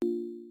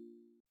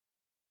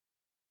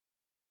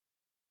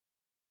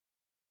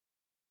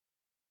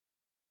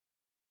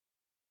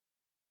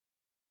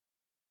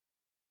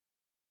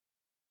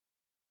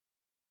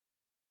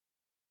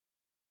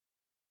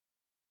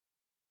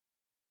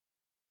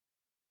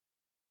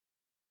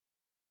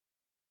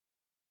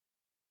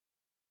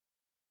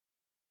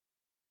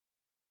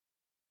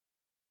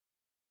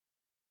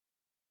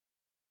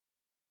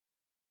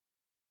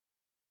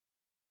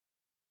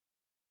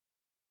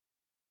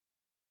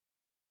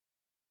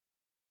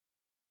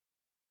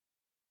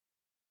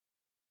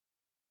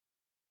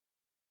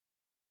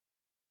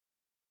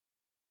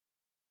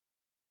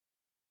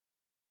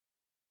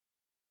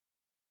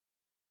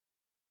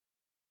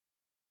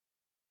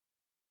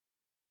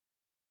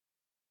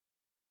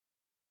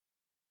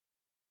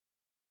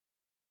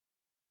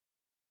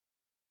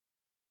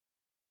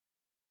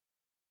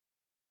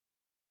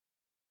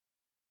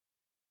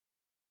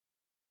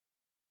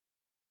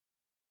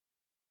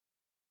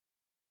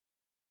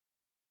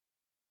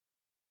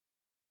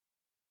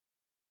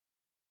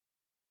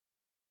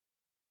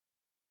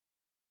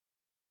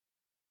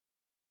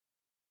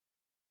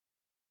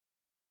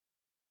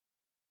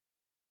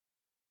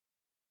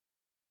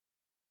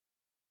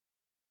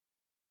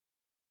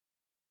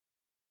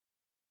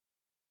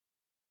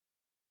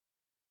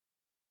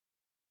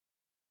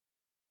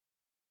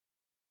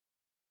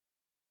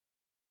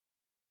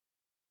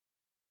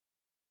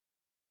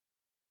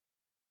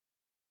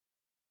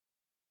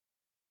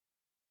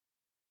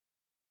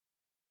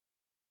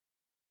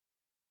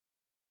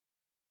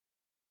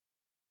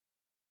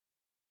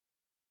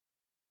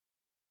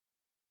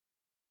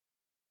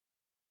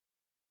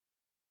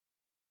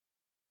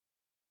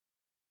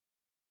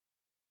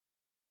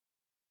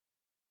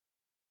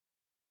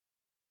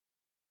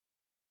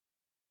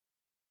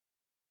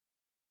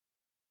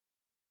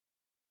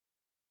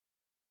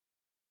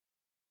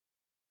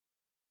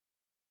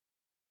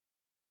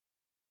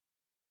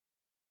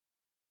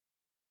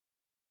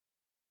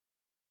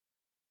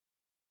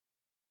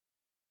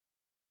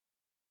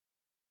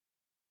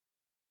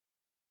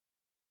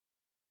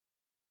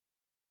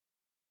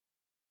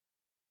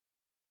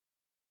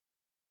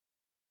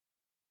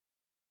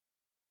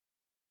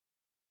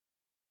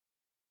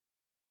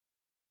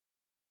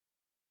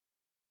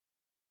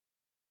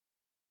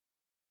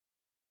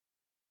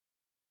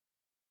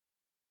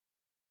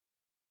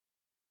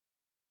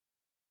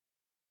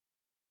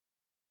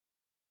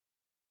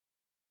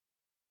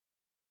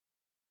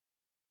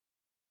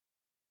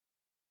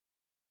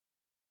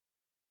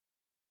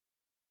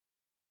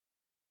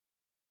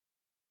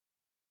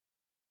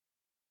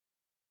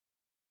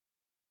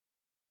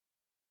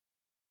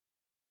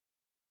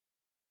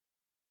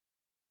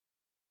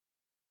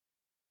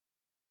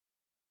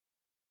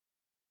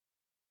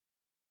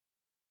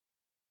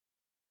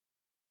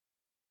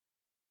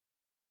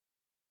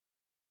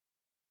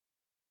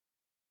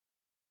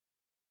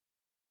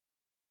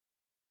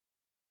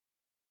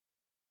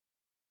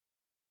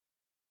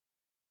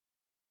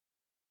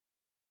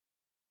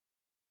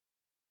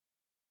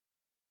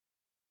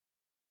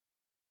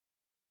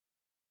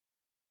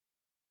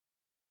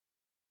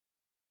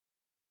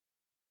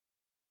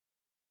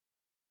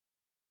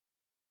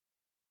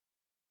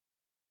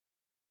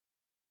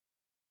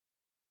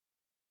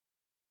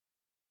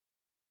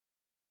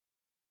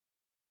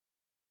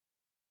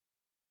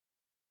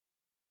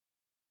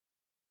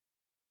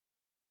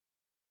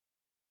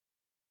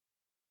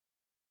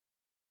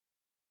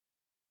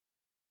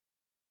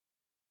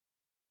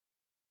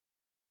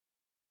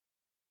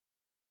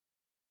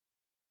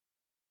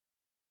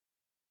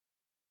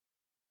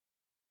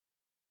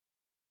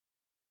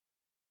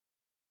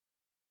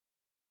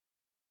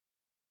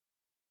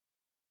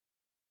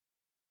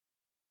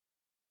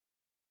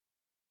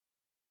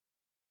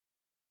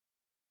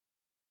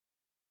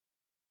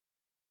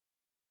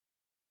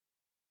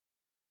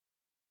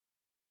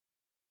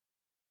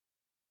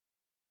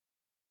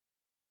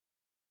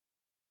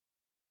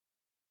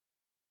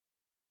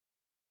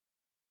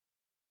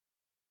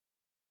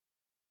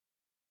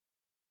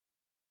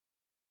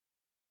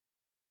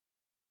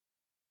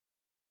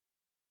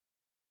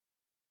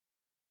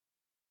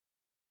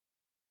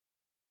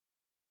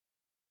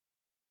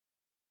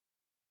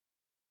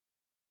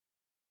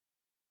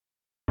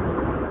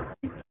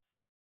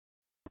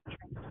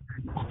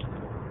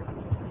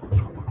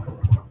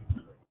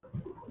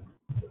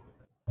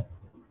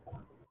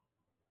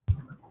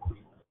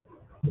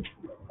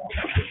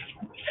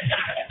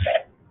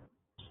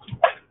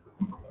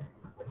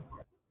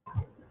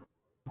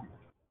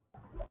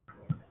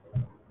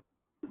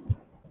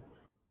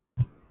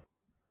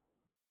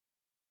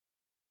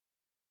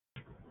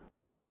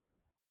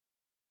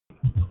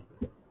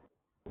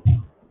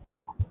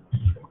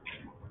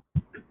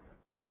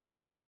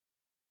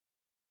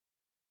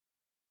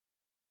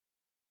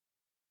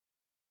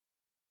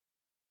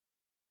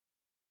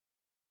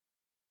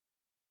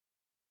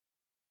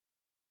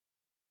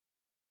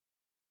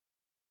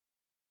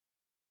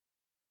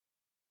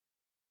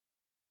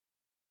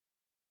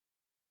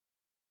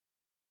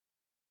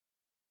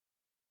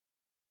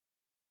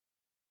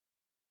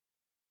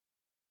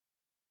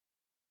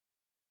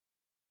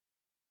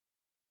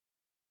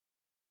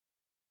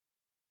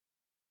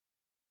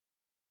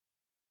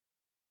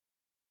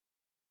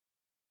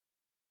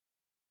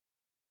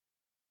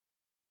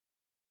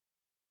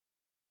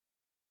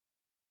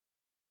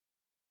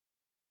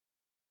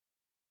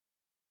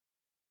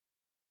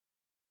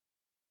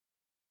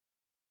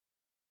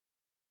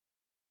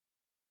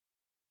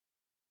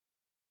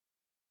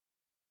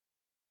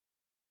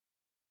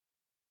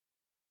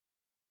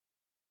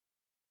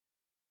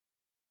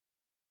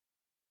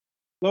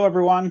Hello,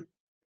 everyone.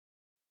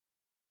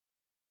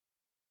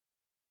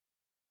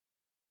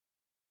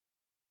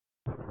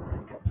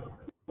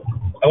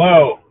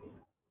 Hello.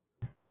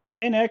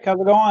 Hey, Nick, how's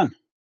it going?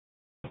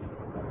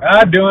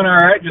 Doing all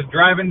right. Just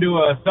driving to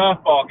a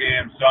softball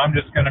game, so I'm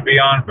just going to be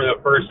on for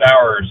the first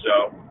hour or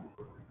so.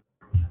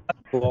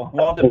 Cool.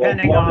 Well,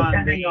 depending Well, on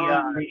depending the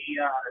on the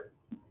amount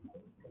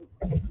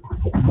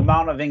of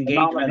amount of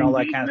engagement, all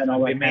that kind of engagement, stuff,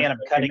 all we that may kind end of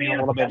up stuff, we cutting may it a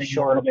end up little bit cutting it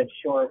a little short. bit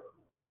short.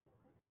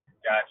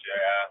 Gotcha.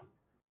 Yeah.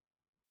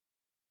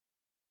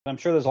 I'm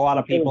sure there's a lot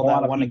I'm of sure there's people a that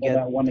lot of want to people get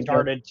that want to get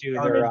started to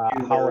their started to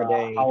their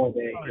holiday.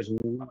 holiday. Oh, there's There's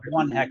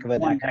one heck of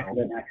an one heck echo. of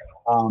an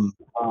echo. Um,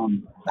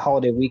 Um,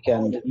 holiday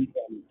weekend. holiday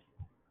weekend.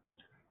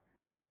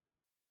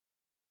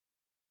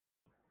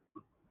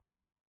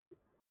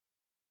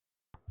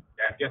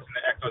 Yeah, I'm guessing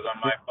the echo's on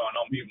my phone.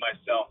 I'll mute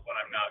myself when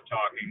I'm not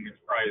talking. It's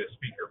probably the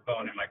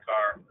speakerphone in my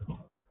car.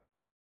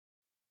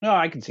 No,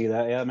 I can see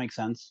that. Yeah, that makes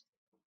sense.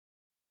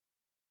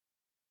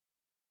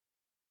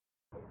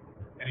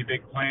 Any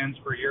big plans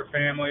for your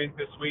family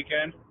this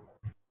weekend?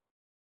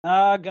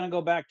 Gonna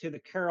go back to the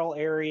Carroll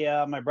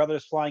area. My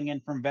brother's flying in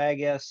from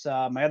Vegas.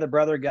 My other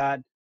brother got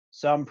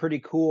some pretty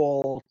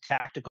cool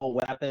tactical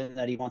weapon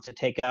that he wants to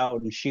take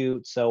out and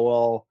shoot.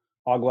 So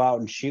I'll go out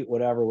and shoot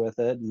whatever with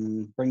it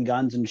and bring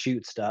guns and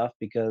shoot stuff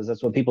because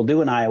that's what people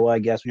do in Iowa, I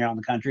guess, when you're out in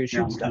the country, is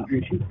shoot stuff.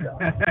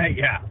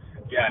 Yeah,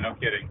 yeah, no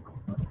kidding.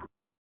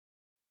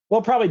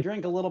 We'll probably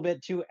drink a little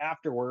bit too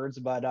afterwards,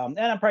 but and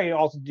I'll probably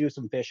also do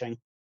some fishing.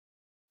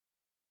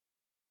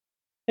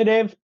 Hey,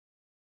 Dave.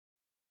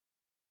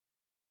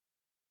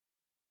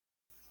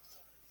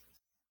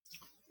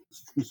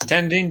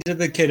 Tending to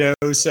the kiddo.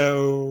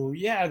 So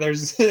yeah,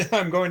 there's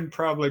I'm going to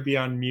probably be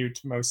on mute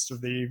most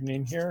of the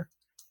evening here.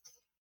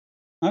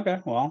 Okay,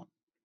 well,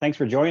 thanks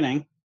for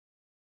joining.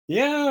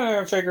 Yeah,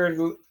 I figured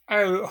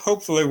I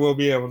hopefully will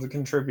be able to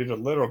contribute a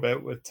little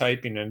bit with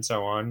typing and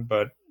so on,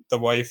 but the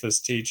wife is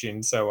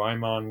teaching, so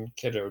I'm on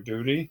kiddo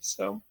duty.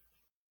 So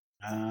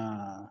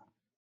You'll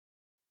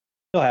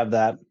have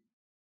that.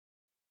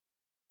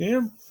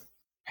 yeah.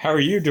 How are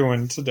you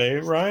doing today,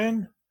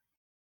 Ryan?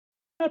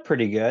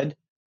 Pretty good.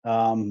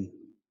 Um,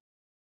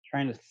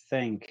 Trying to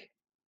think.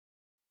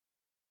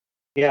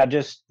 Yeah,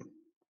 just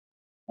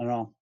I don't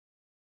know.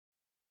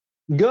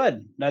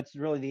 Good. That's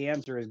really the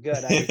answer is good.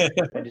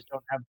 I just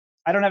don't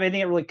have anything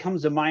that really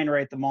comes to mind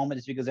right at the moment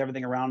just because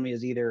everything around me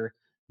is either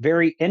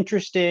very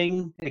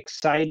interesting,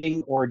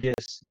 exciting, or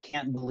just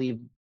can't believe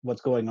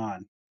what's going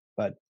on.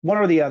 But one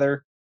or the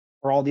other,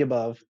 or all the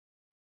above.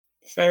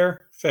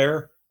 Fair,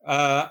 fair.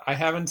 I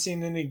haven't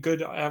seen any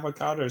good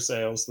avocado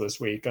sales this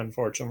week,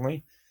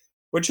 unfortunately.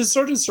 Which is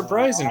sort of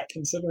surprising I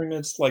considering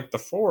it's like the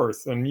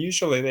fourth, and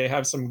usually they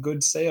have some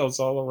good sales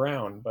all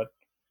around, but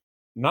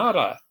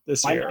nada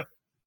this I year.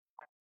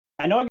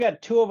 I know I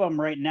got two of them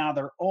right now.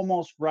 They're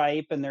almost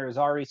ripe, and there's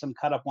already some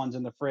cut up ones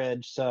in the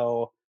fridge.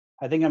 So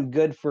I think I'm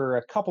good for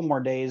a couple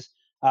more days.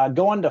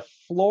 Going to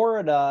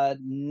Florida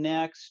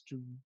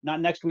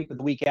not next week, but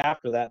the week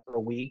after that for a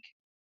week,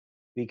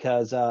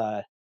 because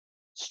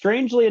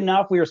strangely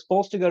enough, we were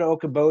supposed to go to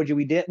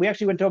Okoboji. We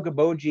actually went to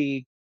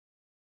Okoboji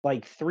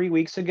like 3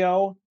 weeks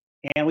ago,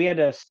 and we had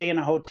to stay in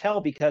a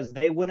hotel because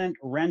they wouldn't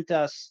rent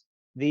us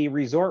the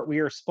resort we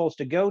were supposed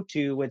to go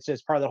to, which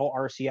is part of the whole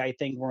RCI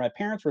thing where my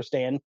parents were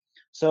staying.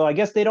 So I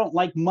guess they don't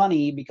like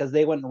money because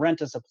they wouldn't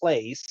rent us a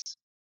place.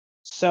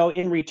 So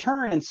in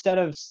return, instead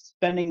of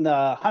spending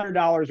the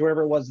 $100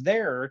 wherever it was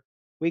there,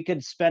 we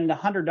could spend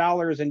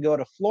 $100 and go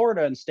to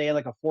Florida and stay in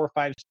like a 4 or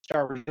 5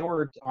 star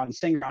resort on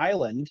Singer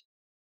Island.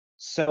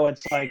 So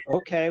it's like,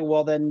 okay,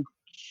 well then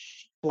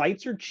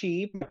flights are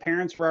cheap. My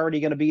parents were already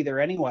going to be there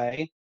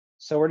anyway.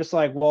 So we're just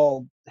like,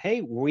 well,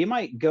 hey, we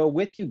might go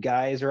with you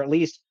guys, or at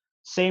least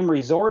same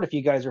resort if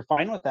you guys are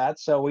fine with that.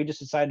 So we just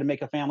decided to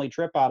make a family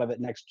trip out of it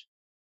next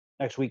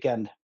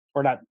weekend,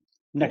 or not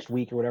next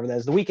week or whatever that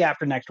is, the week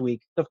after next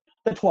week, the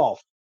 12th.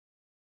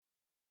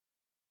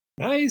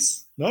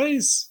 Nice,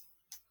 nice.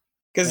 Yep,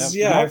 Because and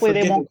yeah, I hopefully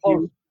they forget won't if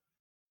close.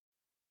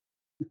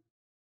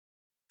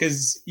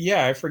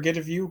 I forget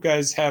if you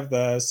guys have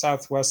the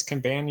Southwest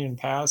Companion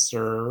Pass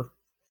or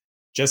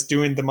just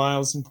doing the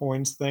miles and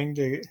points thing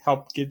to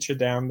help get you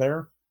down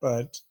there.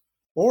 But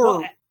Well,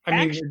 or I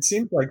mean, actually, it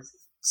seems like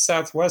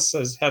Southwest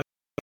has had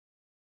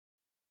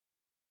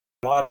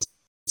a lot of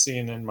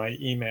seeing in my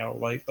email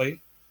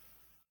lately.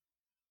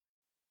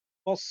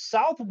 well,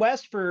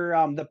 Southwest for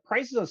the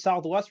prices of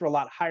Southwest were a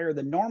lot higher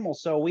than normal,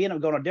 so we ended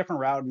up going a different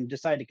route and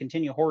decided to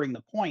continue hoarding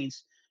the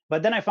points.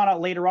 But then I found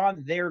out later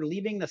on they're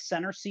leaving the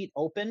center seat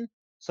open,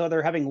 so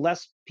they're having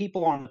less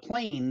people on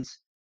planes.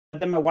 But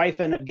then my wife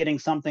ended up getting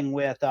something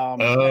with I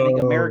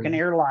think American Oh,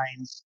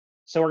 Airlines,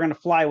 so we're going to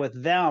fly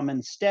with them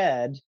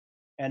instead,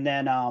 and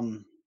then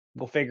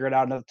we'll figure it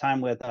out another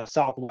time with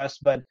Southwest.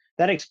 But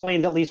that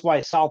explains at least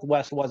why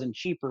Southwest wasn't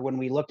cheaper when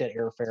we looked at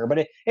airfare,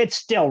 but it's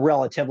still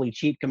relatively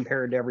cheap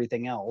compared to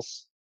everything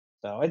else.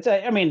 So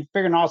I mean,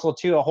 figuring also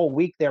too a whole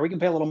week there, we can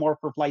pay a little more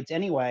for flights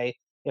anyway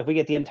if we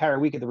get the entire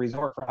week at the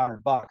resort for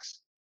 $100.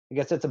 I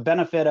guess it's a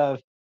benefit of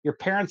your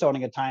parents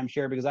owning a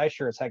timeshare because I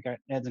sure as heck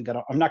isn't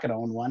gonna. I'm not gonna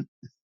own one.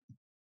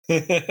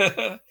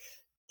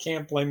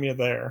 Can't blame you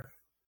there.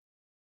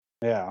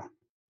 Yeah.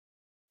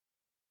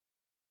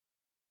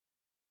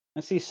 I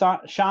see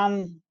Sean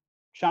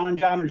and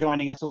John are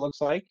joining us, it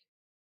looks like.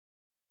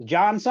 Is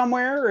John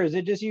somewhere, or is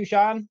it just you,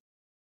 Sean?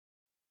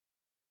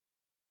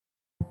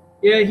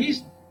 Yeah,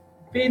 he's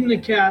feeding the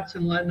cats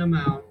and letting them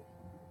out.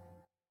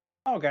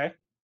 Okay.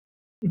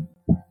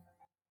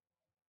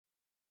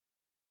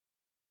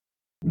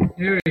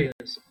 There he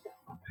is.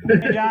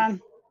 Hey,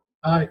 John.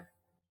 Hi.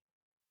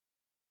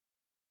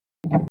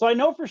 So I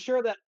know for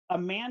sure that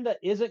Amanda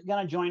isn't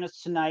going to join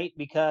us tonight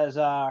because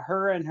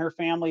her and her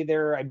family,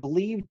 they're, I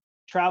believe,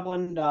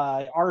 traveling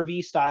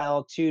RV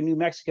style to New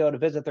Mexico to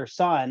visit their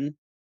son.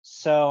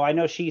 So I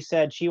know she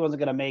said she wasn't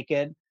going to make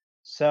it.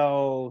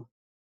 So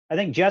I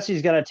think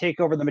Jesse's going to take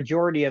over the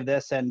majority of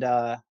this and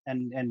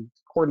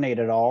coordinate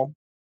it all.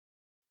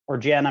 Or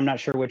Jen, I'm not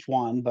sure which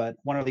one, but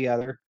one or the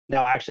other.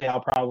 No, actually,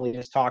 I'll probably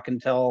just talk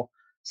until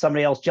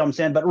somebody else jumps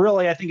in. But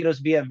really, I think it'll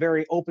be a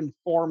very open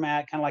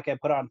format, kind of like I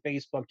put on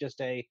Facebook,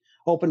 just a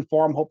open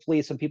forum.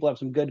 Hopefully, some people have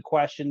some good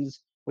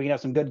questions. We can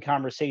have some good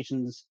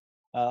conversations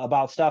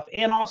about stuff.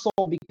 And also,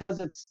 because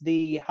it's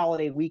the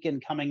holiday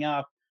weekend coming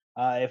up,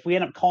 if we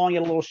end up calling it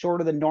a little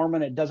shorter than normal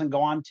and it doesn't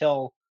go on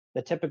till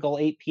the typical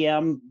 8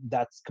 p.m.,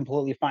 that's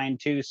completely fine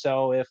too.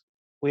 So if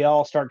we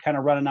all start kind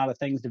of running out of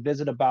things to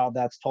visit about,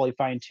 that's totally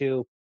fine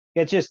too.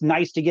 It's just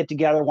nice to get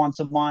together once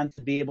a month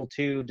to be able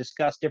to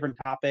discuss different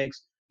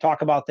topics,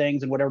 talk about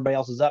things and what everybody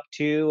else is up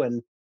to,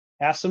 and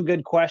ask some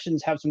good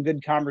questions, have some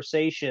good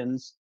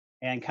conversations,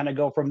 and kind of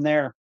go from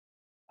there.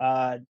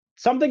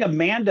 Something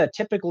Amanda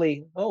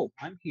typically, oh,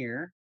 I'm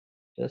here.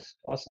 Just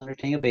us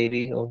entertaining a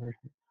baby over.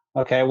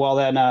 Okay, well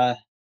then,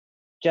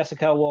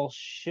 Jessica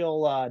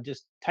she'll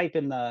just type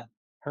in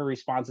her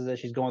responses as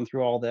she's going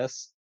through all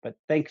this. But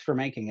thanks for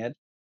making it.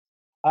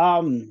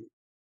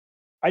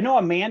 I know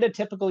Amanda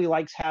typically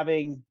likes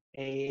having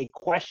a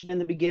question in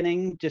the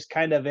beginning, just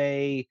kind of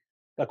a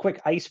quick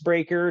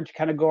icebreaker to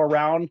kind of go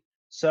around.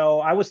 So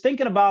I was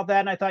thinking about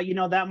that, and I thought,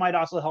 that might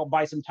also help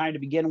buy some time to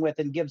begin with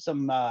and give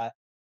some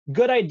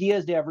good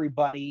ideas to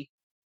everybody.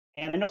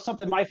 And I know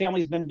something my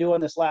family's been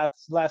doing this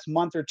last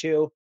month or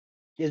two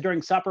is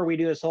during supper we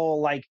do this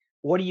whole like,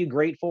 what are you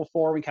grateful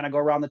for? We kind of go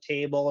around the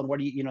table and what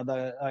do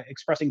the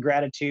expressing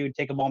gratitude,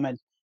 take a moment,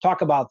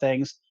 talk about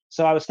things.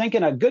 So I was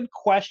thinking a good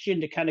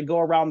question to kind of go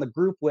around the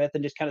group with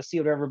and just kind of see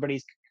what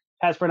everybody's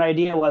has for an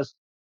idea was,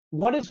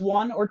 what is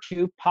one or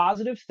two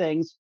positive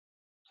things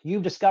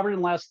you've discovered in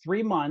the last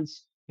 3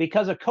 months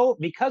because of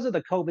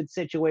the COVID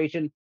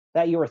situation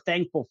that you are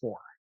thankful for?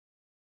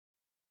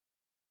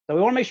 So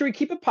we want to make sure we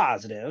keep it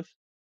positive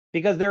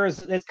because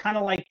it's kind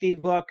of like the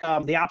book,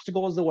 The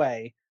Obstacle is the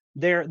Way.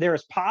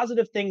 There's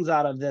positive things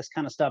out of this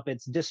kind of stuff.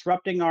 It's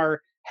disrupting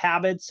our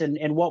habits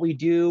and what we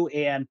do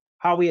and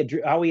how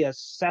we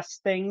assess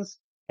things.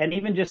 And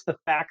even just the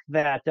fact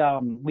that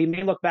we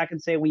may look back and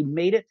say we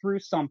made it through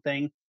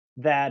something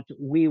that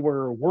we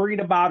were worried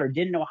about or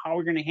didn't know how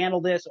we're going to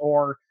handle this,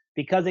 or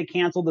because they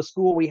canceled the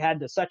school, we had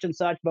to such and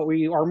such, but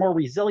we are more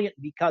resilient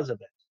because of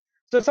it.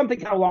 So something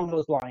kind of along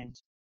those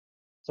lines.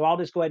 So I'll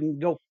just go ahead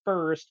and go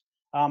first.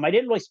 I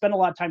didn't really spend a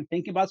lot of time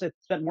thinking about it.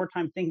 I spent more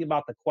time thinking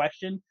about the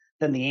question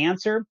than the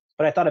answer,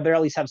 but I thought I'd better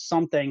at least have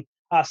something.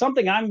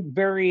 Something I'm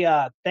very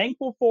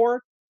thankful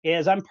for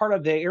is I'm part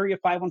of the Area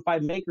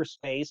 515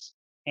 makerspace,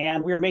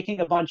 and we were making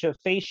a bunch of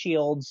face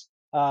shields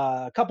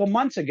a couple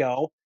months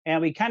ago, and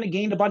we kind of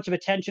gained a bunch of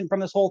attention from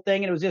this whole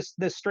thing. And it was just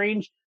this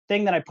strange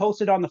thing that I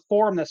posted on the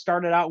forum that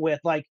started out with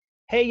like,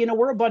 hey,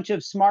 we're a bunch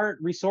of smart,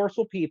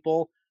 resourceful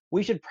people.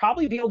 We should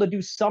probably be able to do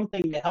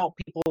something to help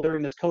people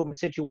during this COVID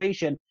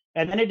situation.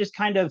 And then it just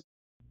kind of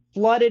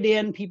flooded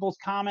in people's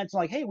comments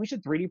like, hey, we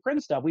should 3D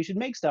print stuff. We should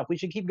make stuff. We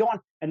should keep going.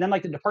 And then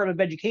like the Department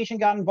of Education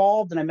got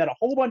involved, and I met a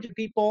whole bunch of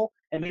people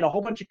and made a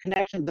whole bunch of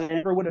connections that I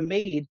never would have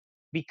made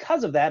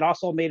because of that.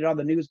 Also made it on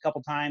the news a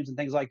couple times and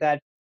things like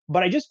that.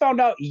 But I just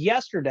found out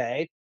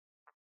yesterday,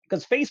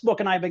 because Facebook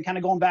and I have been kind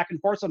of going back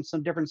and forth on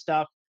some different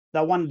stuff,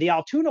 the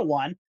Altoona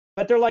one,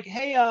 but they're like,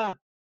 hey,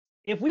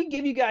 if we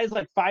give you guys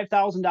like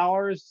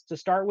 $5,000 to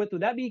start with,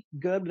 would that be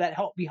good? Would that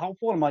be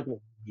helpful? And I'm like,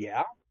 well,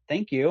 yeah,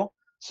 thank you.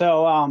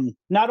 So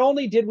not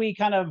only did we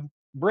kind of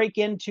break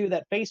into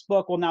that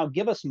Facebook will now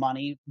give us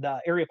money, the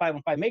Area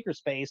 515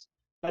 Makerspace,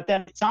 but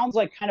then it sounds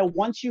like kind of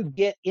once you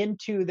get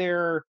into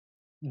their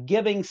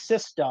giving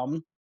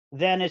system,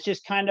 then it's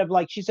just kind of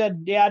like she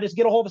said, yeah, just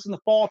get a hold of us in the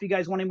fall if you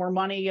guys want any more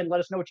money and let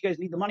us know what you guys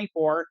need the money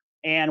for.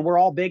 And we're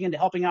all big into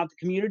helping out the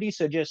community.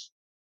 So just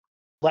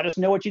let us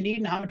know what you need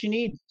and how much you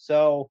need.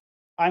 So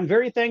I'm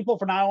very thankful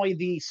for not only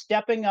the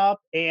stepping up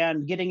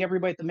and getting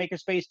everybody at the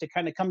makerspace to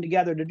kind of come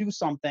together to do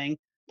something.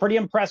 Pretty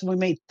impressive. We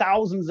made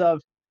thousands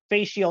of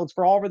face shields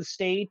for all over the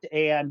state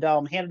and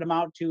handed them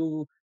out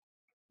to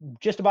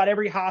just about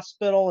every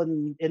hospital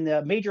and in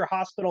the major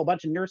hospital, a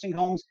bunch of nursing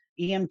homes,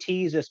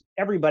 EMTs, just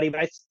everybody.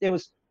 But it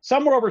was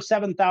somewhere over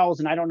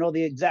 7,000. I don't know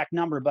the exact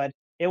number, but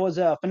it was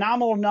a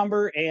phenomenal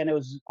number, and it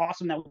was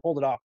awesome that we pulled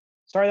it off.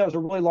 Sorry, that was a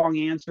really long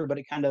answer, but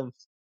it kind of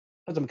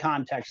put some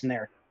context in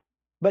there.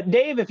 But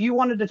Dave, if you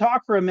wanted to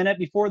talk for a minute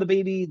before the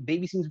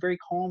baby seems very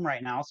calm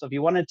right now. So if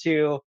you wanted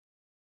to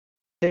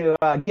give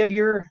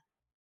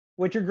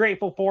what you're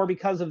grateful for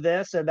because of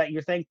this, or that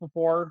you're thankful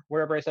for,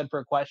 whatever I said for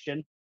a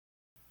question,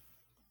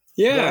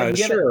 go ahead Yeah, and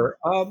give it. sure.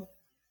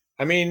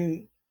 I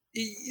mean,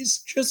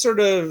 it's just sort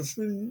of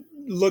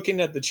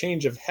looking at the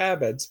change of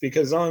habits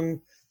because,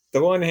 on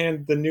the one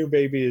hand, the new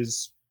baby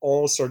is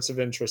all sorts of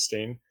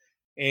interesting.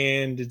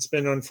 And it's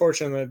been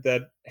unfortunate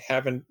that I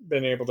haven't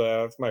been able to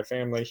have my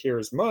family here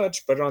as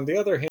much. But on the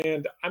other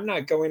hand, I'm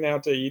not going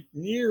out to eat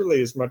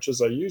nearly as much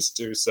as I used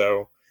to.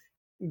 So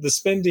the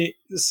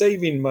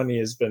saving money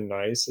has been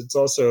nice. It's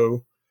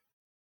also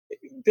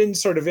been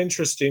sort of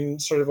interesting,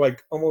 sort of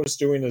like almost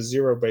doing a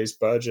zero-based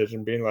budget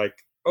and being like,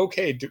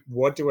 okay,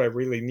 what do I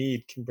really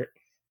need?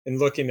 And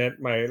looking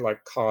at my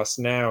like costs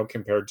now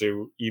compared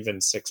to even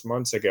 6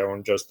 months ago,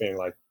 and just being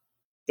like,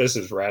 this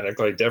is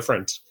radically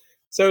different.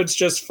 So it's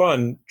just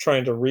fun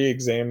trying to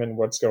re-examine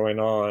what's going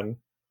on.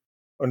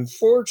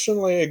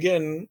 Unfortunately,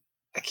 again,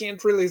 I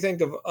can't really think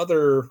of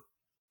other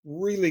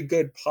really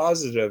good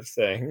positive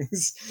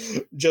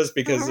things just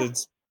because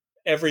it's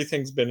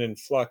everything's been in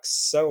flux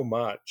so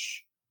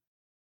much.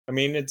 I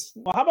mean, it's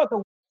Well, how about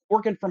the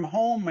working from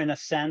home in a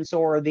sense,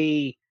 or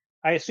I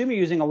assume you're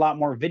using a lot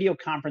more video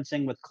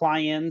conferencing with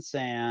clients,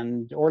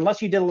 or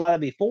unless you did a lot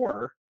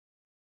before.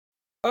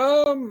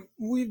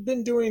 we've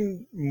been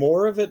doing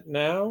more of it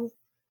now.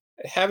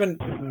 I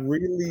haven't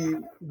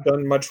really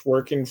done much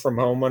working from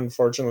home,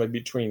 unfortunately,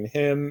 between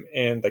him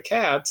and the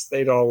cats.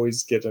 They'd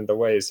always get in the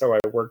way, so I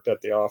worked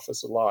at the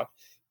office a lot,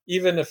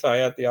 even if I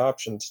had the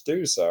option to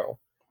do so.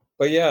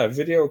 But yeah,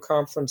 video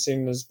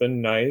conferencing has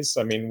been nice.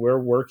 I mean, we're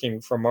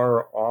working from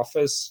our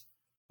office.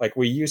 Like,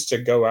 we used to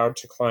go out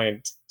to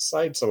client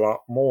sites a lot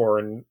more,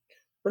 and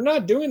we're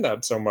not doing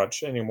that so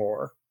much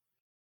anymore.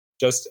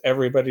 Just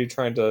everybody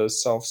trying to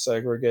self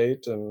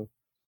segregate and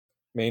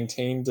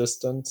maintain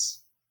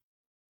distance.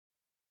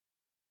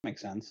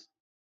 Makes sense.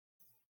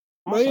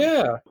 But Awesome.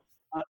 yeah,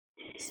 Uh,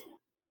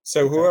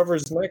 so okay.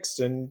 whoever's next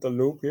in the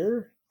loop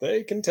here,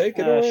 they can take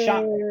it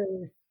Sean,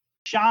 away.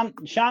 Sean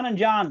and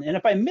John, and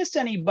if I miss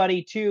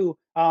anybody too,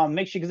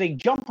 make sure, because they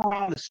jump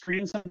around the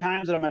screen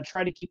sometimes, and I'm going to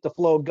try to keep the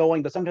flow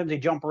going, but sometimes they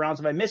jump around.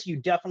 So if I miss you,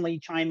 definitely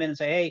chime in and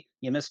say, hey,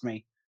 you missed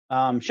me.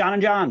 Sean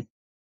and John.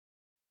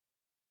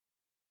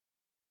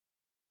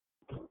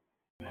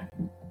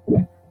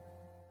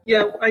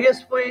 Yeah, I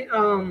guess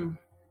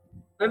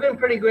I've been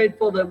pretty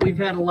grateful that we've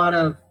had a lot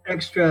of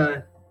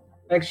extra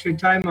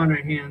time on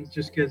our hands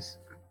just because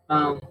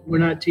we're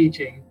not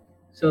teaching.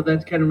 So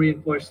that's kind of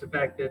reinforced the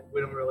fact that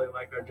we don't really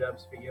like our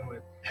jobs to begin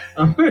with.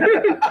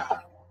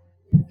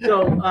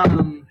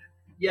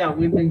 Yeah,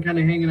 we've been kind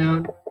of hanging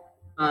out,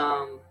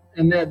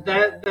 and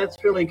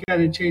that's really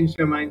kind of changed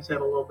our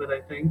mindset a little bit.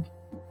 I think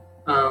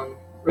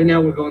right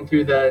now we're going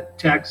through the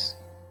tax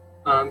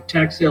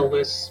sale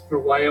lists for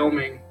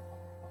Wyoming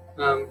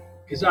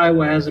because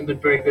Iowa hasn't been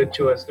very good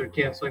to us. They're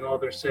canceling all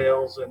their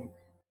sales and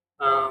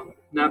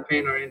not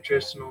paying our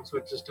interest and all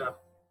sorts of stuff.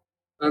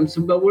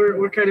 But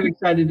we're kind of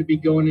excited to be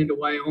going into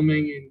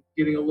Wyoming and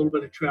getting a little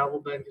bit of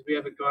travel done because we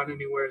haven't gone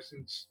anywhere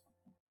since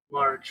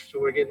March, so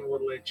we're getting a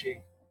little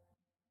itchy.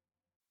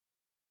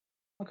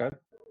 Okay.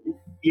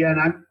 Yeah,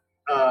 and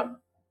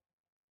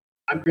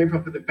I'm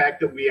grateful for the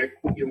fact that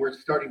we're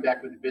starting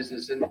back with the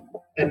business, and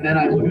then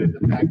I look at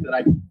the fact that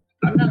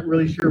I'm not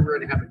really sure we're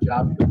going to have a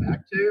job to go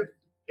back to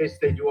in case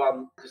they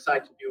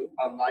decide to do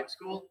online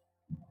school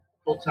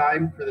full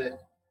time for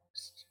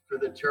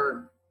the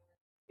term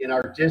in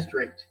our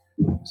district.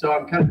 So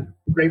I'm kind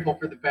of grateful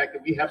for the fact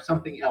that we have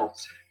something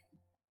else.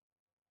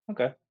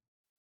 Okay.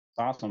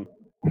 Awesome.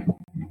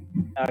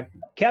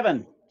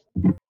 Kevin.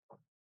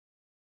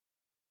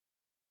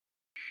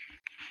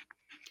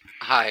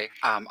 Hi,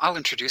 I'll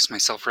introduce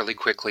myself really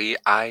quickly.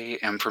 I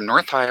am from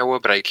North Iowa,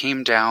 but I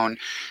came down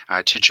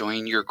to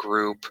join your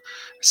group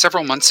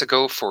several months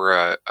ago for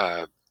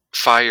a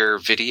fire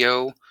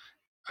video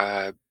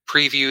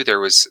preview. There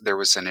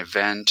was an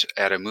event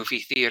at a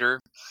movie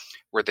theater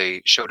where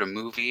they showed a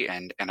movie,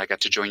 and I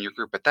got to join your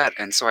group at that.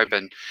 And so I've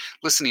been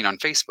listening on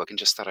Facebook and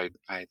just thought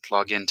I'd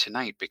log in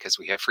tonight because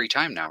we have free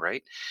time now,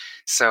 right?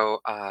 So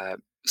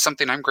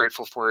something I'm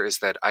grateful for is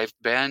that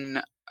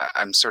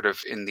I'm sort of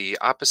in the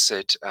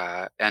opposite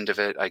end of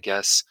it, I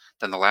guess,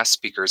 than the last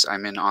speakers.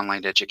 I'm in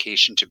online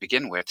education to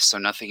begin with, so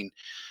nothing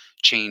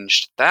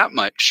changed that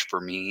much for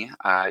me.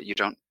 You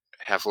don't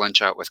have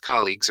lunch out with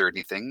colleagues or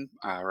anything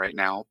right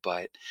now,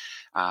 but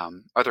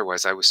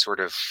otherwise I was sort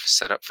of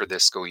set up for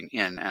this going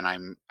in,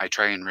 and I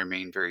try and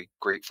remain very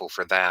grateful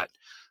for that,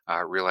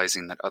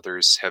 realizing that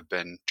others have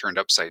been turned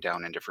upside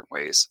down in different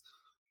ways.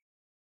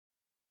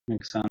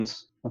 Makes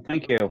sense. Well,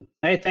 thank you.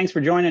 Hey, thanks for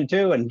joining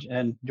too,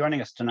 and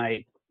joining us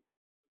tonight.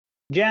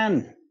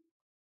 Jen.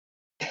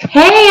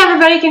 Hey,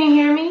 everybody, can you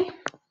hear me?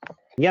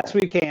 Yes,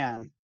 we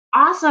can.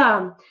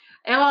 Awesome.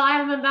 And well, I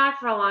haven't been back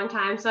for a long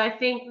time, so I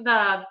think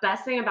the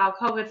best thing about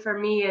COVID for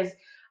me is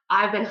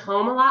I've been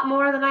home a lot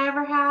more than I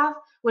ever have,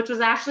 which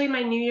was actually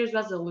my New Year's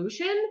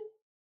resolution.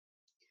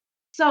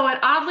 So it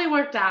oddly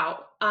worked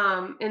out.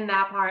 in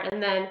that part.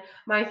 And then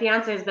my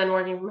fiance has been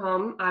working from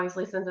home,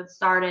 obviously, since it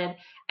started.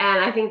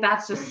 And I think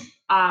that's just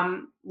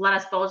let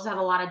us both just have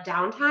a lot of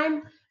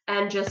downtime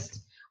and just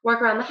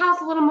work around the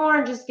house a little more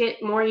and just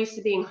get more used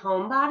to being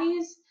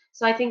homebodies.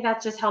 So I think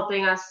that's just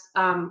helping us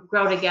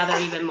grow together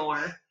even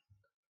more.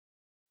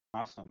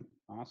 Awesome.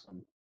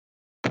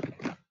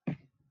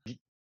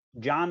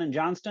 John in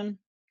Johnston,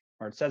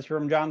 or it says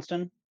from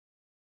Johnston.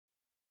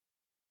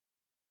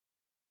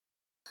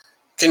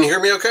 Can you hear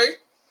me okay?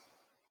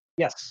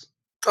 Yes.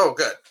 Oh,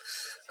 good.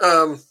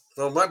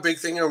 Well, my big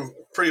thing I'm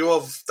pretty well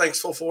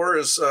thankful for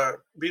is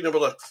being able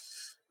to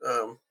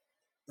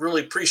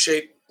really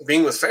appreciate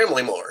being with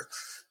family more.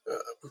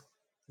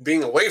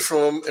 Being away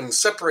from them and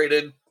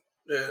separated,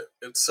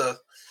 it's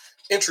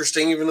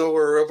interesting, even though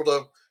we're able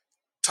to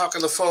talk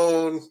on the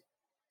phone,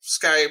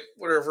 Skype,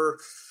 whatever.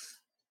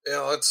 You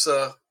know, it's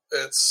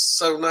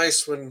so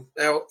nice when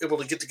now able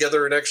to get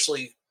together and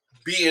actually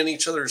be in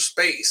each other's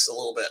space a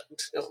little bit.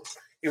 You know,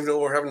 even though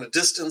we're having a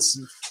distance,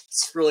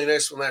 it's really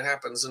nice when that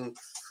happens, and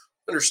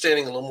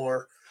understanding a little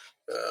more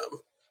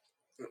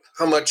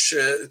how much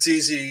it's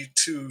easy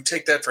to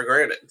take that for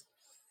granted.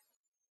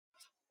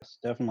 Yes,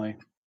 definitely.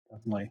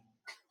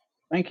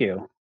 Thank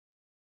you.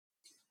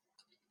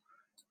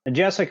 And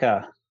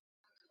Jessica.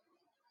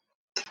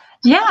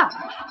 Yeah.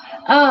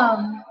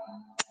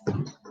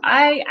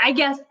 I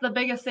guess the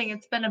biggest thing,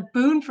 it's been a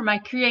boon for my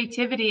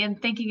creativity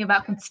and thinking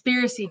about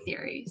conspiracy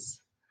theories.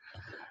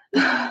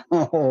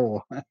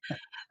 Oh,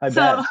 I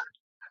So,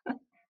 bet.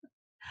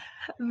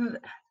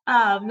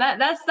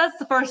 that's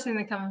the first thing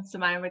that comes to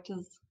mind, which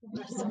is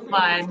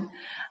fun.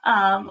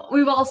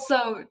 We've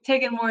also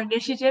taken more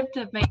initiative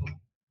to make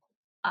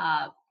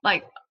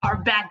like our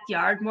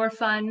backyard more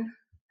fun.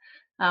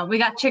 We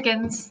got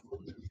chickens.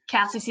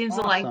 Cassie seems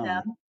to like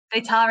them.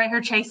 They tolerate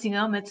her chasing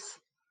them.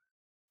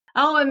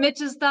 And Mitch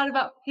has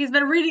he's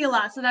been reading a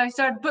lot, so now he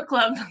started book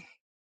club.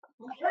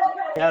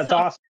 Yeah, that's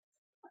awesome.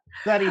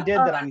 That he did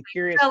that. I'm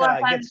curious to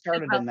get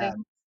started in that.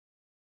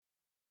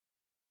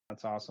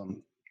 That's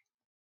awesome.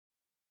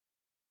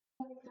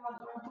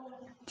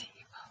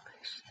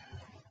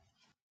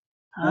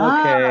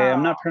 Okay,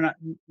 I'm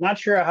not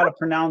sure how to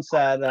pronounce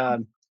that.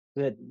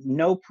 Is it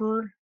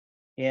Nopur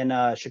in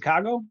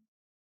Chicago?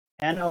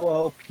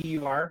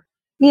 Noopur.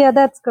 Yeah,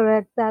 that's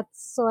correct.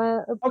 That's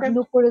Okay.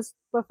 Nupur is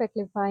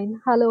perfectly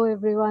fine. Hello,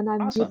 everyone. I'm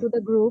new Awesome. to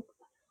the group.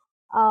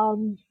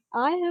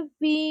 I have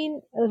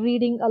been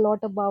reading a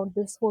lot about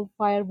this whole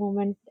fire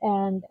movement,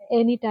 and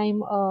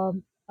anytime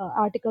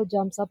article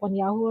jumps up on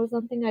Yahoo or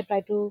something, I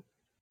try to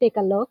take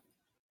a look.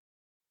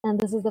 And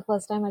this is the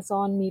first time I saw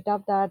on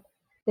Meetup that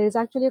there is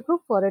actually a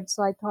group for it.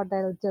 So I thought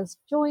I'll just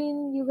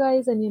join you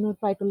guys and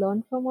try to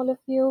learn from all of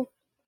you.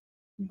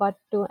 But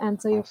to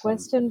answer your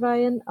question,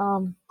 Ryan,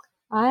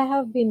 I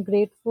have been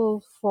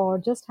grateful for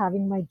just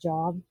having my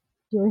job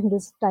during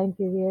this time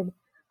period,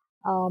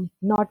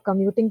 not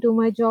commuting to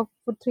my job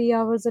for 3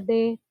 hours a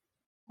day,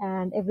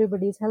 and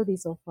everybody's healthy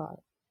so far.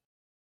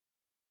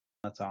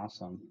 That's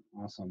awesome.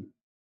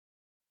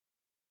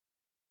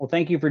 Well,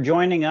 thank you for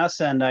joining us,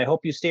 and I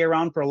hope you stay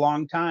around for a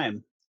long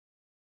time.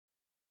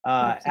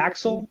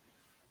 Axel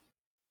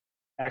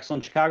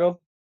in Chicago.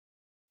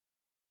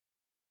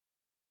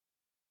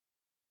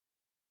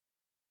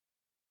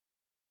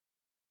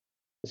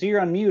 So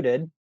you're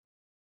unmuted.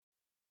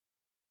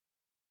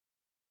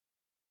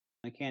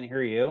 I can't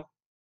hear you.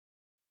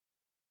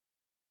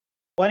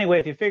 Well, anyway,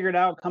 if you figure it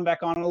out, come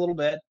back on in a little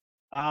bit.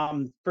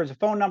 For the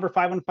phone number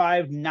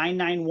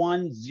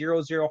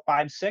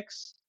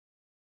 515-991-0056.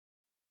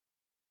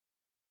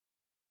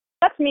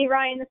 That's me,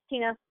 Ryan. This is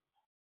Tina.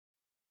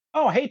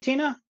 Oh, hey,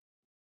 Tina.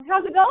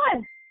 How's it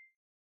going?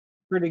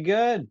 Pretty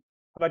good.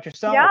 How about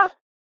yourself? Yeah.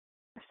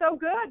 So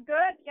good.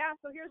 Yeah.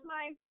 So here's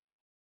my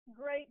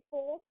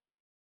grateful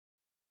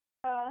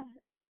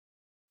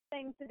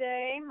thing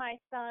today. My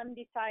son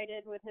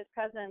decided with his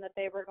cousin that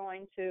they were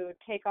going to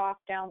take off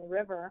down the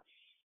river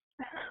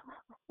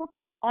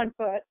on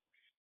foot.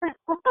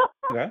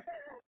 Okay.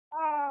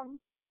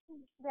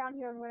 Down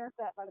here in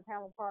Winterset by the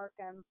Pamela Park,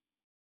 and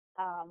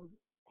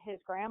his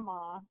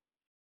grandma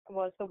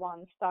was the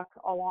one stuck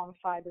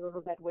alongside the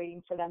riverbed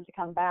waiting for them to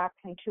come back.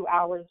 And 2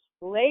 hours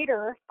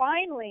later,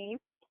 finally,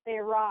 they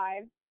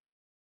arrived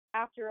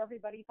after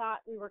everybody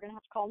thought we were going to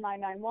have to call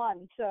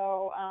 911.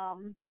 So,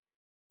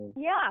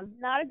 yeah,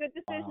 not a good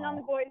decision on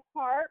the boys'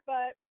 part,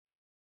 but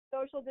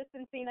social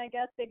distancing, I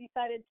guess they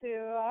decided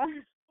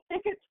to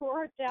take a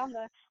tour down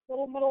the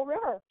little middle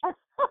river.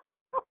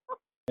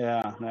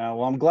 Yeah.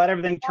 Well, I'm glad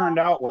everything turned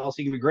out well,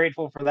 so you can be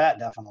grateful for that,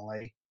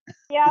 definitely.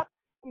 Yep.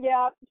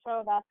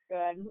 So that's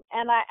good.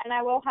 And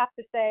I will have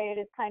to say it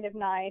is kind of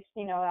nice.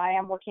 I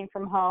am working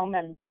from home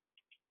and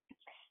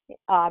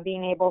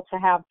being able to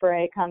have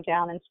Bray come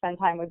down and spend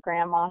time with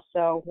Grandma,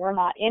 so we're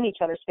not in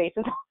each other's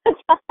faces all the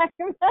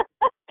time.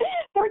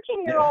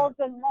 13-year-olds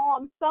and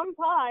moms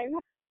sometimes.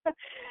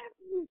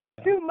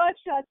 Too much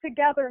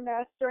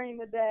togetherness during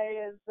the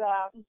day is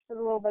a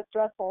little bit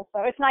stressful.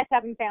 So it's nice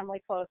having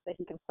family close that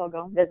he can still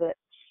go and visit,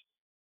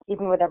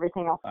 even with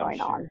everything else going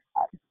on.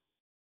 But,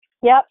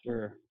 yep.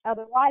 Sure.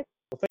 Otherwise,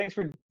 Well, thanks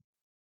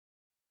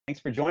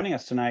for joining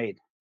us tonight.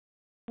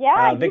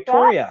 Yeah, you bet.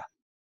 Victoria.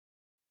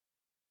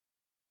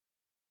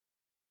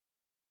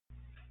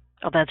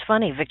 Oh, that's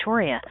funny,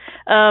 Victoria.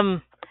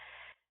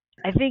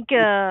 I think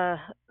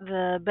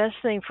the best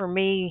thing for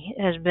me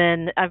has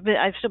been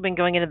I've still been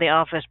going into the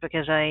office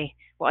because I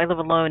live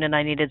alone and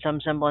I needed some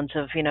semblance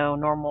of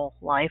normal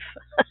life.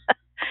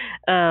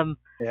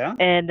 Yeah.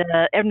 And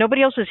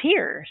nobody else is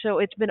here, so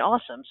it's been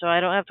awesome. So I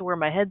don't have to wear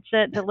my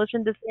headset to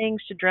listen to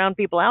things to drown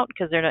people out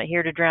because they're not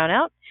here to drown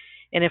out.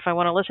 And if I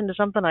want to listen to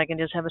something, I can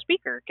just have a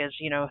speaker because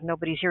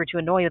nobody's here to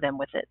annoy them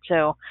with it.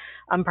 So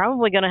I'm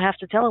probably going to have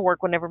to telework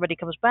when everybody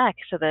comes back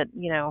so that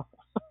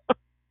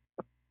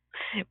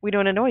we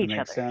don't annoy each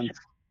Makes other. sense.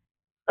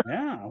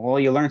 Yeah. Well,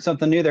 you learned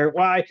something new there.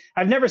 Why?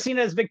 I've never seen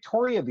it as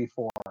Victoria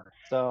before.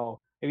 So,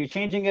 are you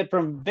changing it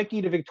from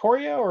Vicky to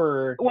Victoria,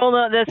 or? Well,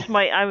 no, that's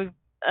I'm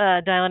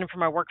dialing in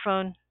from my work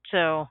phone,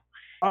 so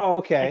Oh, I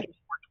okay. think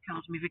work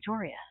calls me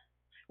Victoria,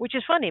 which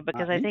is funny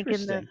because I think in the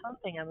Interesting. phone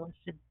thing I'm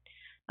listed.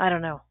 I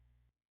don't know.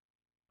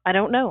 I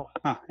don't know.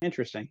 Huh.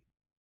 Interesting.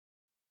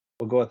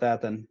 We'll go with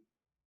that then.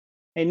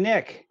 Hey,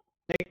 Nick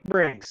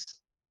Briggs.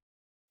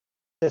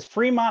 Says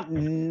Fremont,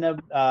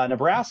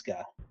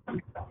 Nebraska.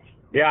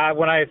 Yeah,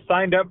 when I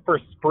signed up for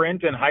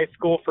Sprint in high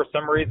school, for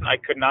some reason I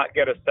could not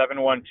get a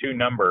 712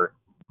 number,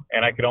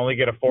 and I could only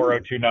get a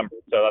 402 number,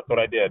 so that's what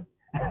I did.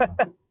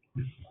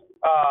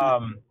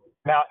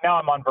 Now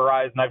I'm on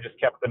Verizon. I've just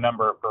kept the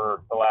number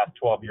for the last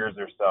 12 years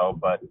or so,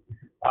 but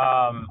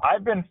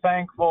I've been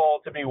thankful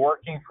to be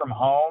working from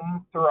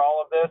home through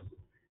all of this,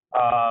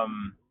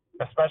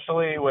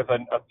 especially with a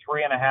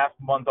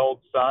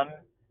 3.5-month-old son,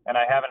 and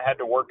I haven't had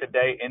to work a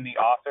day in the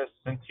office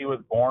since he was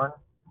born.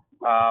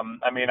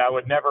 I mean, I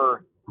would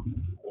never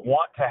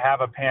want to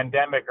have a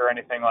pandemic or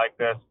anything like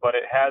this, but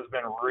it has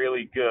been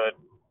really good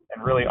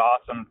and really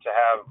awesome to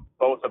have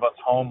both of us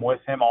home with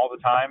him all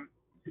the time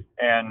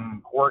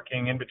and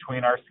working in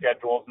between our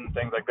schedules and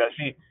things like that.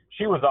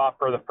 She was off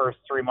for the first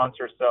 3 months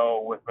or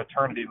so with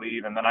maternity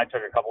leave, and then I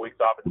took a couple weeks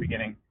off at the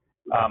beginning.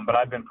 But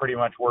I've been pretty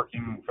much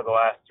working for the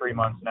last 3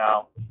 months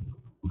now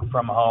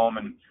from home,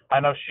 and I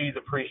know she's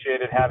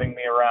appreciated having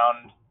me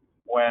around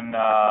when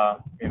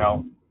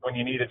when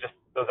you needed just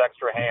those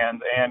extra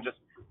hands, and just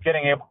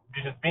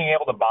being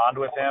able to bond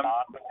with him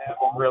is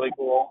really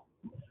cool.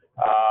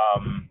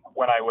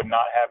 When I would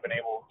not have been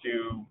able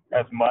to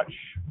as much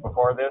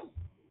before this.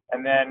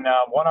 And then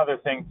one other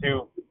thing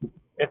too,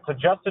 it's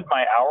adjusted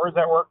my hours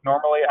at work.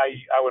 Normally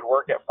I would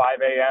work at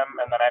 5 a.m.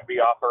 and then I'd be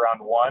off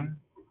around 1.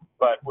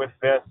 But with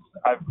this,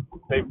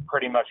 they've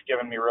pretty much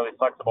given me really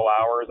flexible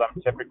hours.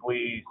 I'm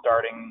typically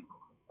starting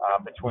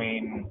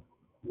between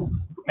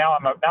now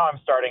I'm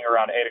starting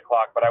around 8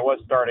 o'clock, but I was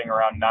starting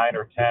around 9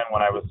 or 10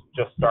 when I was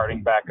just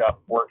starting back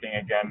up working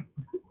again.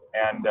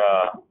 And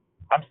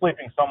I'm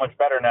sleeping so much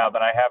better now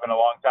than I have in a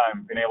long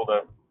time. Being able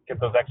to get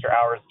those extra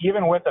hours,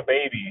 even with a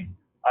baby,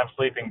 I'm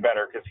sleeping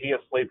better because he is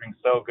sleeping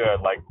so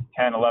good, like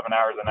 10, 11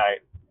 hours a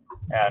night.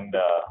 And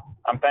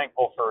I'm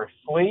thankful for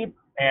sleep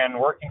and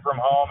working from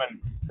home,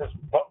 and just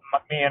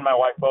me and my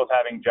wife both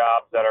having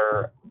jobs that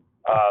are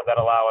that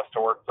allow us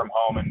to work from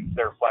home, and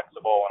they're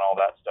flexible and all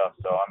that stuff.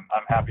 So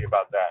I'm happy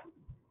about that.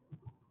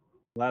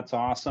 That's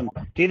awesome.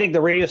 Do you think the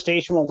radio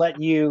station will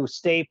let you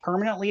stay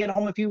permanently at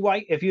home if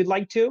you'd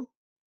like to,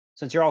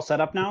 since you're all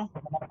set up now?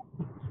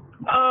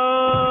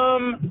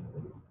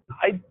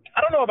 I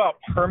don't know about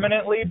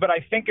permanently, but I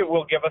think it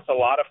will give us a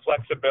lot of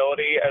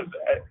flexibility. As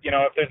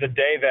if there's a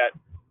day that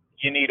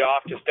you need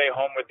off to stay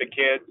home with the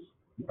kids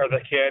or the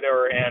kid,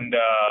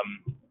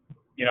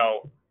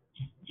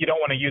 you don't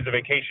want to use a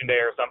vacation day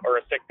or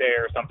a sick day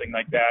or something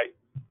like that.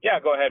 Yeah,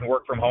 go ahead and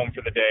work from home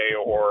for the day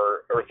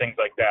or things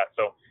like that.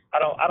 So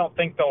I don't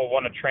think they'll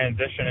want to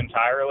transition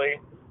entirely,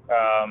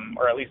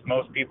 or at least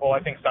most people. I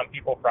think some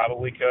people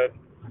probably could,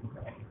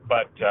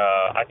 but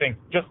I think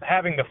just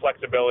having the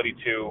flexibility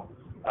to,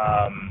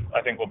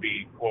 I think will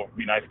be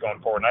nice going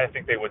forward. And I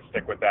think they would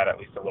stick with that at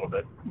least a little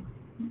bit.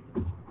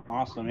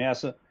 Awesome. Yeah.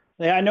 So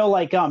I know,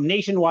 like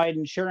Nationwide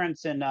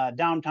Insurance in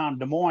downtown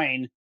Des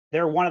Moines,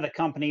 they're one of the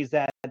companies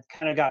that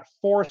kind of got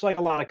forced, like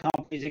a lot of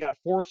companies, they got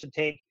forced to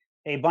take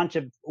a bunch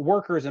of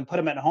workers and put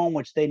them at home,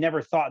 which they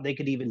never thought they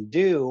could even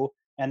do.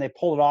 And they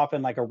pulled it off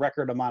in like a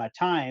record amount of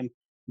time.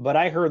 But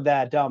I heard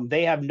that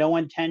they have no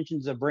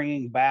intentions of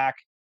bringing back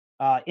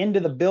into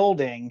the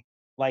building,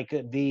 like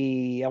I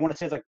want to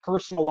say it's like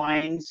personal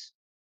lines,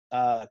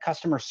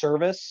 customer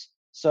service.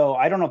 So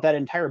I don't know if that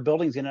entire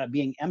building's going to end up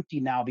being empty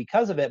now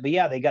because of it. But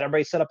yeah, they got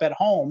everybody set up at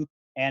home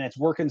and it's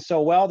working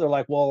so well. They're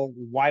like, well,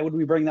 why would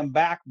we bring them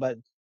back? But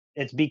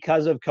it's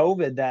because of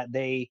COVID that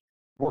they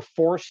were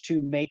forced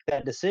to make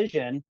that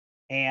decision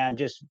and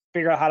just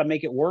figure out how to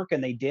make it work.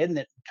 And they did, and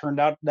it turned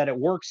out that it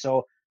worked.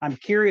 So I'm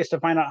curious to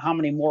find out how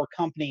many more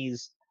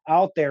companies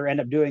out there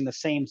end up doing the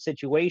same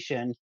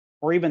situation.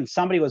 Or even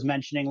somebody was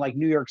mentioning like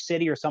New York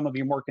City or some of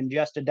your more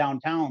congested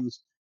downtowns,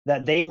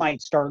 that they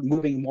might start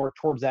moving more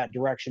towards that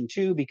direction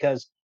too,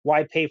 because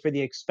why pay for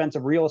the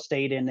expensive real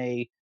estate in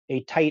a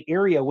tight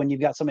area when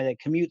you've got somebody that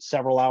commutes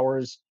several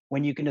hours,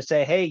 when you can just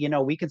say, hey,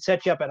 we can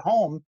set you up at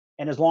home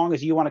And as long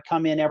as you want to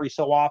come in every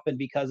so often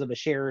because of a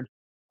shared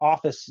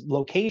office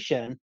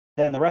location,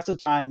 then the rest of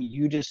the time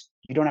you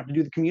don't have to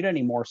do the commute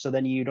anymore. So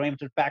then you don't have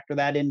to factor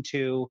that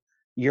into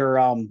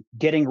your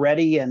getting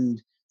ready. And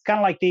it's kind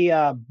of like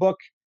the book,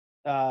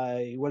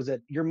 what is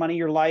it, Your Money,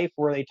 Your Life,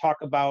 where they talk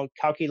about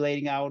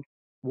calculating out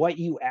what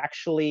you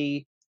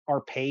actually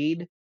are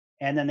paid.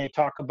 And then they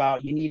talk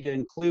about you need to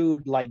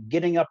include like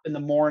getting up in the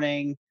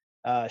morning,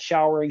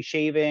 showering,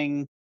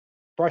 shaving,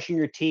 brushing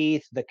your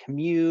teeth, the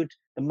commute,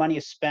 the money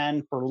you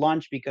spend for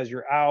lunch because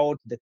you're out,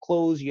 the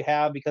clothes you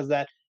have because of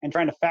that, and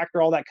trying to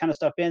factor all that kind of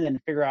stuff in and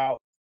figure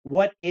out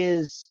what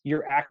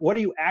are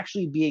you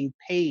actually being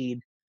paid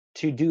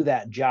to do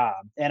that job.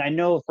 And I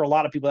know for a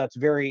lot of people that's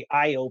very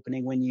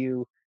eye-opening when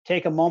you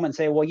take a moment and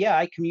say, well, yeah,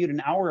 I commute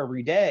an hour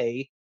every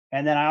day,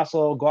 and then I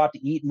also go out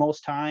to eat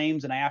most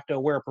times, and I have to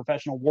wear a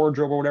professional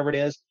wardrobe or whatever it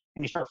is,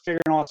 and you start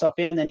figuring all that stuff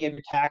in, and then you have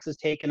your taxes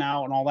taken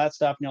out and all that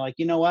stuff, and you're like,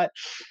 you know what?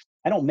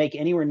 I don't make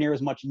anywhere near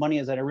as much money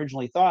as I'd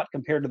originally thought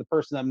compared to the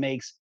person that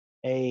makes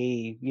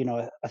a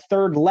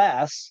third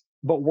less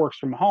but works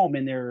from home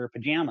in their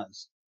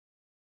pajamas.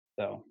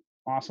 So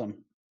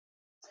awesome.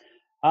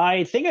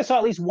 I think I saw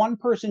at least one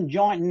person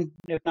join,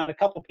 if not a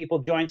couple people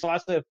join. So I'll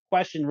ask the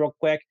question real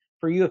quick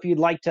for you if you'd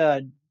like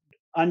to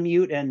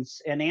unmute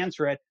and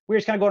answer it. We're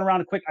just kind of going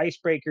around a quick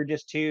icebreaker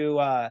just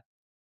to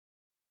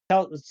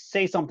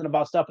say something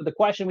about stuff. But the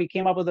question we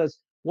came up with is,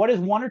 what is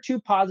one or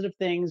two positive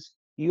things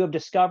you have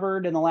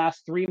discovered in the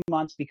last 3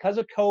 months because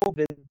of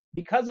COVID,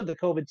 because of the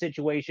COVID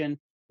situation,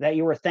 that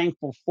you were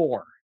thankful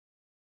for?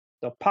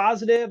 So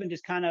positive, and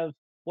just kind of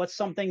what's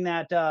something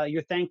that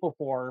you're thankful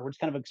for. We're just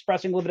kind of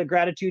expressing a little bit of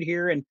gratitude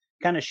here and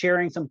kind of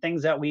sharing some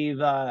things that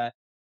we've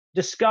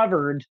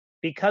discovered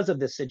because of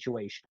this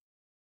situation.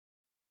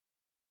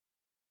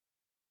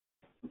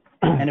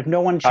 And if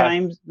no one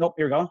chimes, nope,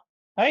 here we go.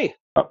 Hey.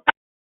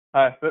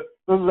 Hi, this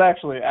is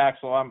actually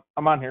Axel.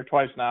 I'm on here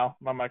twice now.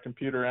 I'm on my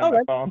computer and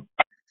my phone.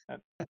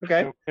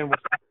 Okay. In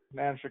Wisconsin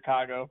and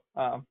Chicago.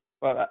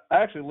 But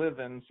I actually live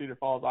in Cedar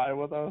Falls,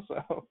 Iowa, though.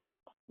 So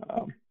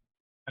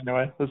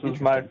anyway, this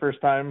is my first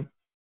time.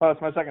 Well,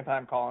 it's my second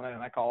time calling in.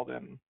 I called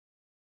in.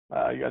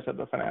 You guys had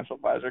the financial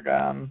advisor guy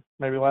on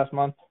maybe last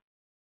month.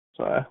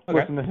 So I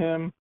listened to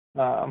him.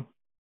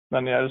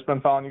 Then yeah, I just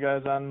been following you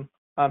guys on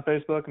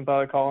Facebook and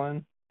thought I'd call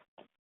in.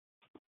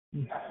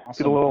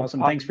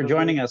 Awesome. Thanks for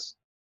joining us.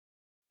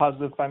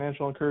 Positive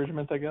financial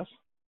encouragement, I guess.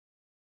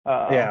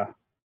 Yeah.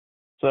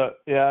 So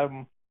yeah,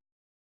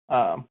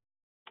 so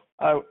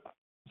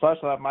I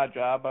still have my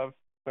job. I've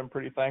been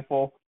pretty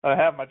thankful that I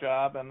have my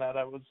job and that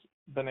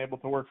been able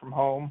to work from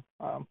home.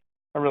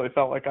 I really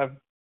felt like I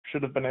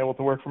should have been able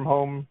to work from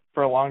home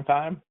for a long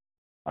time.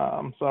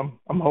 So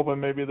I'm hoping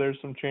maybe there's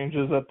some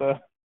changes at the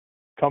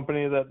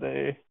company that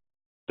they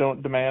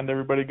don't demand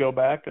everybody go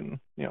back and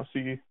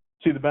see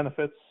the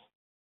benefits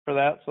for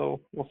that.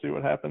 So we'll see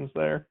what happens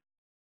there.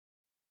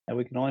 And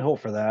we can only hope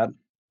for that.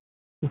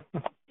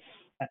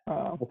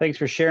 Well, thanks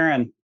for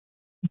sharing.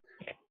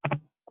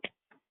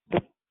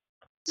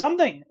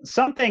 Something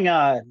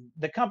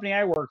the company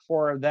I work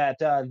for that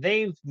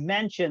they've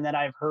mentioned that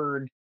I've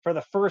heard for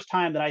the first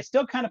time that I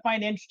still kind of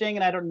find interesting,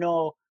 and I don't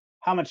know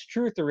how much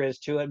truth there is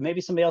to it.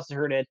 Maybe somebody else has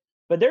heard it,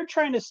 but they're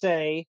trying to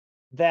say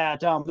that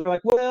they're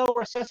like, well,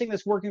 we're assessing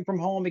this working from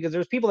home because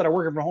there's people that are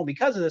working from home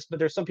because of this, but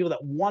there's some people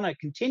that want to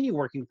continue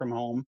working from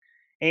home.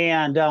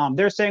 And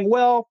they're saying,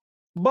 well,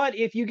 but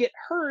if you get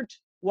hurt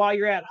while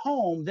you're at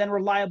home, then we're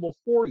liable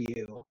for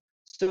you.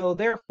 So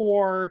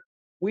therefore,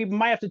 we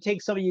might have to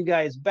take some of you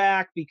guys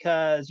back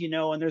because,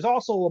 and there's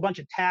also a bunch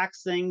of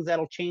tax things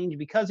that'll change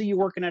because of you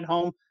working at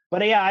home.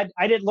 But yeah,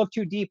 I didn't look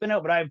too deep in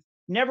it, but I've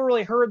never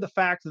really heard the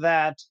fact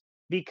that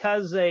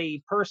because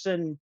a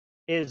person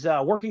is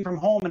working from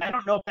home, and I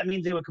don't know if that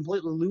means they would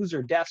completely lose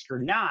their desk or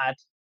not,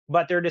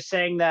 but they're just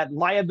saying that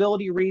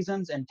liability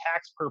reasons and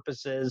tax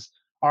purposes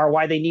are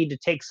why they need to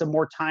take some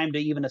more time to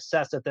even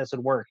assess if this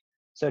would work.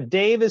 So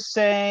Dave is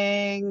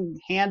saying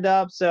hand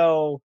up.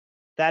 So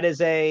that is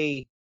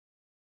there's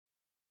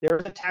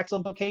a tax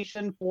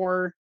implication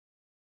for.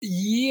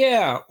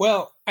 Yeah,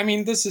 well, I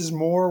mean, this is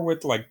more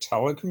with like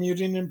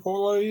telecommuting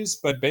employees,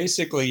 but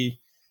basically,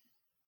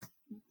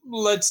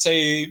 let's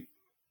say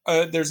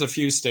there's a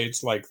few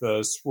states like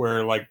this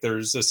where like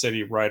there's a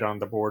city right on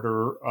the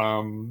border.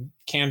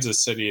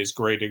 Kansas City is a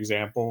great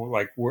example.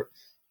 Like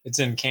it's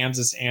in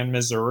Kansas and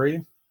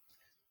Missouri.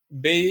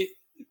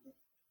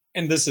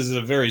 And this is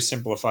a very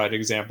simplified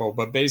example,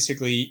 but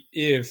basically,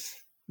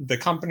 if the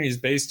company is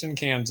based in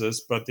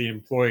Kansas, but the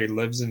employee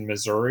lives in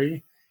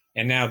Missouri,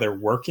 and now they're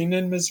working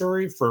in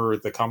Missouri for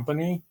the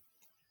company,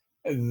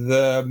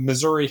 the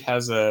Missouri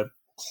has a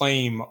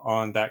claim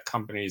on that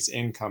company's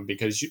income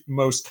because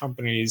most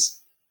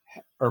companies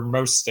or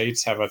most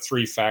states have a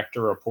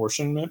 3-factor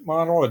apportionment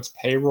model. It's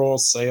payroll,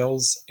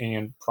 sales,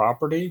 and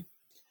property.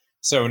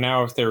 So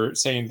now if they're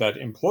saying that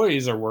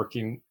employees are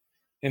working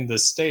in the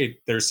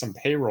state, there's some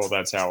payroll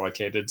that's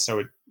allocated.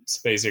 So it's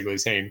basically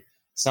saying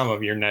some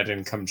of your net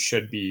income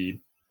should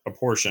be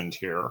apportioned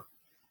here.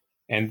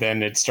 And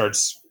then it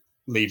starts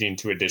leading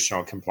to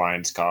additional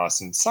compliance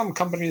costs. And some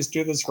companies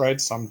do this right,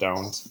 some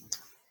don't.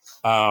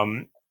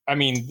 I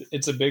mean,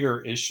 it's a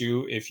bigger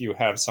issue if you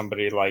have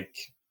somebody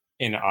like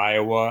in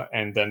Iowa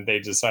and then they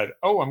decide,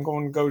 oh, I'm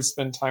going to go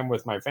spend time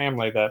with my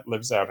family that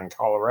lives out in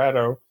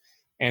Colorado.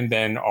 And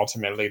then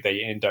ultimately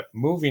they end up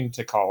moving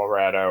to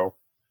Colorado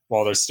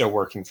while they're still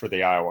working for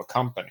the Iowa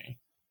company.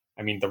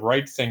 I mean, the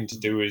right thing to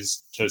do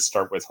is to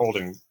start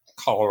withholding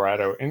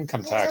Colorado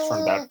income tax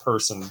from that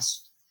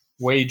person's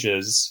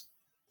wages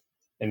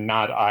and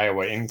not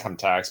Iowa income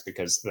tax,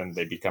 because then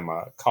they become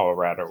a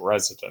Colorado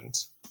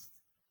resident.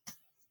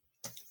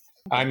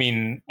 I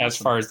mean, as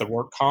far as the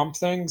work comp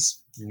things,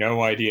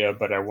 no idea,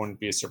 but I wouldn't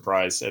be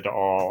surprised at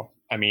all.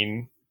 I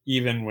mean,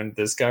 even when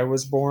this guy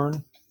was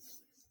born,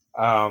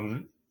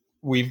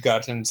 we've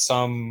gotten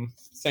some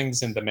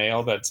things in the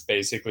mail that's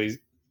basically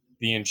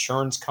the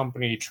insurance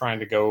company trying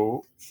to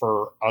go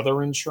for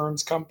other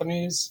insurance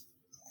companies.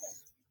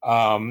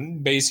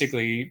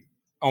 Basically,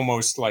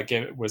 almost like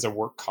it was a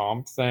work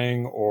comp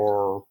thing,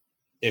 or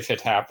if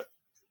it happened,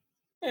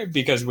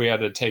 because we had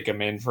to take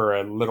him in for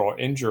a little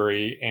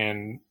injury,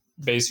 and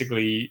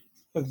basically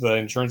the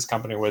insurance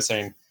company was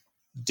saying,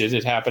 did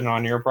it happen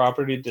on your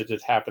property? Did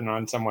it happen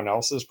on someone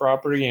else's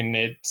property? And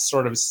it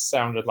sort of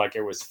sounded like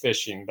it was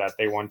fishing, that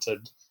they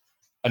wanted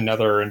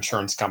another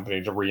insurance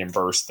company to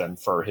reimburse them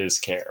for his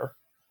care,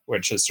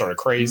 which is sort of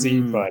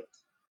crazy. But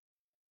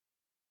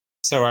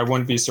so I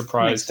wouldn't be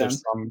surprised if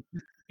some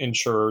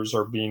insurers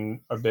are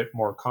being a bit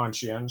more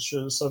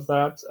conscientious of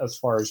that as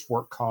far as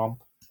work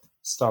comp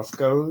stuff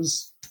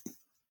goes.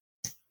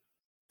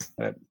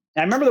 I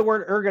remember the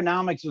word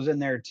ergonomics was in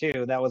there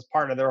too. That was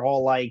part of their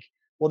whole, like,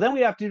 well, then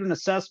we have to do an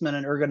assessment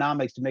in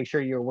ergonomics to make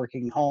sure you're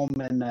working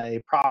home in a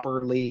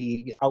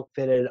properly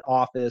outfitted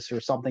office or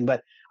something.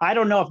 But I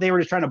don't know if they were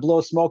just trying to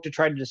blow smoke to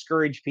try to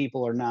discourage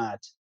people or not.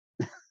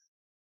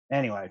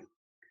 Anyway.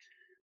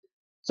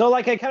 So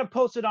like I kind of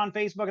posted on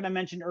Facebook and I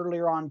mentioned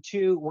earlier on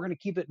too, we're going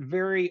to keep it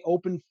very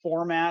open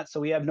format. So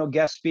we have no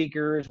guest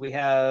speakers. We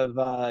have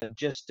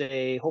just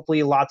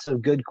hopefully lots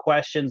of good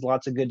questions,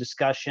 lots of good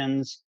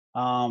discussions.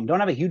 Don't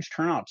have a huge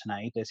turnout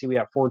tonight. I see we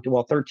have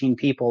 13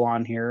 people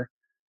on here.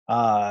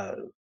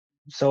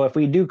 So if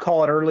we do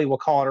call it early, we'll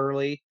call it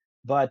early.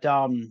 But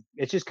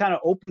it's just kind of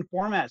open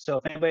format. So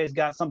if anybody's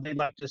got something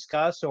left to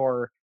discuss,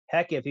 or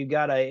heck, if you've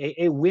got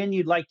a win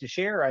you'd like to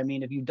share, I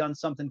mean, if you've done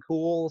something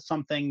cool,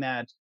 something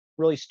that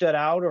really stood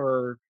out,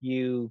 or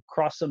you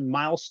crossed some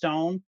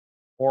milestone,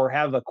 or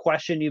have a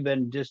question you've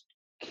been just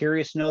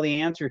curious to know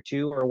the answer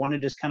to, or want to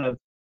just kind of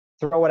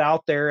throw it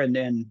out there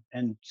and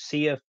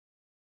see if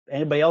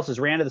anybody else has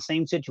ran into the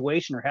same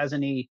situation or has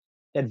any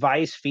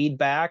advice,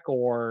 feedback,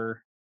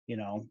 or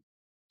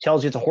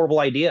tells you it's a horrible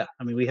idea.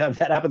 I mean, we have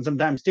that happen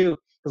sometimes too.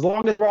 As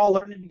long as we're all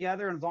learning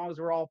together, and as long as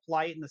we're all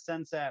polite in the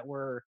sense that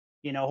we're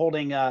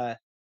holding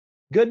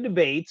good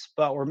debates,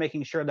 but we're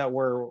making sure that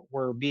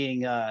we're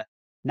being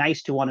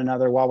nice to one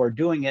another while we're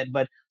doing it.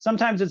 But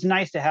sometimes it's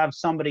nice to have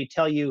somebody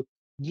tell you,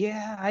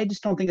 yeah, I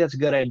just don't think that's a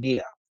good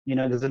idea.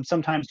 Because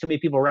sometimes too many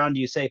people around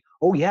you say,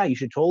 oh yeah, you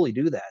should totally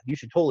do that. You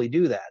should totally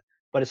do that.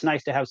 But it's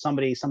nice to have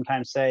somebody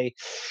sometimes say,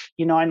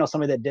 I know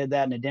somebody that did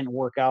that and it didn't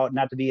work out.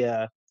 Not to be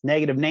a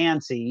negative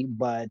Nancy,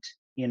 but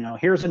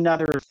here's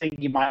another thing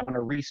you might want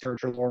to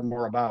research or learn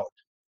more about.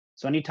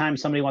 So anytime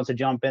somebody wants to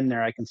jump in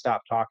there, I can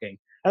stop talking.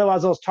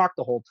 Otherwise, I'll just talk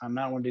the whole time.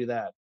 I don't want to do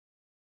that.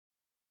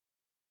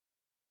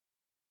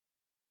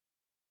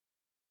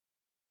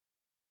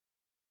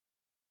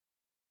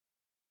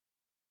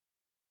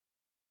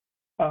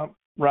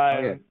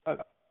 Ryan,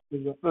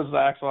 this is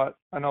Axel.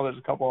 I know there's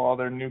a couple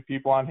other new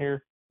people on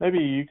here. Maybe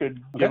you could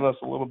give us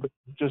a little bit,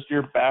 just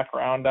your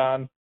background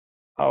on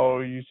how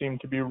you seem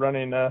to be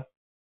running a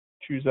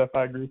Choose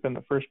FI group in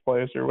the first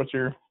place, or what's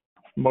your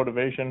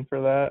motivation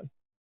for that?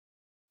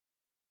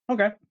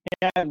 Okay,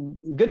 yeah,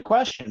 good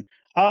question.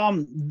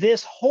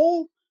 This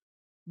whole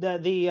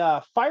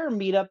the fire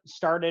meetup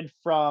started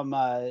from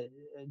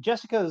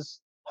Jessica's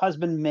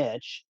husband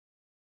Mitch.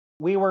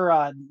 We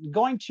were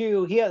going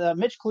to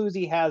Mitch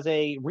Clusie has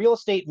a real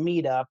estate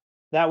meetup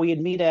that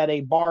we'd meet at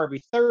a bar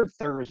every third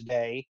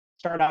Thursday,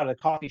 start out at a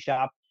coffee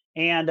shop,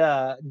 and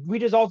we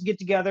just all get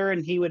together,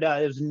 and he would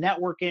it was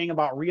networking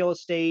about real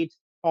estate,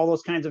 all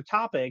those kinds of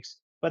topics.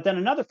 But then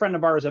another friend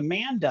of ours,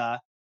 Amanda,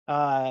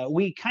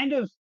 we kind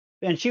of,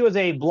 and she was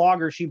a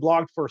blogger. She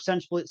blogged for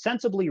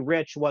Sensibly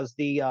Rich was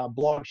the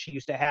blog she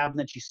used to have, and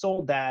then she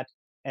sold that,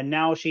 and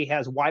now she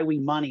has Why We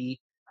Money.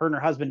 Her and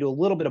her husband do a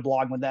little bit of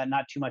blogging with that,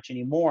 not too much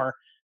anymore.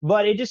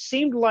 But it just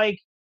seemed like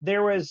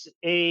there was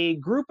a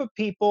group of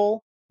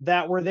people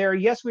that were there.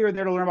 Yes, we were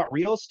there to learn about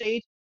real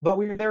estate, but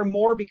we were there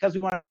more because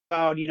we wanted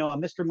about, a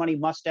Mr. Money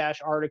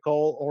Mustache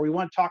article, or we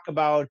want to talk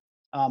about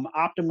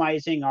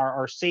optimizing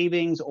our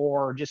savings,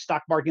 or just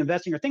stock market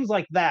investing, or things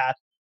like that.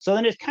 So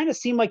then it kind of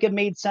seemed like it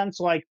made sense,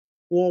 like,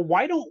 well,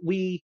 why don't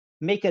we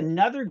make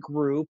another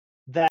group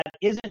that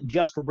isn't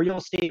just real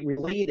estate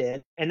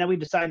related? And then we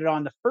decided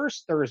on the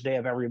first Thursday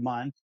of every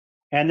month.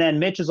 And then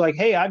Mitch is like,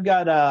 hey, I've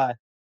got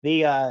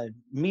the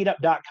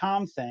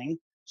meetup.com thing.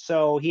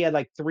 So he had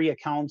like 3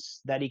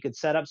 accounts that he could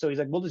set up. So he's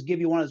like, we'll just give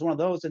you one as one of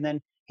those. And then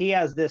he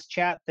has this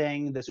chat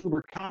thing, this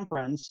Uber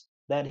conference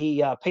that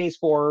he pays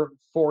for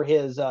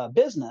his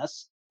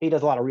business. He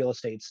does a lot of real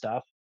estate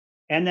stuff.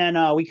 And then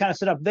we kind of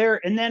set up there.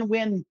 And then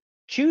when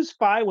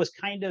ChooseFi was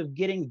kind of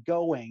getting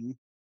going,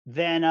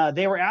 then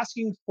they were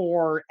asking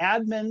for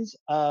admins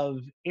of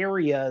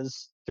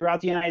areas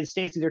throughout the United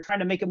States. They're trying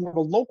to make it more of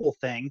a local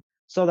thing.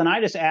 So then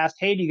I just asked,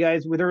 hey, do you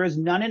guys, well, there is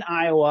none in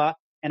Iowa,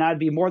 and I'd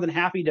be more than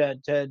happy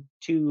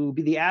to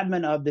be the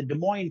admin of the Des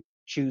Moines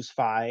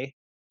ChooseFi.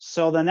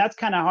 So then that's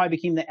kind of how I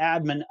became the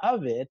admin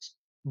of it.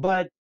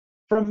 But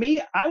for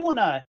me, I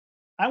wanna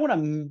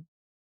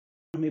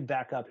let me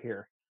back up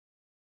here.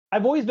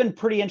 I've always been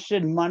pretty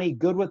interested in money,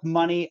 good with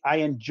money. I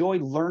enjoy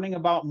learning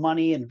about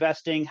money,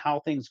 investing,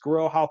 how things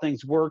grow, how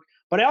things work.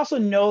 But I also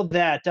know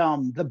that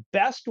the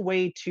best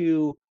way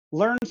to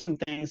learn some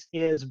things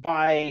is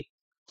by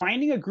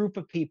finding a group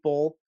of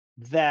people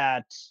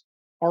that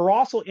are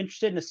also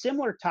interested in a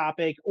similar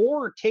topic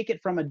or take it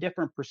from a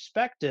different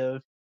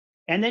perspective.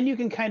 And then you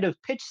can kind of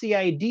pitch the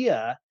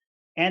idea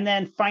and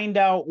then find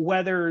out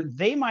whether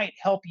they might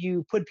help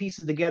you put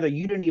pieces together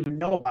you didn't even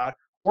know about,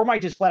 or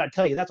might just flat out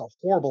tell you that's a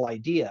horrible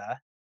idea.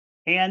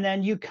 And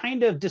then you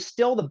kind of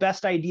distill the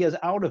best ideas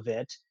out of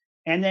it,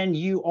 and then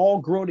you all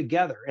grow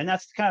together. And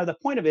that's kind of the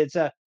point of it.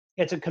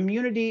 It's a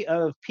community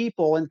of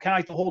people, and kind of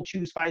like the whole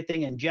ChooseFi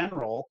thing in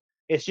general.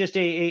 It's just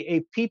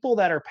a people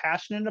that are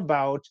passionate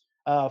about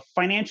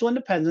financial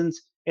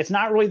independence. It's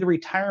not really the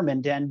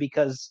retirement den,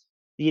 because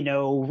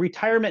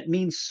retirement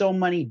means so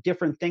many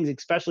different things,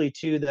 especially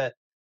to the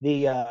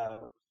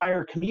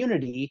fire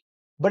community.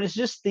 But it's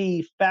just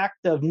the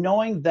fact of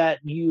knowing that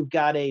you've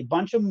got a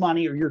bunch of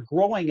money, or you're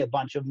growing a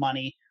bunch of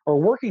money, or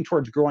working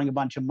towards growing a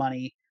bunch of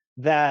money,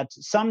 that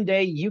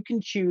someday you can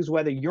choose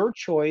whether your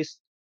choice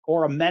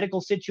or a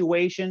medical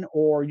situation,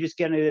 or just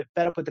getting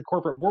fed up with the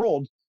corporate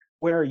world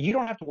where you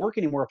don't have to work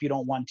anymore if you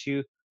don't want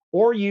to,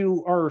 or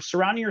you are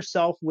surrounding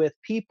yourself with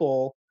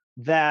people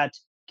that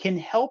can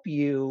help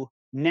you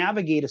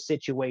navigate a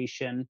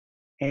situation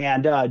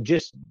and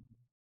just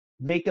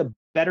make a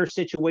better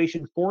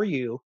situation for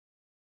you.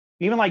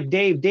 Even like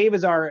Dave. Dave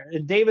is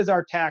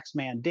our tax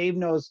man. Dave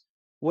knows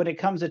when it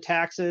comes to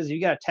taxes. You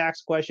got a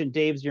tax question,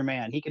 Dave's your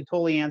man. He can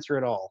totally answer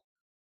it all.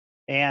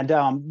 And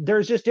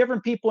there's just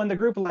different people in the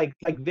group, like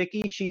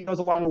Vicky. She knows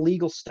a lot of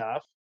legal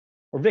stuff.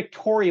 Or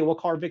Victoria, we'll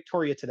call her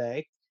Victoria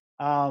today.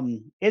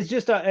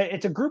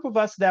 It's a group of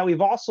us that we've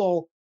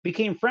also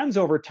became friends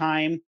over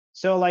time.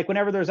 So like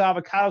whenever there's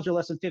avocados are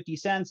less than 50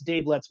 cents,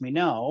 Dave lets me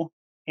know.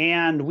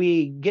 And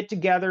we get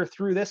together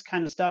through this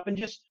kind of stuff, and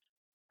just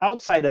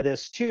outside of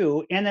this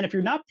too. And then if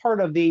you're not part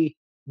of the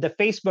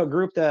Facebook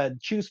group, the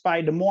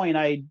ChooseFi Des Moines,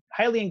 I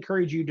highly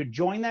encourage you to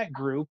join that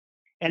group.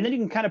 And then you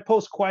can kind of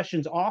post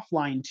questions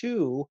offline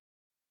too.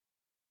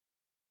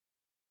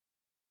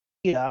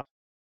 Yeah.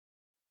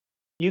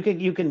 You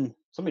can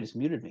somebody just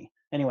muted me.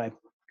 Anyway,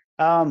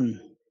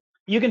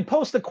 you can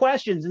post the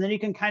questions, and then you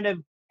can kind of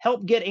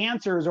help get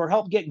answers or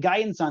help get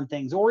guidance on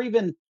things. Or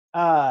even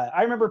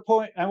I remember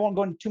I won't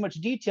go into too much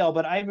detail,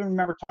 but I even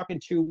remember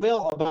talking to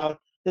Will about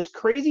this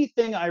crazy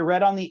thing I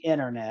read on the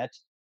internet,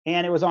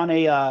 and it was on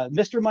a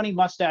Mr. Money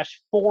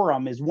Mustache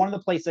forum is one of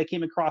the places I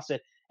came across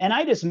it. And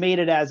I just made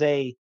it as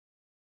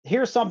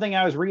here's something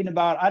I was reading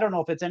about. I don't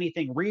know if it's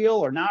anything real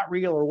or not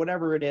real or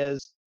whatever it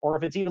is, or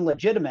if it's even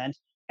legitimate.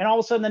 And all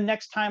of a sudden, the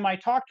next time I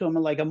talked to him,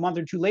 and like a month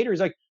or two later,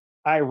 he's like,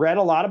 I read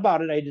a lot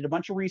about it. I did a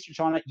bunch of research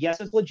on it. Yes,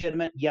 it's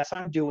legitimate. Yes,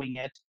 I'm doing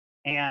it.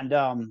 And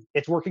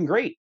it's working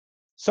great.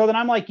 So then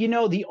I'm like,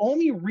 the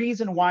only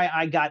reason why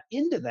I got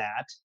into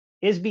that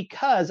is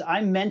because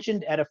I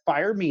mentioned at a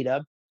fire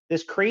meetup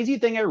this crazy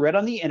thing I read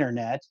on the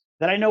internet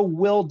that I know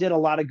Will did a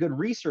lot of good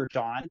research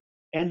on.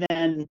 And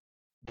then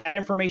that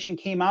information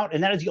came out.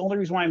 And that is the only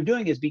reason why I'm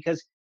doing it, is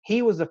because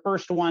he was the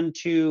first one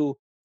to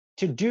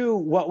do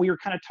what we were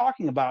kind of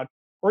talking about.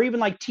 Or even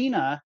like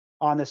Tina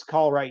on this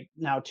call right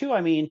now too.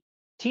 I mean,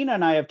 Tina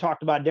and I have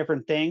talked about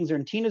different things,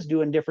 and Tina's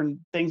doing different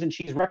things, and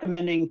she's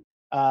recommending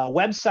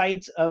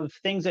websites of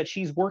things that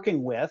she's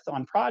working with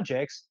on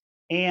projects.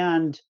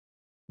 And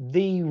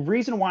the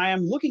reason why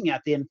I'm looking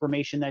at the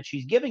information that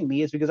she's giving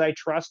me is because I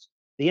trust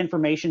the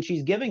information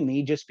she's giving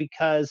me, just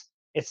because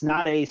it's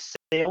not a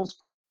sales.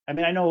 I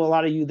mean, I know a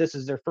lot of you, this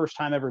is their first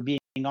time ever being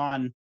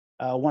on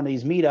one of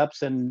these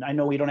meetups, and I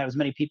know we don't have as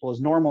many people as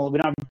normal. We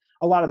don't have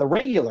a lot of the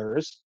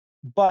regulars,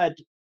 but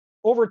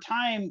over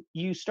time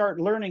you start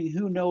learning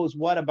who knows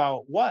what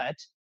about what,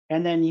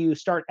 and then you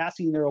start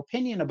asking their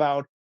opinion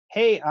about,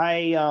 hey,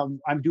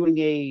 I'm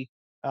doing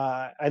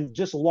I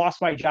just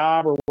lost my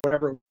job or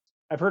whatever.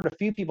 I've heard a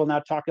few people now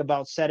talk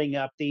about setting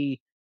up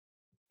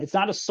it's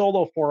not a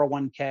solo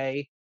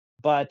 401k,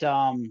 but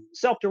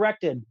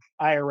self-directed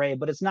IRA,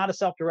 but it's not a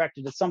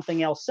self-directed, it's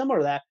something else similar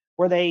to that,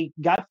 where they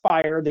got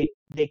fired,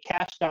 they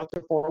cashed out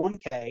their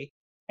 401k,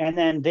 and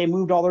then they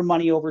moved all their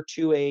money over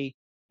to a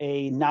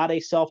not a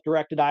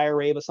self-directed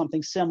IRA, but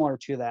something similar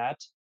to that.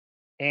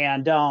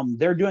 And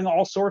they're doing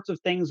all sorts of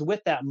things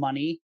with that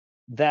money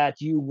that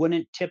you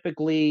wouldn't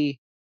typically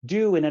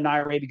do in an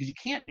IRA because you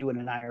can't do in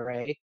an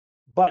IRA.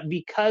 But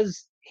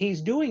because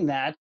he's doing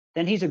that,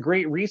 then he's a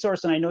great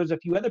resource. And I know there's a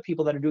few other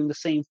people that are doing the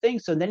same thing.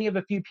 So then you have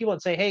a few people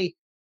that say, hey,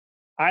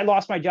 I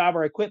lost my job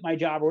or I quit my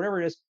job or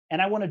whatever it is,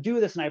 and I want to do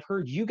this. And I've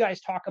heard you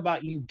guys talk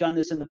about you've done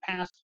this in the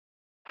past.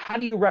 How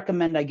do you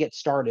recommend I get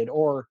started?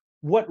 Or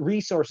what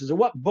resources or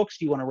what books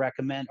do you want to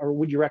recommend or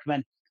would you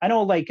recommend? I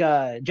know like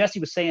Jesse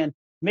was saying,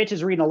 Mitch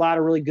is reading a lot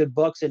of really good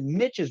books, and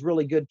Mitch is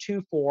really good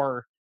too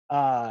for,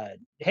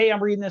 hey,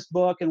 I'm reading this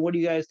book, and what do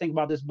you guys think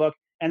about this book?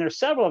 And there's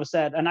several of us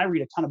that, and I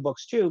read a ton of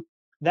books too,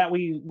 that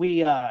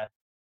we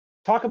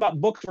talk about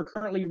books we're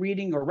currently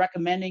reading or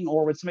recommending,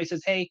 or when somebody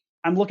says, hey,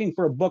 I'm looking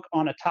for a book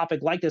on a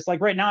topic like this.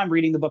 Like right now I'm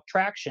reading the book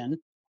Traction,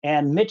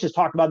 and Mitch has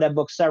talked about that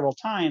book several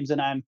times,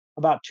 and I'm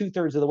about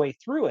 2/3 of the way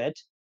through it.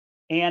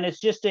 And it's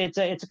just, it's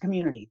a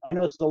community. I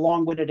know it's a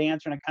long-winded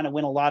answer, and I kind of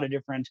went a lot of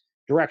different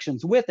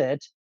directions with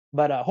it,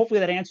 but hopefully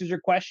that answers your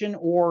question,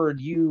 or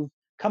you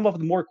come up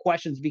with more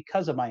questions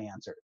because of my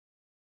answer.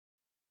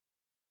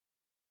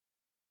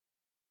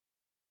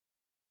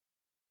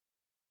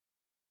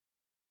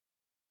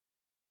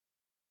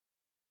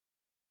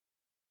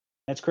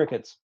 That's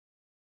crickets.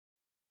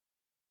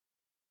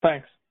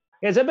 Thanks.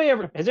 Has anybody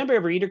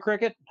ever eaten a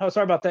cricket? Oh,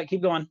 sorry about that.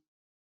 Keep going.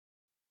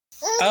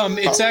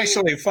 It's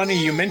actually funny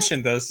you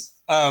mentioned this.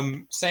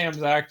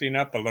 Sam's acting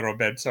up a little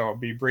bit, so I'll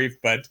be brief.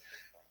 But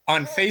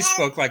on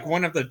Facebook, like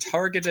one of the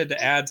targeted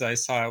ads I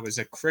saw was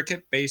a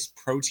cricket-based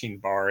protein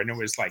bar, and it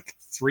was like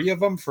 3 of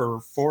them for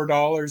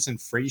 $4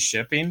 and free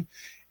shipping.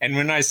 And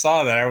when I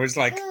saw that, I was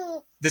like,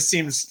 this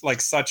seems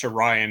like such a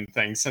Ryan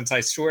thing, since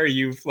I swear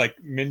you've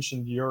like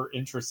mentioned you're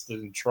interested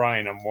in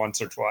trying them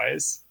once or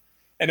twice.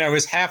 And I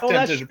was half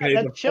tempted to pay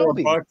the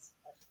 $4.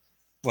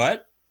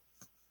 What?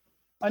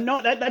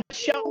 No, that's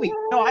Shelby.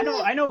 No, I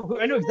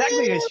know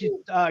exactly what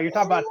you're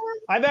talking about.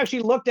 I've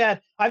actually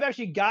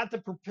got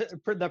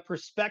the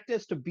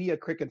prospectus to be a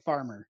cricket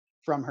farmer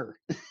from her.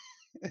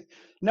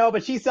 No,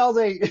 but she sells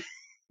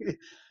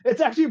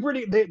it's actually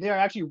pretty. They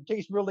actually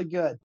taste really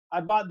good.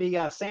 I bought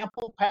the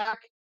sample pack,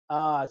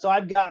 so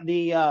I've got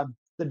the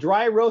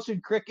dry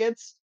roasted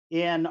crickets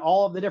in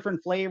all of the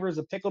different flavors: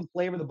 the pickled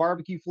flavor, the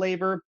barbecue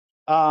flavor,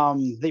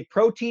 the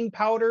protein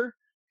powder,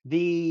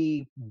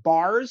 the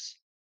bars.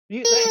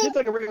 It's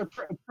like a regular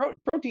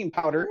protein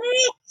powder.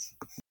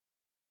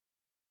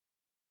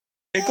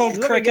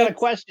 Pickled cricket. I got a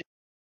question.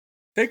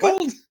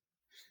 Pickled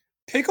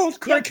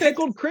cricket.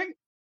 Yeah,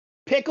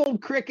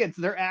 pickled crickets.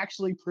 They're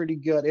actually pretty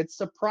good. It's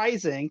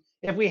surprising.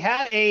 If we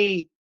had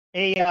a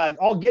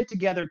all get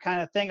together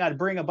kind of thing, I'd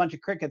bring a bunch of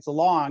crickets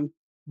along.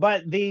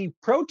 But the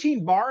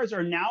protein bars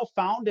are now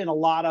found in a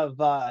lot of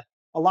the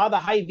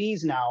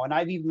Hy-Vees now, and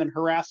I've even been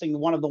harassing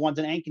one of the ones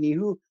in Ankeny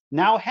who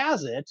now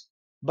has it.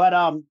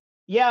 But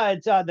yeah,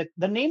 it's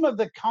the name of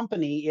the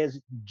company is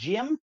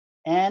Jim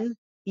N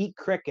Eat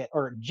Cricket,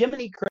 or Jim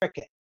and Eat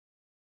Cricket.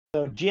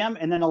 So Jim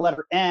and then the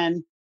letter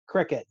N,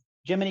 Cricket.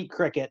 Jim and Eat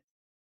Cricket.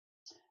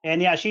 And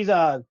yeah, she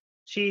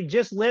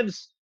just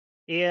lives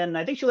in,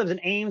 I think she lives in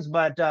Ames,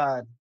 but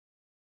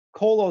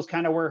Colo's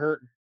kind of where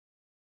her,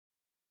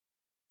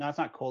 no, it's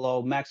not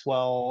Colo,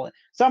 Maxwell,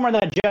 somewhere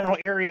in the general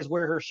areas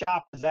where her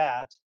shop is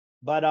at.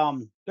 But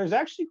there's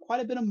actually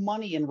quite a bit of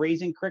money in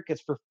raising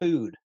crickets for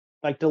food,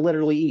 like to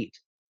literally eat.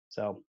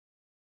 So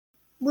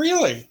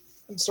really,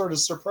 it's sort of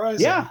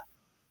surprising.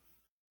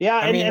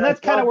 Yeah, and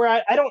that's kind of where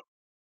I don't.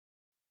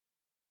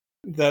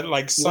 That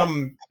like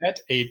some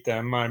pet ate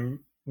them. I'm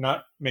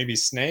not, maybe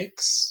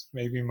snakes,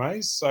 maybe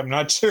mice. I'm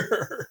not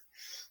sure,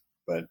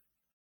 but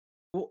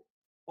well,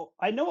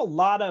 I know a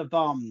lot of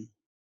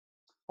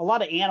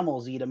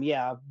animals eat them.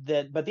 Yeah,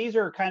 but these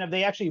are kind of,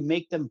 they actually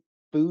make them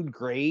food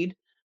grade.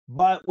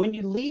 But when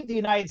you leave the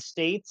United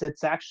States,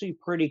 it's actually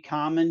pretty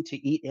common to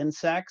eat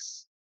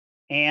insects.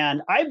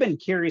 And I've been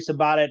curious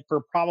about it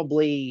for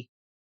probably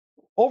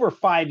over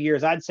 5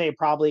 years. I'd say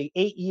probably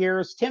 8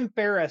 years. Tim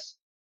Ferriss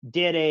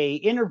did a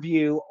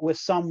interview with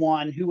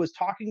someone who was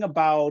talking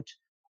about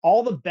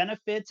all the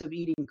benefits of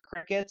eating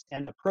crickets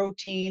and the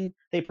protein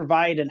they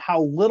provide and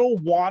how little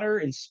water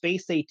and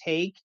space they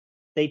take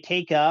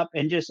up,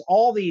 and just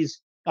all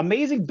these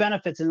amazing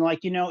benefits. And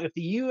like, if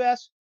the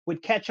US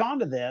would catch on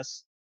to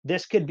this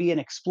could be an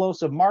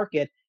explosive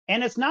market.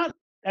 And it's not,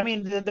 I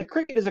mean, the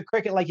cricket is a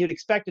cricket like you'd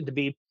expect it to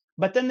be,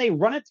 but then they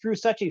run it through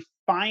such a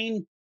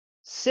fine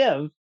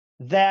sieve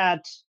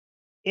that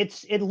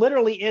it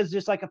literally is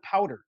just like a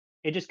powder.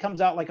 It just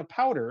comes out like a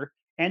powder,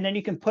 and then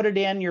you can put it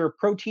in your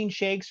protein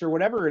shakes or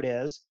whatever it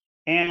is.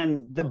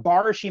 And the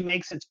bars she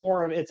makes,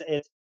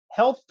 it's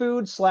health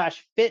food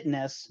 /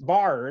 fitness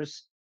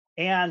bars,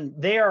 and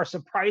they are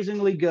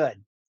surprisingly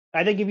good.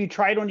 I think if you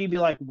tried one, you'd be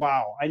like,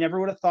 wow, I never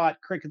would have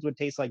thought crickets would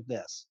taste like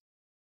this.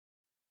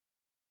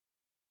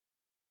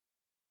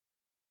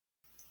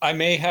 I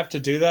may have to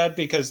do that,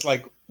 because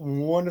like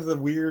one of the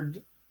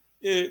weird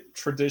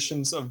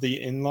traditions of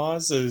the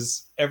in-laws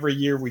is every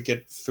year we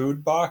get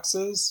food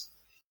boxes,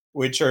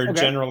 which are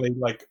generally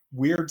like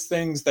weird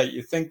things that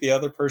you think the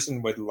other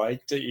person would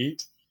like to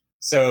eat.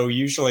 So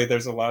usually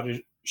there's a lot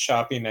of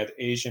shopping at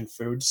Asian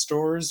food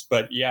stores.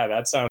 But yeah,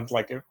 that sounds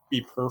like it'd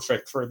be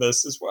perfect for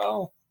this as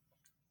well.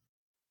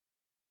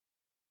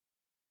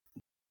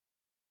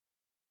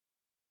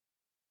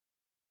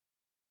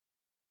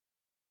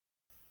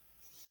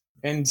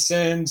 And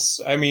since,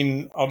 I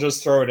mean, I'll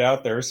just throw it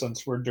out there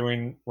since we're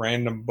doing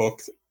random book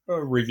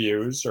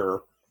reviews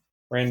or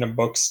random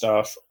book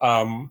stuff.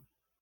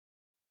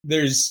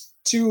 There's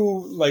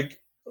two like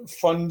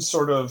fun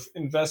sort of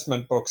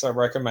investment books I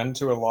recommend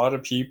to a lot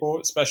of people,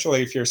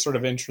 especially if you're sort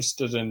of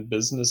interested in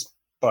business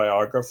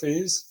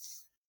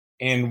biographies.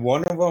 And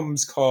one of them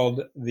is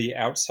called The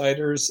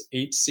Outsiders,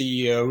 8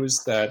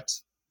 CEOs that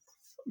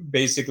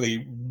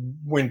basically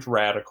went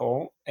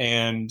radical.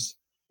 And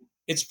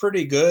it's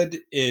pretty good.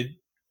 It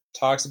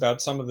talks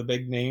about some of the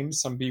big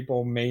names. Some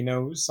people may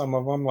know some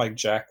of them, like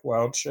Jack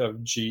Welch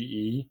of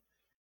GE.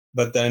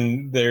 But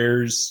then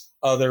there's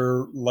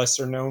other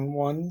lesser known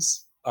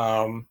ones.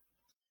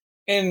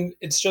 And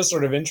it's just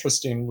sort of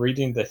interesting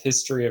reading the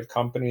history of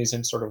companies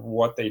and sort of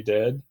what they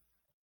did.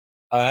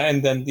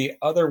 And then the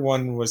other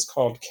one was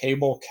called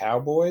Cable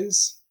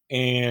Cowboys,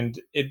 and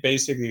it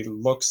basically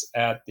looks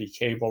at the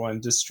cable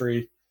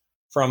industry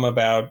from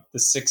about the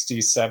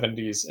 60s,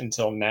 70s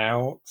until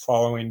now,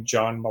 following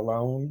John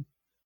Malone,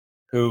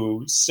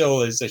 who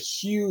still is a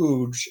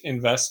huge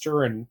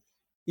investor. And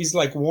he's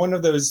like one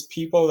of those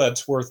people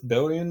that's worth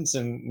billions,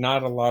 and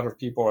not a lot of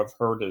people have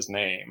heard his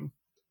name.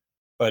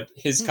 But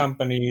his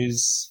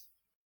companies,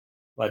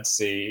 let's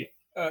see,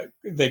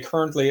 they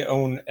currently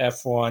own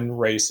F1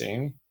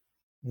 Racing.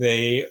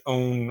 They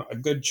own a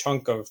good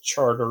chunk of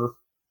Charter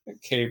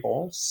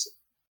cables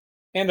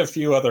and a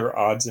few other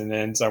odds and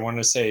ends. I want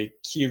to say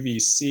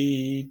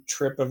QVC,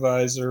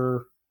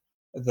 TripAdvisor,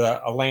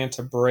 the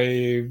Atlanta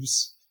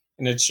Braves.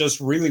 And it's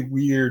just really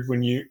weird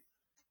when you,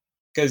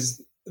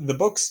 because the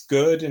book's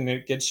good and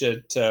it gets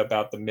you to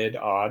about the mid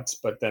odds,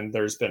 but then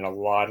there's been a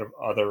lot of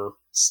other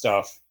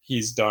stuff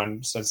he's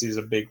done since he's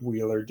a big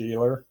wheeler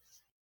dealer.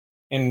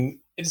 And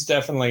it's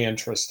definitely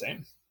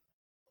interesting.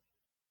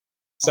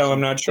 So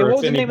I'm not sure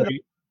if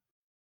anybody.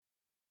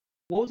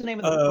 What was the name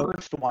of the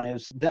first one? It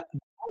was The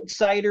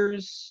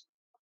Outsiders.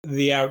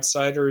 The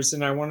Outsiders,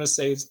 and I want to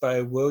say it's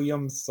by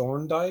William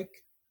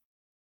Thorndike.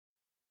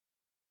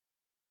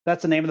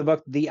 That's the name of the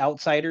book, The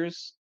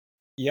Outsiders?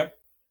 Yep.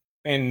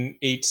 And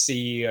 8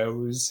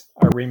 CEOs.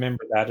 I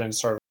remember that in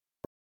sort of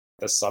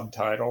the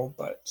subtitle,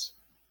 but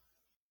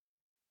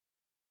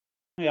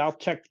yeah, I'll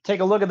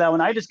take a look at that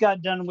one. I just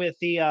got done with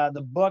the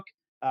book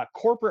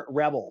Corporate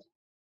Rebels.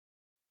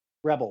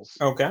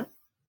 Okay.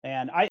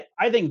 And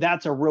I think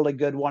that's a really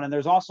good one. And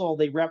there's also,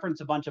 they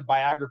reference a bunch of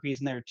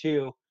biographies in there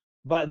too.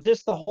 But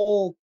just the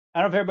whole,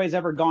 I don't know if everybody's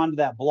ever gone to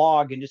that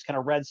blog and just kind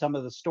of read some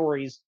of the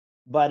stories,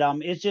 but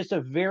it's just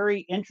a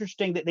very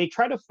interesting that they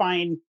try to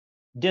find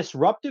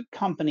disruptive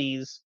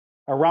companies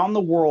around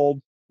the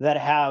world that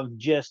have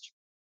just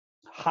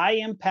high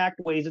impact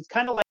ways. It's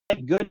kind of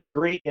like good,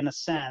 great in a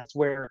sense,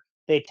 where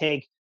they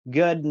take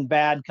good and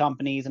bad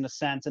companies in a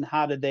sense, and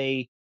how did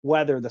they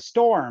weather the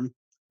storm.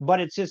 But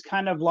it's just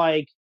kind of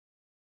like,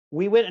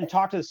 we went and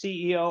talked to the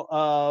CEO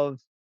of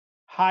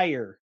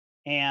Haier,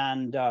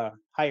 and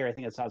Haier, I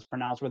think that's how it's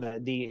pronounced, where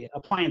the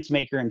appliance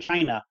maker in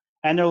China.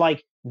 And they're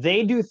like,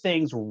 they do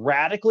things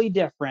radically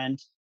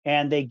different,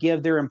 and they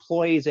give their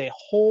employees a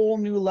whole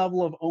new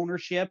level of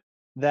ownership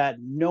that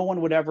no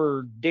one would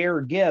ever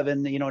dare give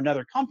in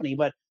another company.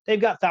 But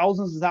they've got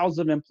thousands and thousands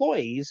of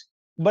employees,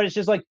 but it's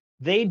just like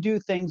they do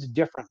things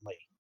differently.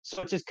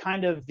 So it's just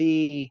kind of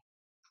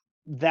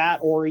that,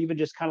 or even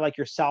just kind of like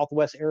your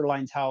Southwest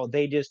Airlines, how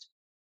they just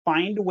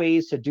find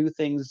ways to do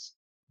things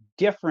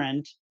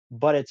different,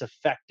 but it's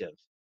effective.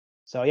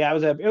 So yeah,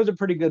 it was a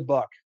pretty good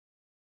book.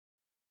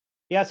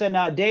 Yes, and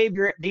Dave,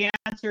 the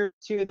answer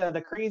to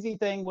the crazy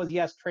thing was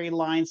yes, trade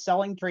lines.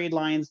 Selling trade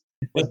lines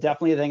was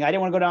definitely a thing. I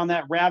didn't want to go down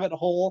that rabbit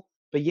hole,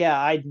 but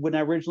yeah, when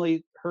I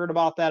originally heard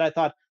about that, I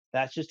thought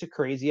that's just a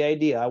crazy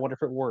idea. I wonder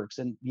if it works,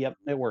 and yep,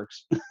 it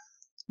works.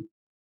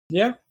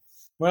 Yeah,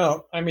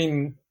 well, I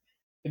mean,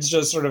 it's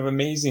just sort of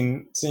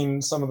amazing seeing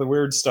some of the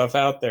weird stuff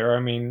out there. I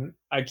mean,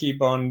 I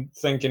keep on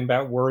thinking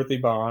about worthy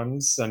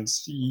bonds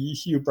since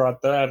you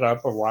brought that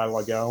up a while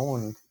ago,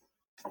 and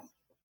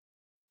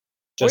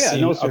just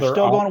no, they're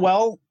still going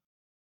well.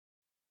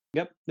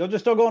 Yep, they're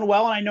just still going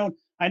well, and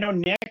I know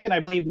Nick, and I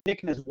believe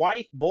Nick and his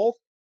wife both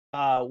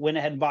went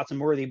ahead and bought some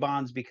worthy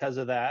bonds because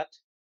of that.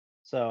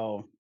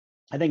 So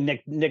I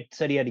think Nick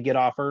said he had to get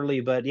off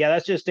early, but yeah,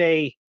 that's just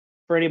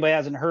for anybody who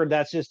hasn't heard,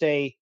 that's just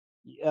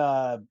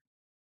what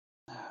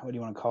do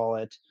you want to call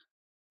it?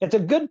 It's a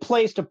good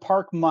place to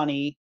park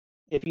money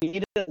if you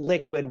need it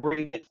liquid, where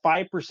you get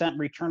 5%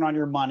 return on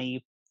your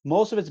money.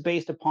 Most of it's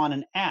based upon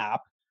an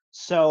app.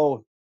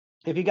 So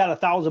if you got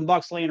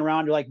 $1,000 laying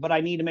around, you're like, but I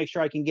need to make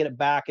sure I can get it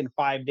back in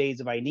 5 days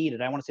if I need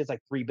it. I want to say it's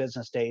like 3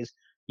 business days.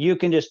 You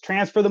can just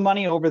transfer the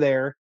money over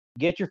there,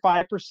 get your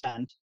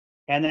 5%,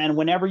 and then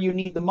whenever you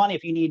need the money,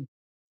 if you need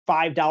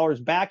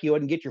 $5 back, you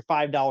would get your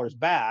 $5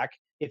 back.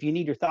 If you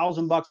need your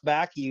 $1,000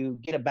 back, you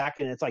get it back,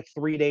 and it's like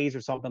 3 days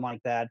or something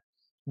like that.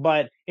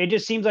 But it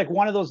just seems like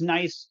one of those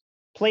nice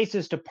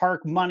places to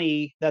park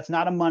money that's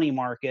not a money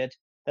market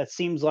that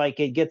seems like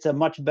it gets a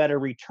much better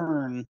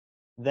return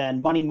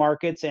than money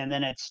markets, and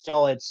then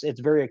it's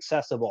very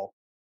accessible.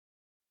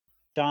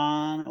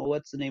 Don,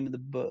 what's the name of the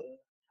book?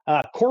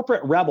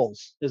 Corporate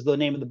Rebels is the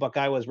name of the book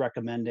I was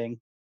recommending.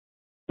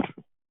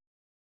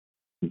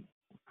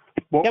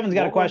 Kevin's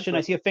got a question.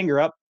 I see a finger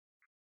up.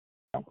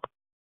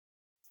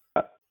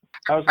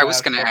 I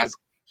was going to ask,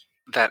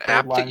 that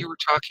app that you were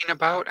talking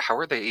about, how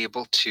are they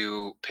able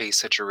to pay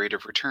such a rate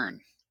of return?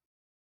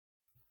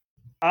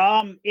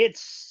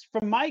 It's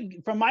from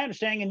my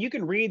understanding, and you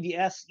can read the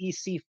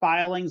SEC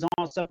filings and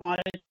all stuff on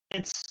it.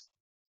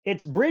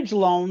 It's bridge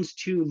loans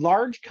to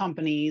large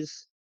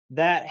companies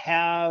that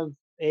have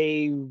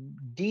a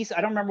decent.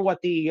 I don't remember what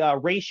the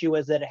ratio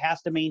is that it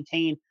has to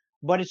maintain,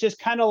 but it's just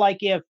kind of like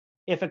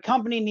if a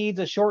company needs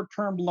a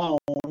short-term loan,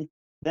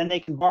 then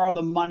they can borrow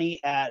the money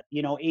at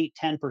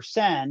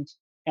 8-10%,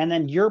 and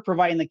then you're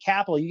providing the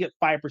capital. You get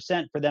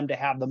 5% for them to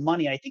have the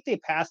money. I think they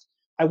passed,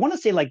 I want to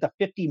say, like the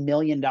 $50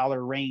 million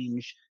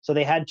range. So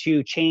they had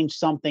to change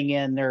something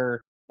in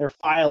their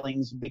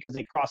filings because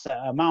they crossed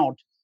that amount.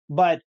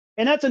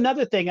 And that's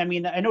another thing. I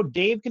mean, I know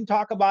Dave can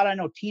talk about it. I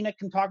know Tina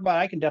can talk about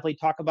it. I can definitely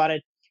talk about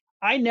it.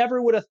 I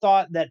never would have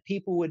thought that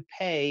people would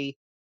pay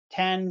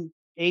 10,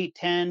 8,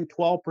 10,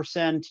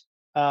 12%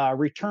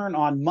 return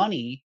on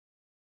money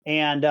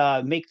and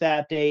make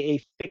that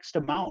a fixed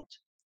amount.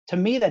 To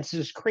me, that's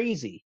just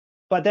crazy.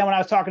 But then when I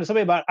was talking to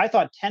somebody about it, I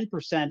thought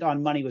 10%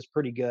 on money was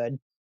pretty good.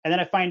 And then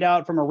I find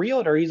out from a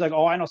realtor, he's like,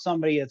 oh, I know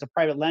somebody that's a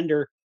private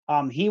lender.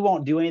 He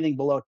won't do anything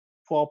below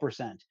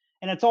 12%.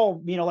 And it's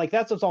all, like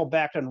that's what's all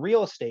backed on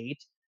real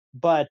estate.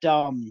 But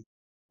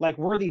like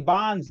worthy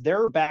bonds,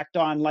 they're backed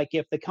on, like,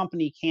 if the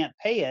company can't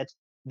pay it,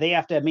 they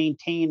have to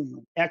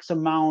maintain X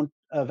amount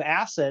of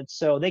assets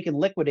so they can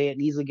liquidate it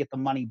and easily get the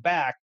money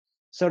back.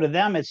 So to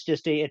them, it's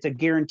just it's a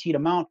guaranteed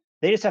amount.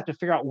 They just have to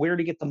figure out where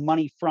to get the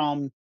money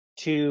from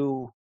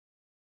to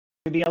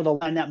be able to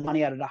lend that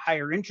money out at a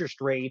higher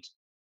interest rate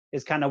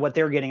is kind of what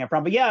they're getting it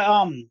from. But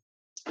yeah,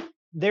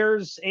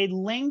 there's a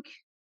link.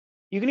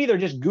 You can either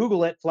just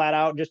Google it flat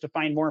out just to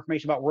find more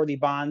information about worthy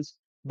bonds.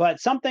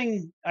 But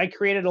something I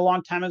created a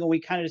long time ago,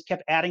 we kind of just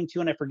kept adding to,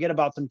 and I forget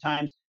about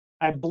sometimes.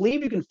 I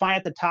believe you can find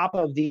at the top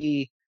of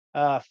the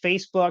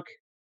Facebook,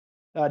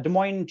 Des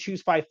Moines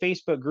Choose 5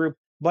 Facebook group,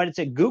 but it's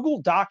a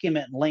Google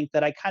document link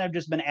that I kind of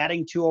just been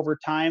adding to over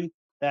time.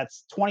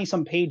 That's 20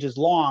 some pages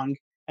long.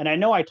 And I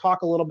know I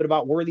talk a little bit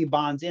about worthy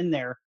bonds in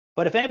there,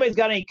 but if anybody's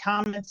got any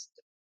comments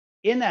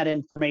in that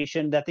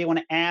information that they want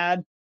to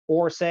add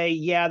or say,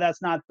 yeah,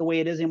 that's not the way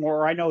it is anymore.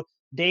 Or I know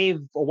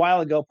Dave a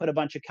while ago put a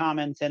bunch of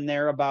comments in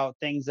there about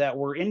things that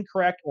were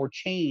incorrect or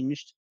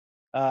changed.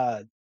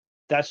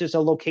 That's just a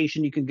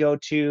location you can go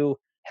to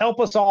help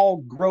us all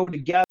grow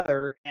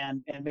together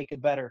and make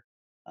it better.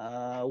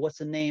 What's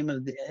the name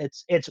of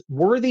it's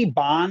Worthy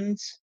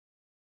Bonds.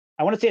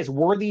 I want to say it's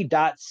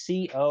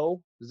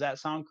worthy.co. Does that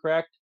sound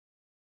correct?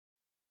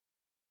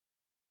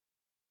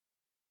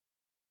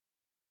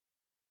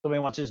 Somebody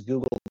wants to just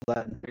Google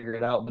that and figure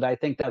it out, but I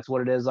think that's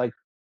what it is. Like,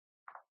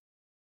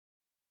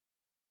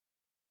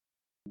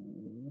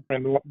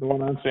 and the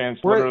one I'm saying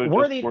is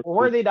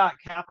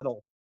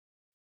worthy.capital.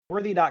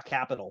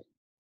 Worthy.capital.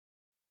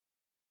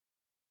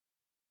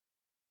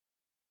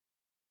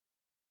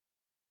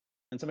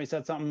 And somebody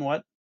said something,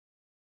 what?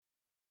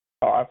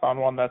 Oh, I found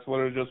one that's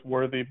literally just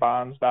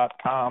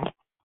worthybonds.com.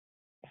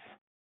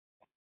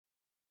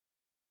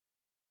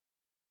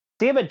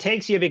 See if it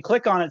takes you, if you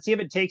click on it, see if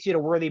it takes you to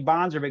Worthy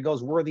Bonds or if it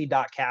goes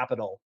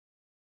worthy.capital.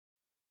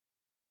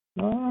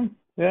 Yeah,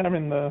 I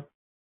mean, the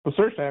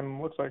search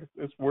name looks like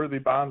it's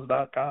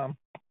worthybonds.com.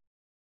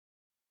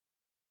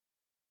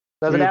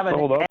 Does it have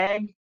an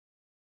egg?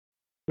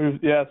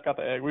 Yeah, it's got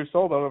the egg. We've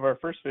sold out of our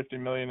first 50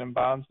 million in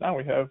bonds. Now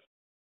we have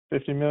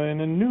 50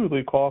 million in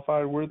newly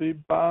qualified worthy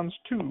bonds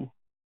too.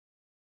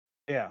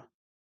 Yeah.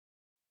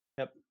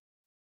 Yep.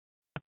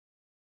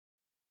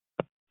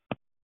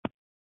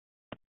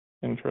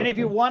 Interesting. And if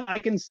you want, I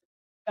can,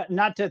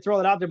 not to throw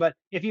it out there, but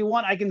if you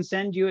want, I can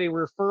send you a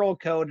referral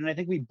code, and I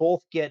think we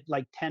both get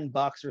like $10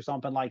 or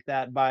something like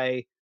that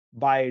by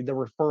the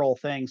referral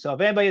thing. So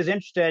if anybody is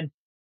interested,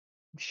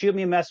 shoot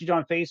me a message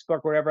on Facebook,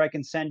 wherever. I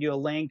can send you a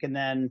link, and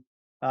then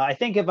I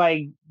think if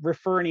I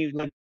refer any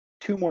like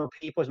 2 more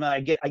people, I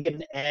get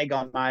an egg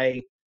on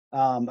my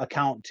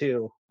account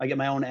too. I get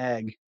my own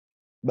egg,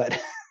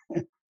 but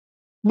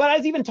but I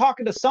was even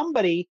talking to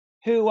somebody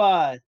who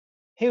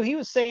he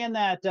was saying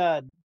that,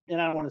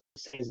 and I don't want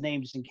to say his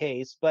name just in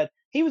case, but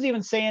he was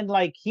even saying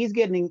like he's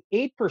getting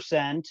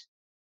 8%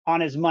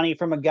 on his money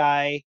from a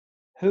guy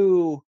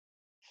who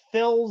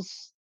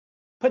puts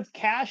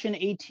cash in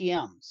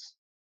ATMs.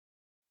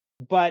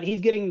 But he's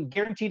getting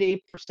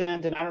guaranteed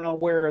 8%, and I don't know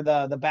where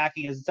the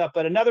backing is and stuff,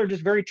 but another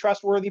just very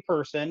trustworthy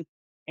person.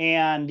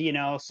 And,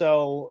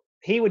 so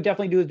he would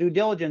definitely do his due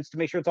diligence to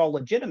make sure it's all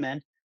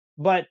legitimate.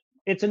 But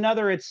it's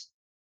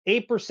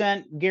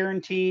 8%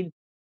 guaranteed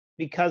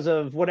because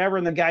of whatever,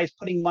 and the guy's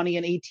putting money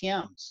in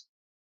ATMs.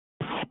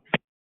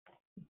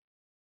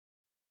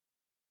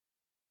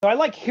 So I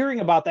like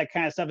hearing about that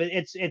kind of stuff.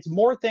 It's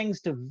more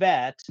things to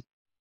vet,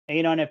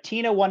 and if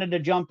Tina wanted to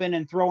jump in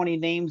and throw any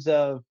names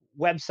of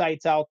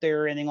websites out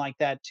there or anything like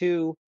that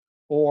too,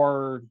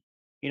 or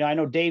I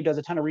know Dave does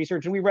a ton of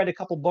research, and we read a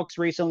couple books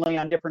recently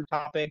on different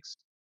topics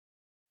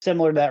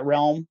similar to that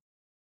realm.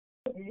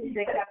 This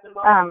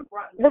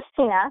is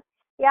Tina.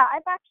 Yeah,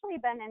 I've actually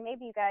been, and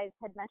maybe you guys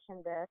had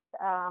mentioned this,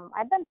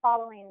 I've been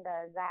following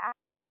the Zach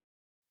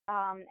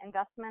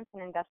investments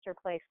and investor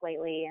place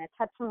lately, and it's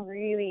had some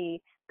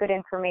really good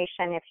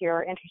information if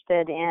you're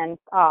interested in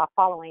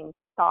following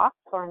stocks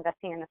or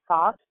investing in the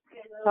stocks.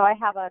 So I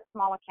have a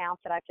small account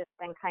that I've just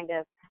been kind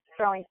of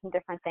throwing some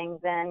different things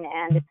in,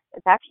 and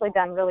it's actually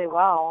done really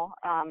well.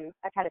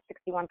 I've had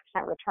a 61%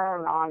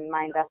 return on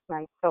my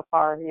investments so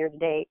far year to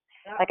date.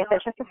 Like I said,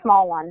 it's just a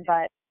small one,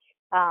 but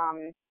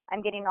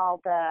I'm getting all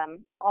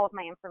of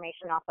my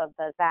information off of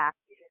the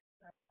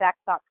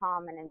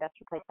Zacks.com and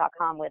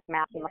investorplace.com with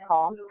Matthew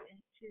McCall.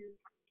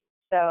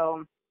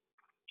 So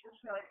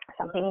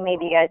something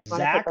maybe you guys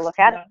want to take a look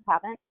at if you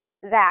haven't.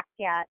 Zacks,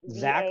 yeah.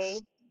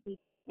 Zacks?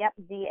 Yep,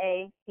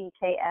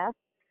 Zacks.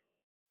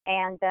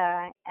 And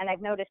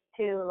I've noticed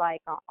too,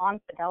 like on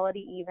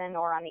Fidelity even,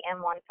 or on the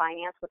M1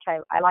 Finance, which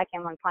I like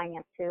M1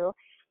 Finance too,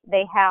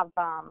 they have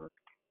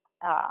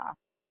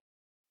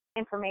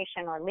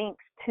information or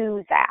links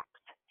to Zacks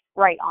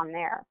right on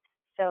there.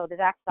 So the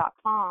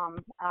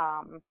Zacks.com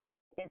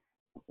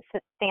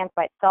stands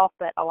by itself,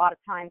 but a lot of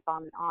times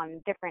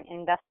on different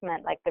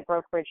investment, like the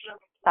brokerage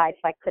sites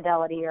like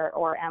Fidelity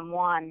or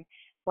M1,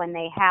 when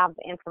they have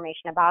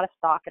information about a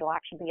stock, it'll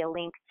actually be a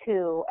link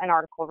to an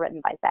article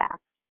written by Zacks.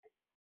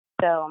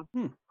 So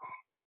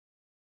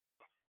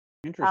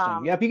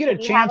interesting. Yeah, if you get a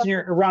chance and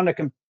you're around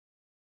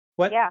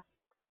what? Yeah,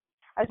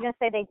 I was going to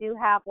say they do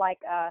have like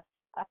a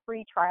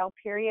free trial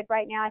period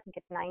right now. I think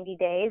it's 90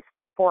 days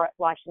for,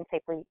 well, I shouldn't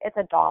say free, it's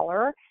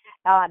 $1,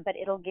 but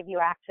it'll give you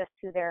access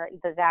to the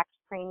Zacks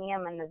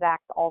Premium and the Zacks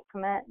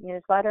Ultimate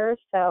newsletters.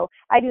 So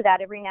I do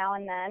that every now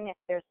and then. If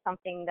there's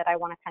something that I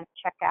want to kind of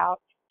check out,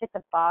 if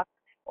it's $1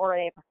 or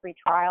they have a free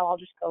trial, I'll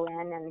just go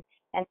in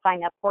and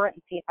sign up for it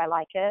and see if I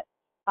like it.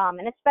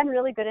 And it's been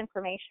really good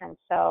information.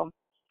 So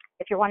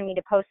if you're wanting me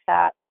to post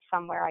that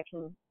somewhere, I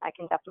can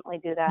definitely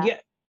do that.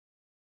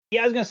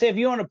 Yeah, I was gonna say if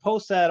you want to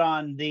post that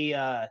on the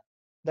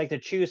like the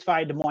Choose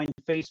Fi Des Moines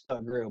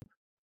Facebook group.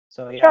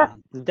 So yeah,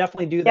 sure.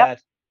 Definitely do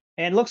that.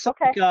 And looks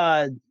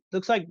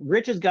like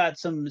Rich has got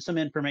some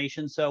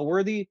information. So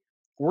worthy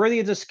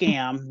is a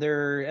scam.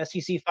 Their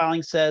SEC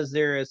filing says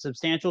there is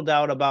substantial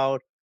doubt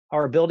about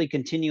our ability to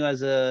continue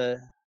as a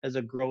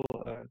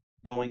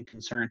growing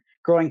concern,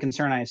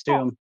 I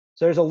assume.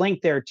 So there's a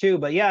link there too.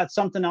 But yeah, it's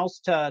something else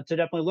to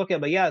definitely look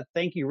at. But yeah,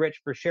 thank you,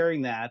 Rich, for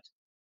sharing that.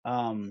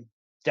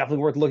 Definitely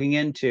worth looking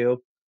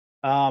into.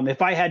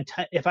 If I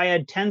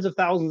had tens of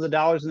thousands of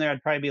dollars in there,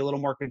 I'd probably be a little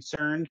more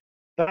concerned.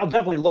 But I'll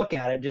definitely look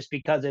at it just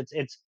because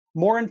it's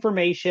more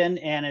information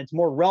and it's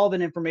more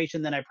relevant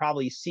information than I've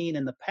probably seen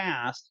in the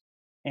past.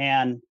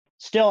 And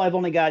still, I've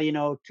only got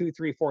 2,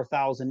 3,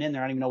 4,000 in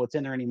there. I don't even know what's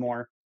in there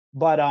anymore.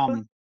 But I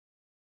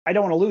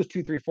don't want to lose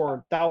 2, 3,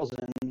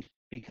 4,000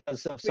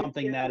 because of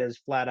something that is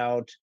flat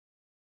out,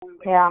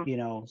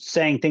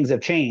 saying things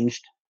have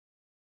changed.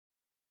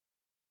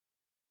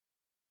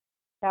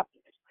 Yep.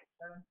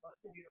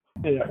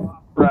 Yeah,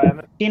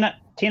 Ryan. Tina,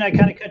 I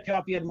kind of cut you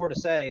off. You had more to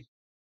say.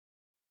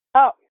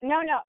 Oh,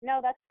 no,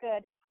 that's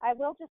good. I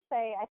will just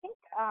say, I think,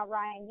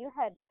 Ryan, you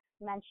had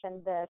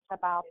mentioned this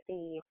about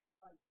the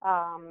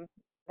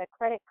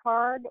credit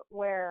card,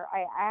 where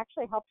I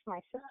actually helped my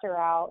sister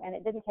out, and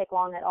it didn't take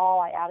long at all.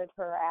 I added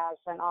her as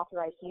an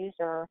authorized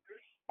user,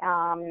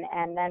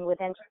 and then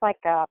within just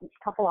like a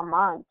couple of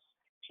months,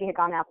 she had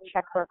gone out to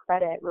check her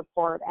credit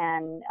report,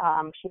 and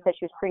she said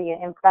she was pretty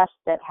impressed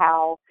at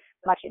how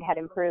much it had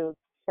improved.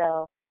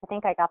 So I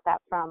think I got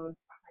that from,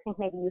 I think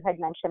maybe you had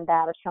mentioned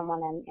that, or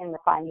someone in the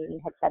FI meeting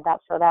had said that.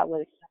 So that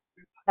was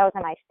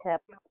a nice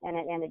tip,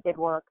 and it did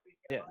work.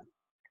 Yeah.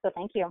 So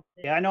thank you.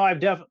 Yeah, I know I've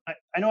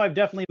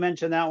definitely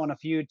mentioned that one a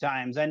few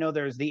times. I know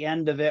there's the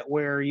end of it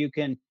where you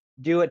can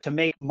do it to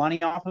make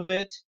money off of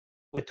it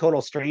with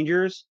total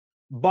strangers.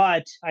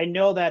 But I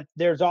know that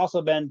there's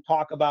also been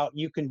talk about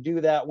you can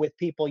do that with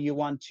people you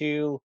want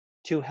to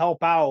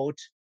help out,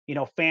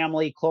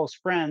 family, close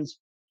friends.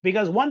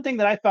 Because one thing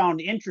that I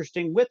found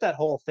interesting with that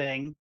whole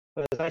thing,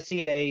 as I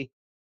see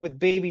with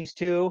babies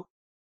too,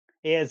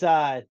 is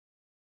that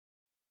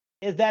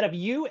if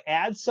you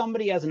add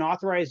somebody as an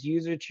authorized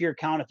user to your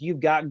account, if you've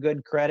got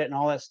good credit and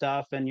all that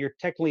stuff, and you're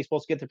technically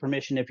supposed to get the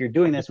permission if you're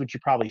doing this, which you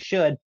probably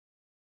should,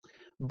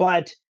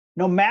 but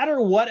no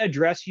matter what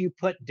address you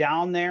put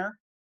down there,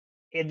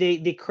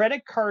 the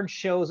credit card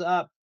shows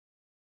up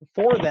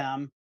for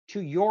them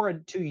to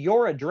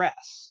your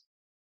address.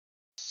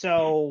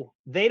 So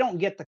they don't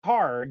get the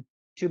card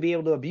to be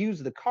able to abuse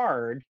the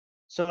card.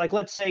 So like,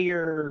 let's say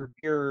your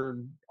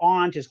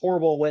aunt is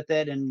horrible with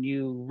it and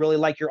you really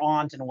like your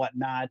aunt and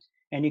whatnot,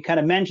 and you kind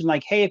of mention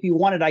like, hey, if you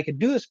wanted, I could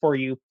do this for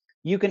you.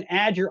 You can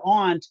add your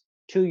aunt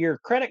to your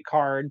credit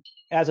card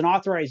as an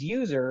authorized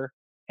user,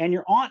 and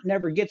your aunt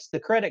never gets the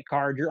credit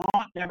card. Your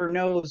aunt never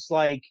knows,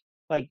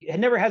 it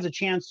never has a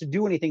chance to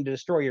do anything to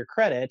destroy your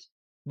credit,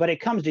 but it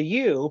comes to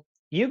you.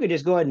 You could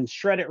just go ahead and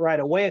shred it right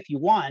away if you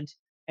want,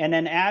 and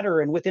then add her,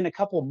 and within a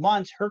couple of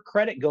months, her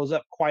credit goes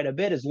up quite a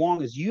bit as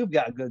long as you've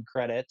got good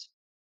credit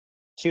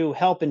to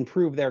help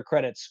improve their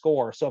credit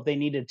score. So if they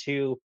needed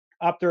to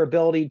up their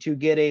ability to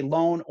get a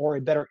loan or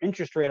a better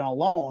interest rate on a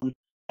loan,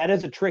 that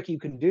is a trick you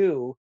can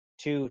do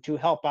to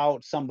help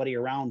out somebody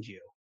around you.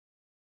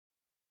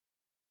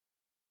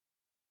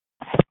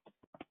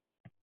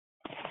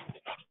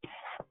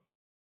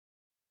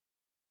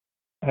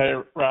 Hey,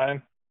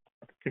 Ryan,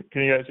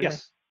 can you guys hear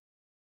Yes.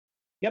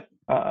 me? Yep.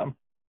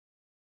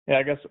 Yeah,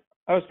 I guess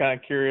I was kind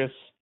of curious,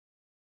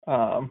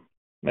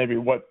 maybe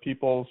what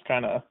people's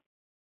kind of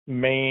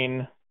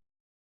main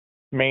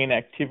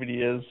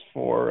activity is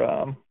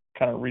for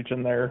kind of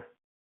reaching their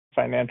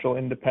financial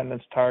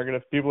independence target.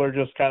 If people are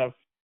just kind of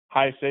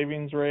high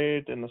savings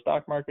rate in the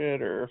stock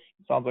market, or it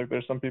sounds like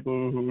there's some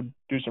people who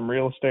do some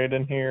real estate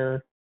in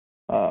here.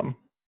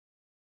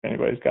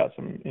 Anybody's got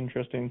some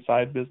interesting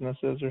side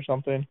businesses or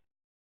something?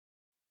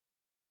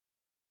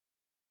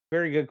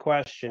 Very good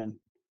question.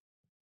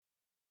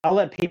 I'll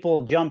let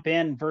people jump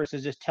in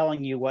versus just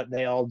telling you what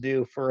they all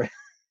do for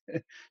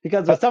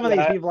because with some of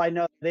these people I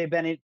know they've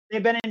been in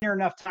here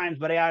enough times,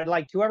 but I'd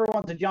like whoever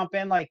wants to jump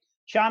in, like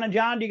Sean and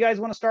John, do you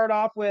guys want to start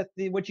off with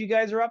what you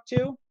guys are up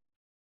to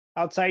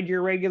outside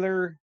your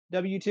regular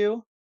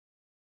W-2?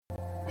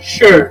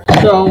 Sure.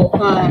 So,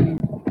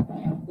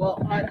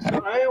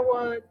 so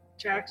Iowa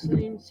tax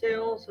lien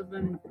sales have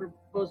been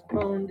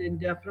postponed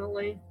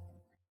indefinitely.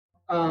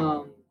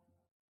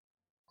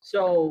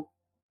 So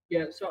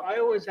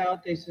Iowa's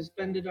out. They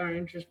suspended our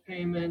interest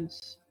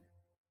payments.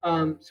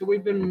 So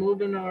we've been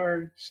moving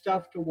our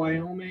stuff to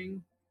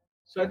Wyoming.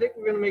 So I think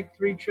we're going to make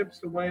 3 trips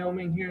to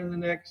Wyoming here in the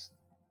next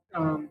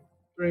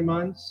 3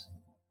 months.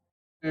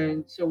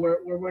 And so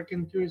we're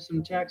working through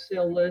some tax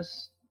sale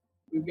lists.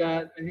 We've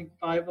got, I think,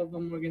 5 of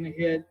them we're going to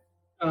hit,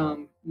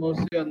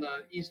 mostly on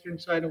the eastern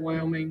side of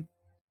Wyoming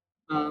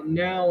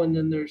now. And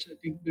then I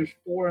think there's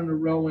 4 in a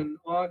row in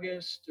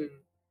August, and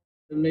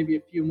maybe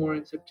a few more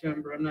in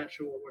September. I'm not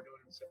sure what we're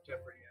doing in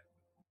September yet.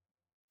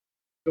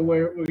 So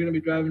we're going to be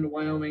driving to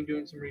Wyoming,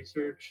 doing some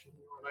research and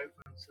all that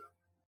fun stuff.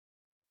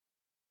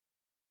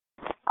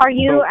 Are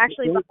you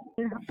actually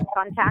buying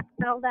on tax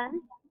sale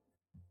then?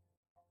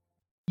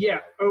 Yeah,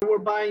 or we're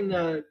buying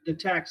the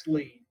tax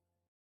lien.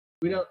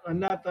 We don't,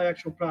 not the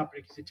actual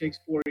property, because it takes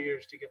 4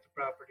 years to get the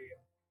property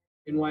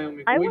in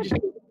Wyoming. We just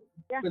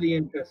for the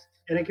interest.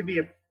 And it can be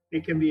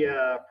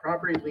a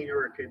property lien,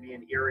 or it could be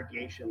an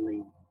irrigation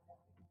lien,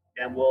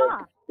 and we'll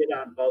get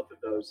on both of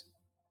those.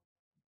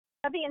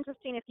 That'd be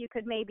interesting if you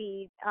could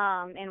maybe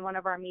in one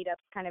of our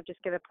meetups kind of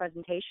just give a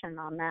presentation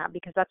on that,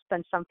 because that's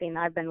been something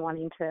I've been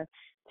wanting to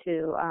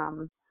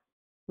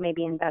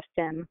maybe invest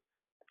in.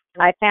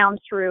 I found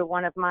through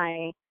one of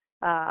my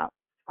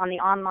on the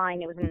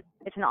online,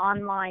 it's an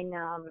online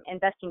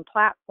investing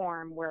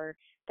platform where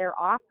they're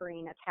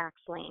offering a tax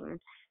lien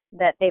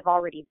that they've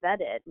already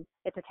vetted.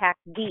 It's a tax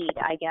deed,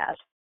 I guess,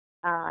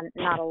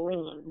 not a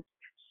lien.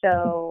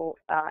 So,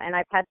 and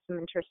I've had some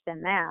interest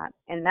in that,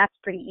 and that's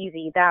pretty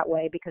easy that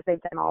way because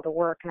they've done all the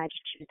work and I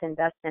just choose to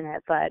invest in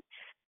it. But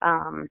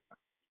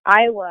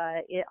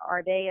Iowa,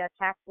 are they a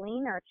tax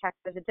lien or a tax?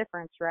 There's a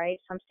difference, right?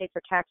 Some states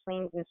are tax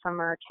liens and some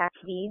are tax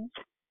deeds.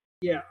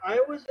 Yeah,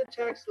 Iowa's a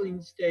tax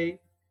lien state.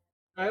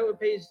 Iowa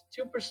pays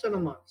 2% a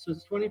month, so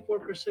it's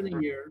 24%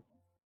 a year.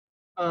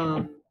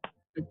 A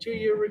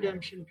 2-year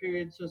redemption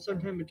period, so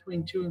sometime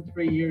between 2 and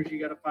 3 years, you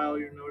got to file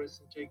your notice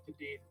and take the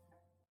deed.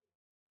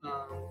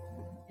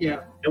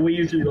 Yeah. And we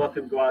usually let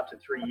them go out to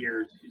 3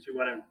 years because we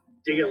want to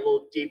dig a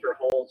little deeper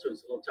hole, so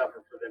it's a little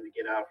tougher for them to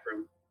get out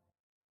from.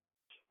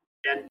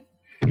 And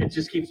it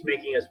just keeps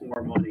making us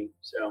more money,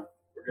 so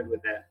we're good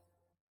with that.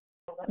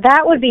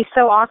 That would be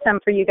so awesome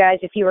for you guys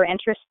if you were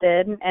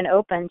interested and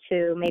open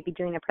to maybe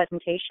doing a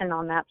presentation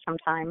on that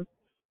sometime.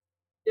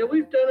 Yeah,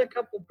 we've done a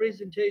couple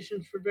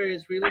presentations for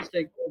various real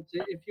estate groups.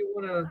 If you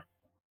want to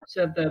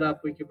set that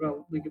up, we could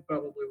probably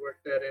work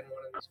that in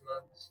one of these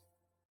months.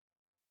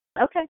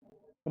 Okay.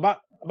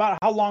 About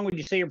how long would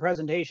you say your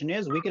presentation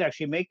is? We could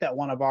actually make that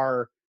one of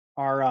our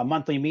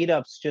monthly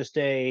meetups. Just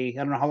I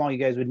don't know how long you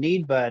guys would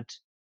need, but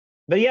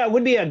yeah, it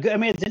would be a good. I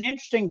mean, it's an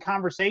interesting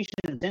conversation.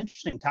 It's an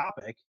interesting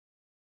topic.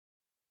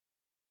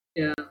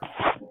 Yeah,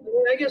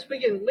 I guess we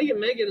can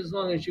make it as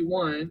long as you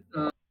want.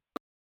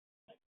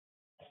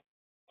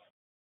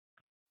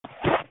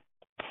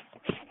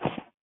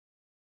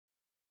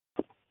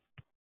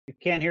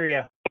 Can't hear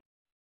you.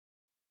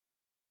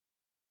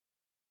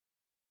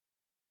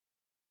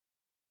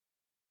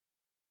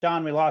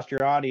 John, we lost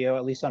your audio,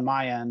 at least on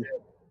my end.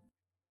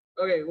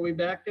 Okay, are we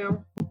back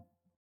now?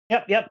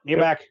 Yep, you're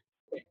back.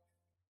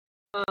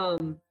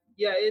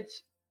 Yeah,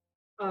 it's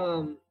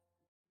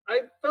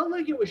I felt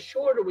like it was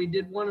shorter. We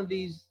did one of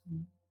these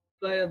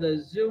via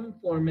the Zoom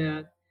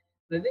format.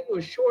 And I think it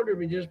was shorter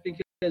just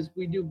because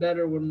we do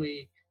better when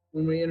we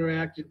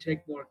interact and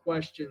take more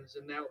questions,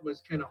 and that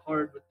was kind of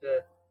hard with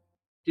the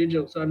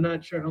digital. So I'm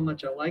not sure how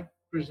much I like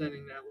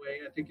presenting that way.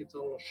 I think it's a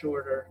little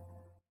shorter.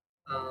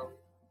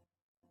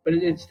 But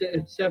it's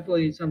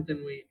definitely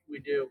something we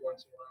do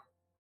once in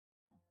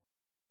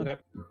a while. Okay.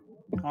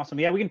 Awesome.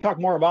 Yeah, we can talk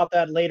more about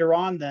that later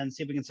on then,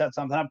 see if we can set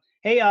something up.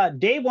 Hey,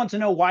 Dave wants to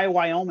know why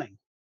Wyoming?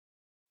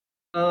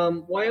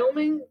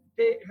 Wyoming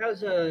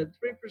has a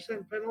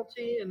 3%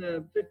 penalty and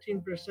a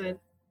 15%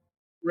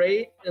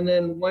 rate. And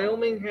then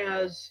Wyoming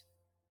has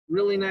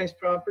really nice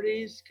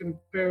properties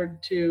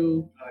compared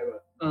to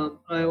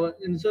Iowa.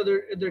 And so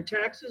their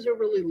taxes are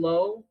really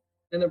low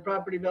and their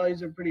property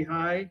values are pretty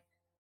high.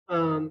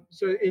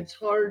 So it's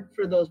hard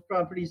for those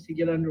properties to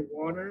get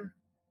underwater.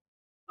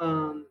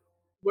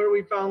 Where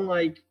we found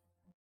like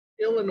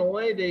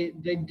Illinois, they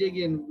dig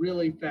in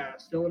really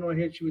fast. Illinois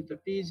hits you with the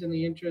fees and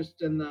the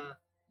interest and the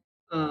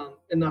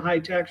high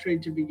tax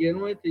rate to begin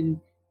with, and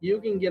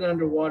you can get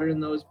underwater in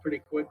those pretty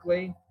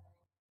quickly.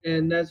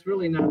 And that's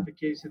really not the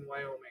case in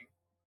Wyoming.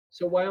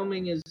 So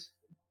Wyoming is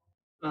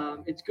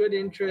it's good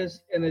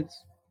interest and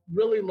it's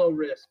really low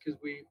risk because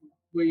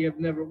we've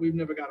never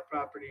got a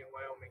property in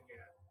Wyoming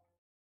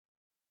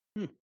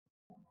yet.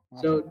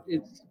 Awesome. So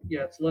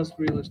it's less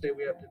real estate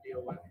we have to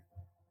deal with.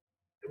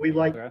 We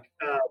like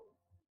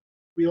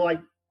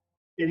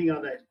bidding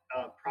on that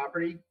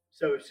property,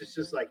 so it's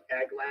just like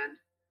ag land,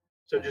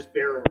 so just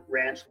bare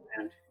ranch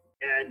land,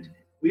 and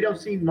we don't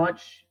see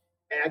much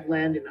ag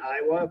land in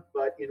Iowa,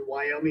 but in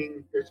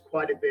Wyoming there's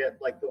quite a bit.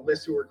 Like the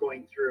list that we're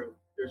going through,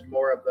 there's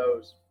more of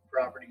those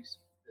properties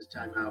this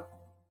time out.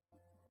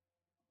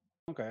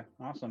 Okay,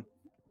 awesome.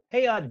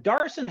 Hey,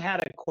 Darson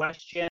had a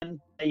question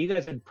that you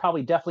guys would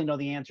probably definitely know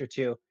the answer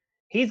to.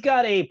 He's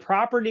got a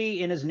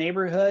property in his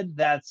neighborhood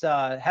that's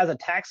has a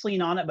tax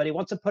lien on it, but he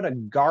wants to put a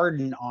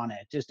garden on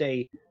it, just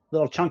a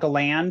little chunk of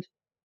land.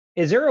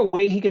 Is there a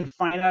way he can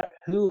find out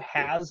who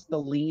has the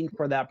lien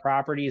for that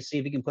property to see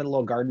if he can put a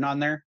little garden on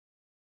there?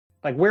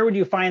 Like, where would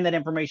you find that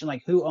information?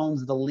 Like, who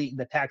owns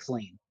the tax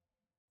lien?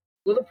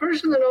 Well, the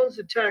person that owns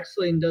the tax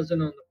lien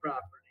doesn't own the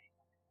property.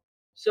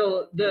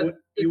 So the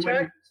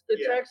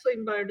tax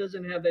lien buyer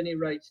doesn't have any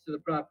rights to the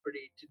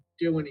property to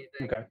do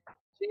anything. Okay.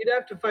 So you'd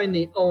have to find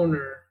the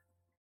owner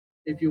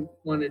if you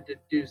wanted to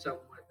do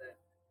something with it.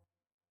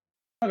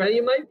 Okay. Now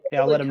you might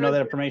I'll let him know that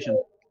information.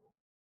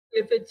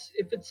 If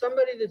it's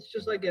somebody that's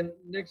just like a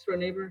next door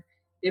neighbor,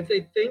 if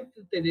they think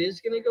that it is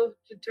going to go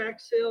to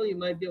tax sale, you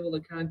might be able to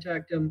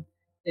contact them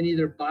and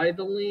either buy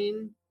the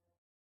lien.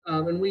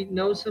 And we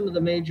know some of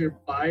the major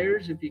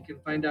buyers if you can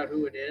find out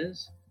who it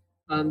is.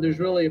 There's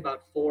really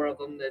about 4 of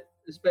them that,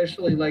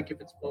 especially like if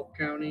it's Polk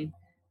County,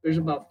 there's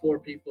about 4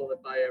 people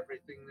that buy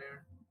everything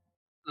there.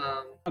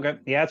 Okay.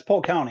 Yeah, it's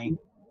Polk County.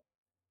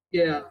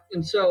 Yeah.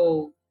 And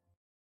so,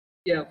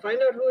 find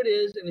out who it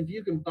is. And if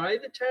you can buy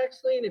the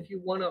tax lien, if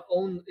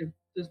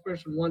this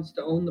person wants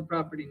to own the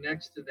property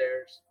next to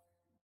theirs,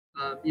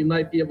 you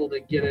might be able to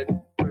get it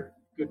for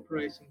a good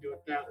price and do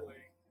it that way.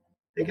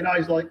 They can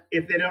always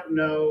if they don't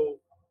know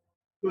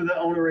who the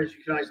owner is,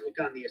 you can always look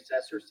on the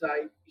assessor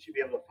site. You should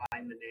be able to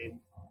find the name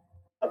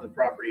of the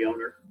property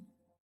owner.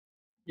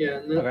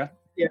 Yeah.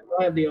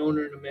 I have the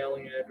owner and a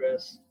mailing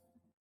address.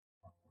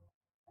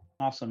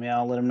 Awesome. Yeah,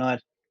 I'll let him know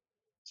that.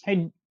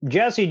 Hey,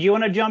 Jesse, do you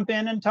want to jump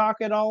in and talk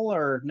at all?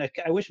 Or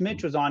I wish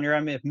Mitch was on here. I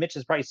mean, if Mitch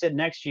is probably sitting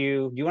next to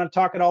you, do you want to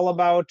talk at all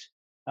about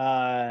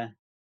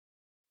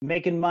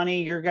making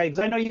money? Your guys,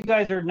 I know you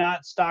guys are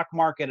not stock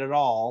market at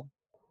all,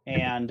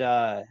 and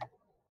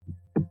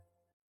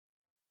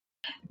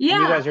you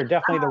guys are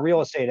definitely the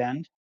real estate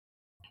end.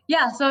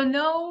 Yeah, so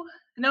no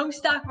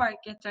stock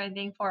markets or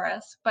anything for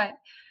us, but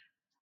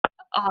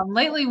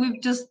lately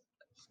we've just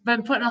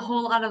been putting a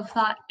whole lot of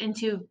thought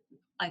into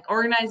like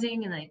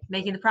organizing and like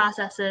making the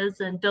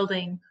processes and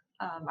building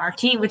our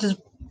team, which has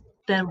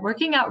been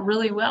working out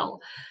really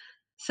well.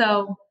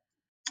 So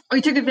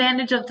we took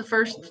advantage of the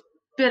first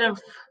bit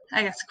of,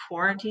 I guess,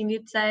 quarantine,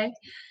 you'd say,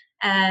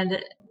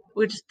 and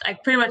we just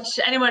like pretty much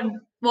anyone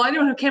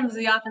who came to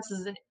the office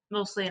is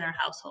mostly in our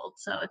household,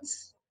 so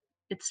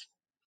it's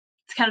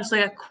kind of just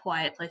like a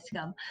quiet place to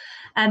come.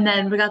 And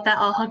then we got that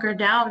all hunkered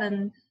down,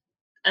 and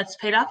it's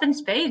paid off in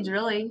spades,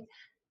 really.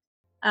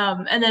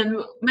 And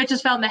then Mitch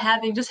has found that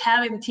having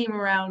the team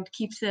around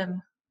keeps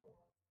him,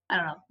 I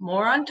don't know,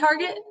 more on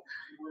target,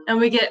 and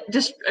we get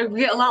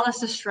a lot less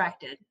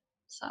distracted.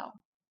 So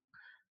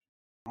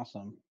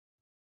awesome.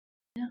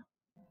 Yeah.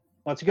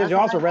 Well, it's because you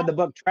also read the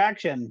book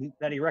Traction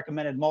that he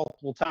recommended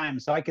multiple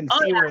times, so I can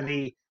see where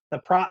the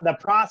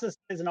process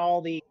is and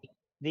all the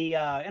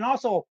and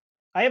also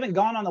I haven't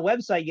gone on the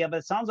website yet, but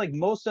it sounds like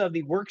most of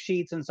the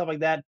worksheets and stuff like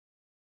that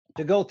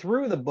to go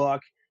through the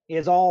book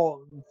is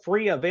all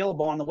free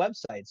available on the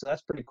website. So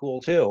that's pretty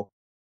cool too.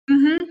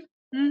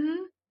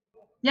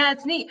 Yeah,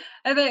 it's neat.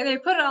 And they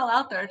put it all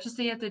out there. It's just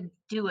that you have to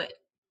do it.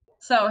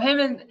 So him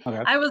and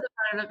I was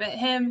a part of it.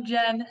 Him,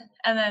 Jen,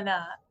 and then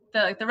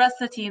the rest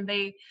of the team.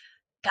 They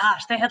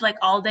had like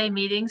all day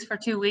meetings for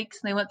 2 weeks,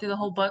 and they went through the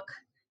whole book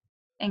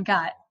and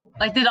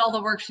did all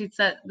the worksheets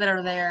that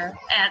are there,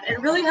 and it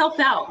really helped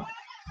out.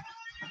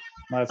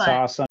 That's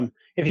awesome.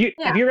 If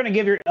you're gonna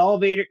give your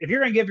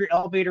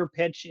elevator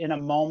pitch in a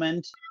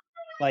moment,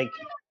 like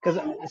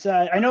because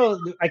I know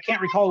I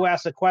can't recall who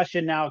asked the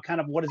question now.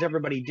 Kind of, what does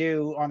everybody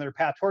do on their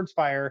path towards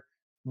fire?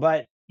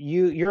 But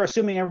you're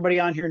assuming everybody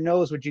on here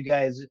knows what you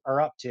guys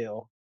are up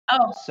to.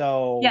 Oh,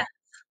 so yeah.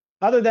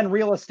 Other than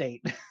real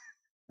estate.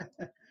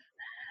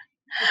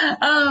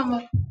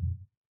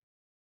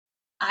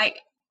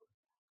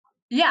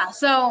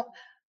 So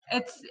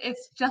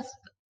it's just,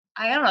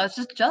 I don't know, it's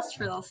just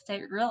real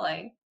estate,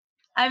 really.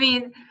 I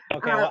mean,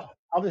 okay, well,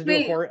 I'll just do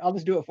it for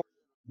you.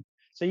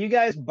 So you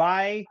guys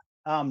buy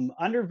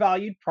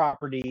undervalued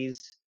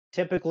properties,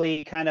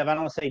 typically kind of, I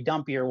don't want to say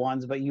dumpier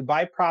ones, but you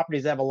buy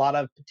properties that have a lot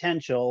of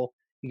potential.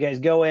 You guys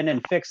go in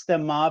and fix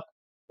them up,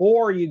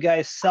 or you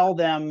guys sell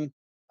them.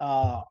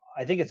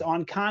 I think it's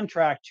on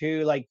contract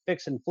to like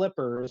fix and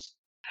flippers,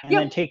 and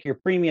then take your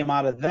premium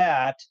out of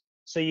that.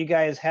 So you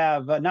guys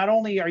have not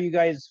only are you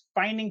guys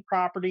finding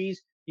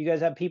properties, you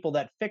guys have people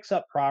that fix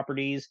up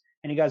properties,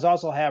 and you guys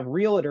also have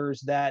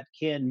realtors that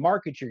can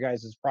market your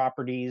guys'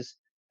 properties.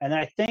 And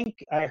I think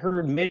I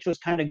heard Mitch was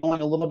kind of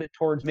going a little bit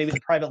towards maybe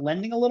the private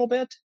lending a little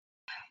bit.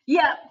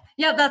 Yeah,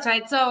 that's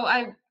right. So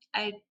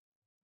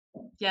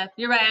yeah,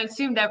 you're right. I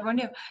assumed everyone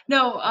knew.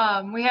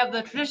 No, we have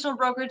the traditional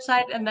brokerage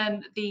side, and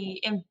then the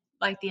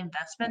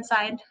investment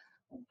side,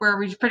 where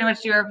we pretty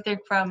much do everything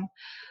from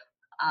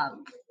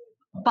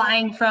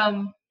buying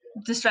from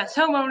distressed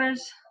homeowners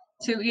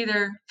to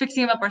either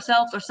fixing them up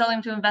ourselves or selling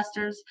them to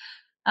investors.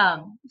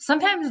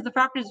 Sometimes the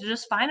properties are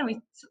just fine, and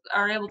we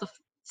are able to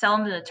sell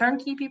them to the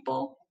turnkey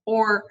people,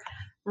 or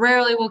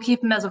rarely we'll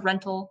keep them as a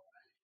rental.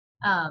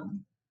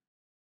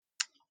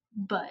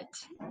 But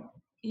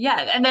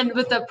yeah, and then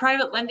with the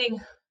private lending,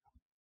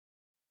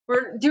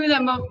 we're doing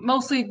that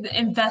mostly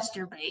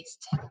investor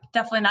based,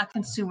 definitely not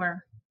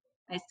consumer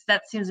based.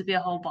 That seems to be a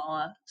whole ball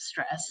of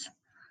stress.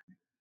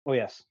 Oh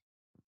yes.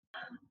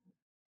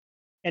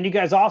 And you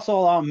guys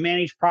also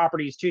manage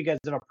properties too. You guys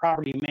have a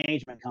property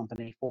management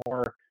company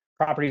for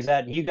properties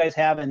that you guys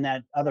have and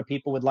that other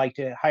people would like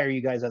to hire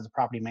you guys as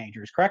property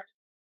managers, correct?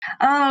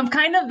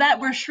 Kind of that.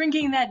 We're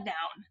shrinking that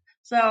down.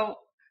 So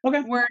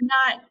we're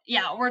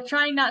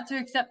trying not to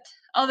accept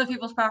other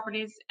people's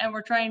properties, and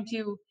we're trying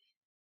to,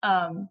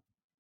 I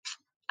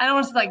don't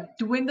want to say like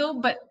dwindle,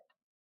 but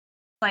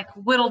like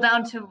whittle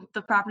down to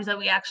the properties that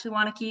we actually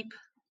want to keep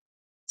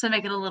to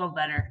make it a little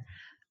better.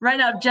 Right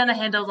now, Jenna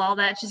handles all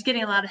that. She's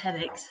getting a lot of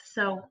headaches.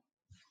 So.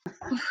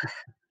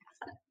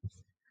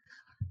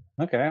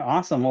 Okay,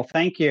 awesome. Well,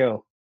 thank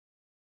you.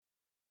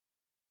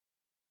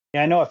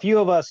 Yeah, I know a few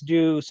of us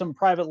do some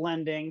private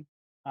lending,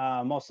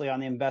 mostly on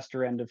the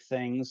investor end of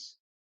things.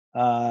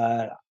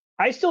 I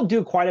still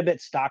do quite a bit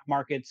stock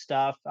market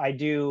stuff. I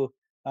do.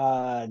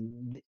 I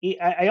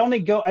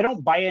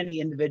don't buy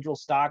any individual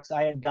stocks.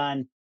 I have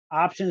done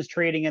options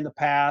trading in the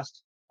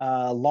past.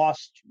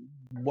 Lost,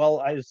 well,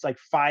 I was like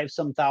 $5,000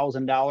 some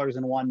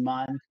in 1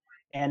 month,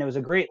 and it was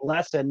a great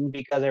lesson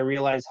because I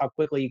realized how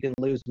quickly you can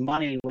lose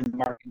money when the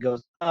market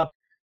goes up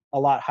a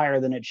lot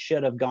higher than it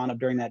should have gone up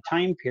during that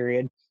time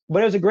period.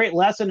 But it was a great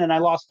lesson, and I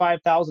lost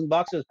 $5,000.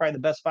 It was probably the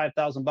best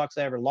 $5,000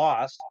 I ever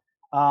lost.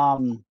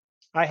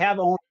 I have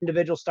owned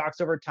individual stocks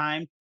over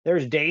time.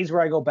 There's days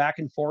where I go back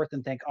and forth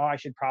and think, oh, I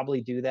should probably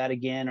do that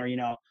again. Or,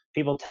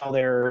 people tell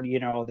their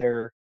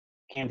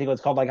can't think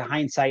what's called like a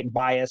hindsight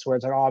bias, where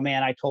it's like, oh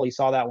man, I totally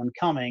saw that one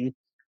coming.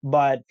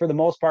 But for the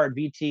most part,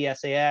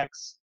 VTSAX,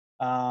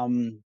 a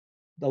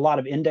lot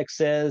of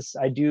indexes.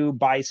 I do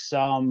buy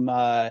some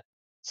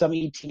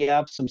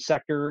ETFs, some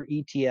sector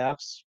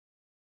ETFs,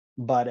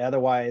 but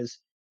otherwise,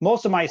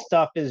 most of my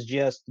stuff is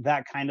just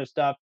that kind of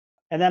stuff.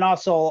 And then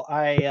also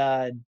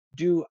I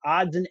do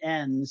odds and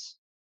ends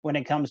when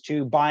it comes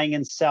to buying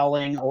and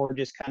selling, or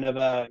just kind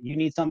of you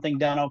need something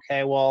done.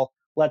 Okay, well,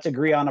 let's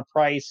agree on a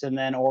price, and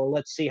then, or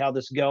let's see how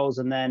this goes,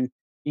 and then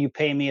you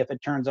pay me if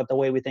it turns out the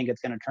way we think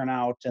it's going to turn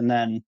out, and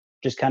then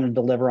just kind of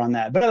deliver on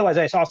that. But otherwise,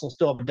 I also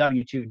still have a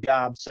W-2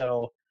 job,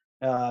 so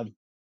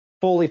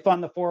fully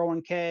fund the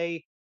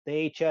 401k,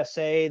 the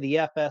HSA, the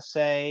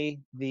FSA,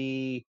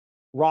 the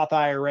Roth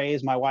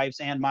IRAs, my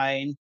wife's and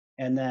mine,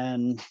 and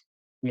then,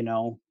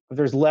 if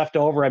there's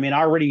leftover, I mean,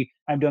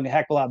 I'm doing a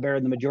heck of a lot better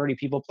than the majority of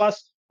people.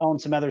 Plus, own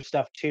some other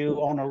stuff too.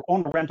 Own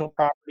a rental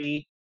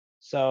property,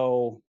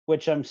 so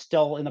which I'm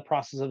still in the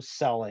process of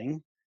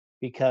selling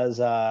because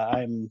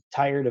I'm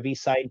tired of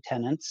East Side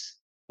tenants.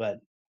 But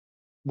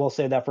we'll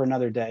save that for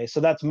another day. So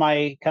that's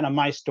my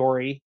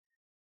story.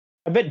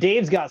 I bet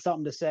Dave's got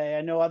something to say.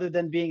 I know, other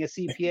than being a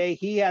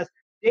CPA,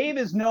 Dave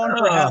is known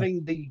for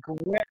having the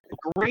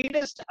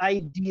greatest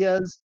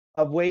ideas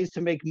of ways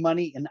to make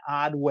money in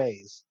odd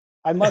ways.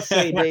 I must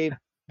say, Dave,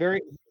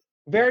 very,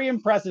 very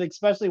impressive,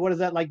 especially what is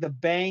that, like the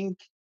bank,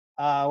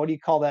 what do you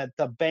call that?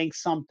 The bank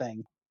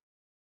something.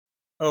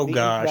 Oh,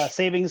 gosh. The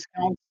savings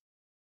account.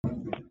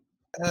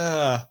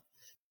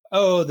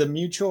 The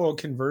mutual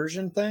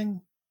conversion thing?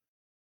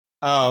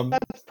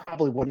 That's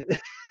probably what it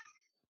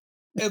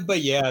is.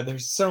 But yeah,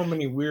 there's so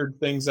many weird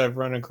things I've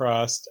run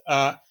across.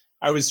 I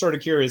was sort of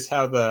curious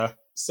how the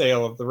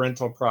sale of the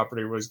rental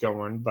property was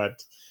going,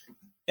 but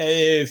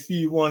if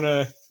you want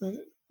to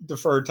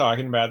defer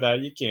talking about that,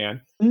 you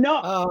can.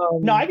 No,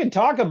 I can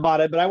talk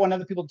about it, but I want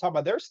other people to talk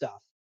about their stuff.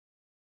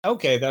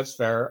 Okay, that's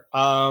fair.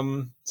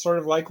 Sort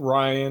of like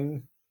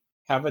Ryan,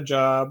 have a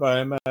job.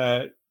 I'm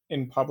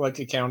in public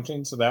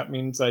accounting, so that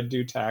means I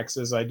do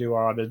taxes, I do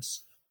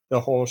audits, the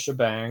whole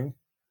shebang.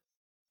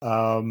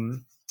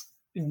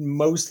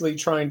 Mostly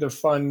trying to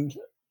fund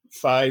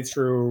FI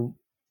through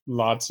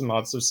lots and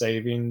lots of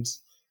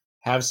savings,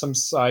 have some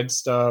side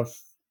stuff,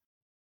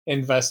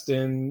 invest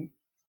in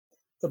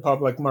the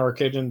public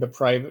market and the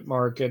private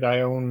market.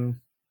 I'm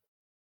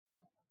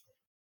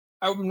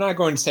not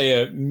going to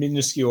say a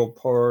minuscule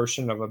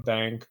portion of a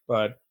bank,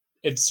 but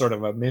it's sort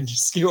of a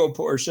minuscule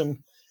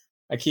portion.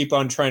 I keep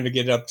on trying to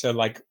get up to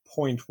like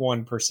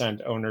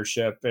 0.1%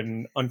 ownership.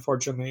 And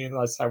unfortunately,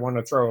 unless I want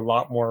to throw a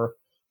lot more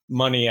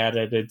money at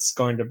it, it's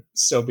going to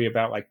still be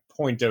about like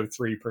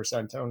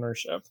 0.03%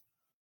 ownership.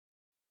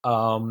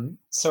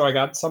 So I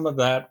got some of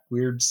that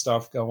weird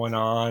stuff going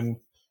on.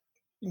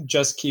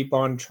 Just keep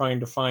on trying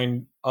to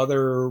find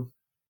other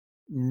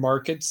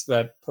markets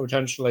that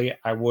potentially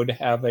I would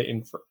have an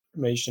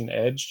information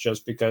edge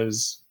just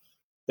because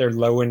they're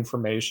low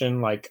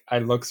information. Like I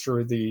look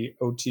through the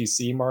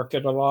OTC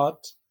market a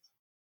lot.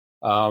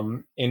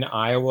 In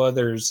Iowa,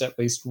 there's at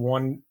least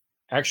one,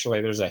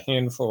 actually, there's a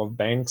handful of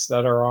banks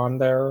that are on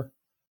there.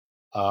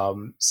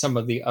 Some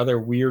of the other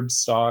weird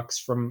stocks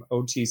from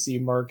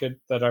OTC market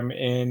that I'm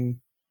in,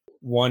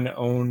 one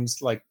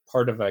owns like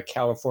part of a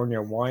California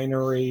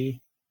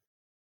winery.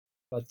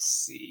 Let's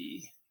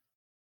see.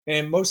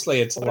 And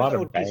mostly it's a lot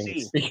of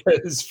banks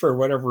because for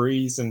whatever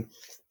reason,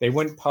 they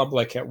went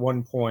public at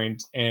one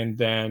point, and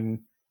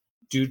then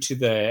due to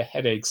the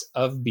headaches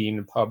of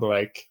being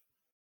public,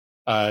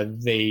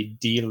 they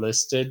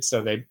delisted.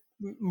 So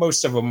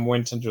most of them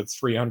went into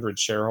 300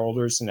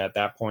 shareholders, and at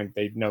that point,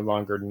 they no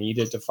longer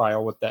needed to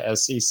file with the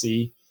SEC,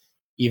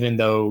 even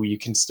though you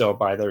can still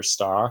buy their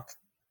stock.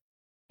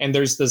 And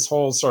there's this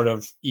whole sort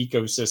of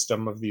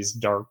ecosystem of these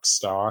dark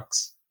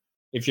stocks.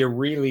 If you're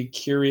really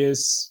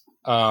curious,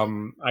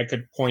 I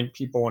could point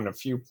people in a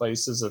few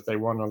places if they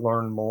want to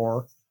learn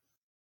more.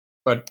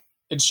 But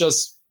it's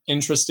just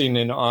interesting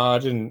and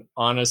odd. And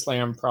honestly,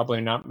 I'm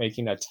probably not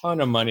making a ton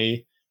of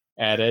money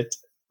at it,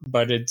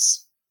 but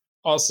it's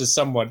also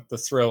somewhat the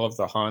thrill of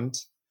the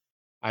hunt.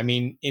 I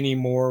mean,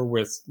 anymore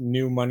with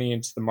new money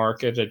into the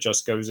market, it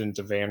just goes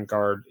into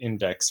Vanguard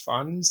index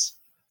funds.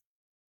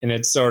 And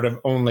it's sort of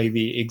only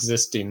the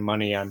existing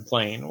money I'm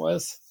playing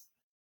with.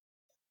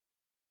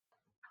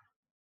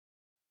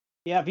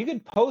 Yeah, if you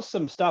could post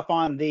some stuff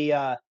on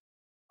the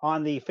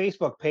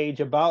Facebook page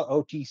about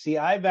OTC.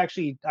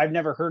 I've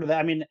never heard of that.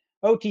 I mean,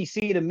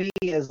 OTC to me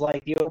is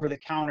like the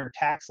over-the-counter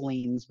tax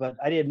liens, but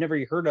I had never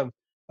heard of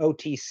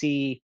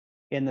OTC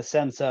in the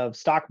sense of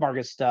stock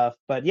market stuff.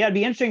 But yeah, it'd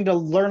be interesting to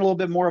learn a little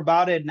bit more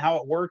about it and how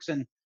it works,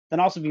 and then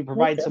also if you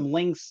provide some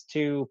links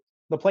to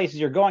the places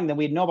you're going, then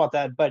we'd know about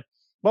that. But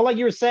like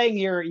you were saying,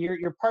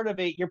 you're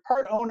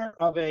part owner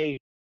of a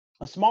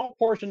small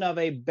portion of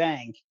a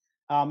bank.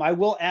 I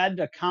will add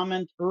a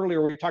comment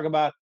earlier where we talk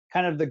about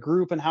kind of the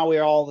group and how we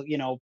all,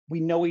 we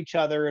know each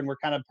other and we're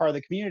kind of part of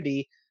the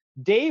community.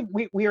 Dave,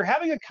 we were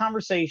having a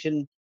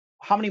conversation,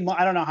 I don't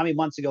know how many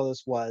months ago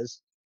this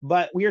was,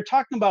 but we were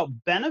talking about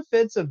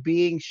benefits of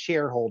being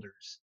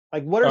shareholders.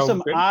 Like what are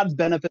some odd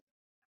benefits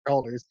of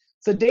shareholders?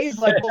 So Dave's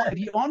like, well, if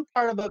you own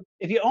part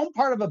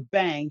of a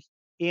bank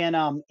in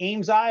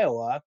Ames,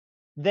 Iowa,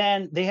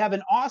 then they have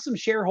an awesome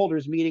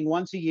shareholders meeting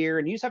once a year,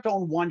 and you just have to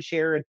own one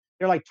share, and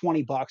they're like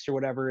 $20 or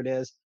whatever it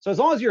is. So as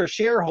long as you're a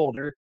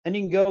shareholder, then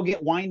you can go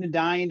get wined and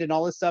dined and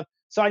all this stuff.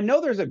 So I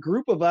know there's a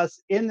group of us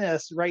in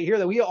this right here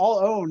that we all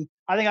own.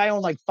 I think I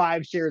own like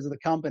 5 shares of the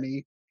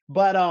company.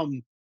 But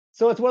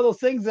so it's one of those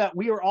things that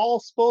we were all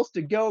supposed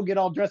to go get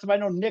all dressed up. I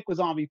know Nick was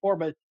on before,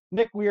 but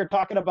Nick, we were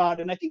talking about,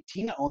 and I think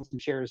Tina owns some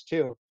shares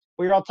too.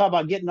 We were all talking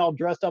about getting all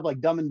dressed up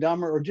like Dumb and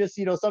Dumber, or just,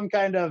 some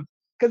kind of,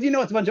 because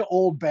it's a bunch of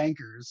old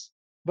bankers.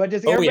 But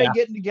just everybody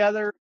getting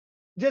together,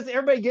 because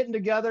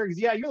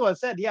yeah, you're the one that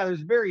said, yeah,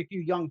 there's very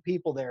few young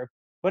people there,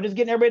 but just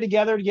getting everybody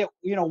together to get,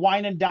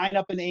 wine and dine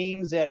up in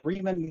Ames at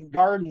Ryman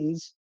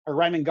Gardens or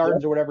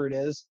whatever it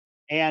is,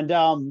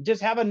 and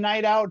just have a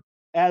night out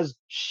as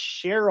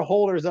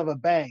shareholders of a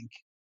bank.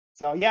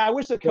 So yeah, I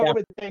wish the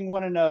COVID thing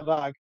wouldn't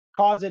have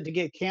caused it to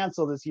get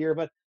canceled this year,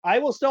 but I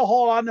will still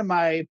hold on to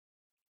my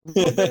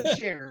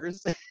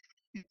shares.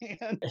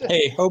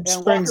 Hey, hope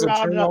springs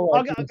eternal.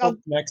 I'll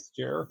next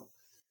year.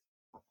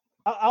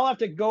 I'll have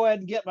to go ahead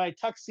and get my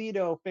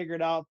tuxedo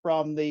figured out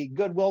from the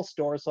Goodwill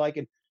store so I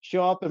can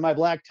show up in my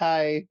black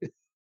tie.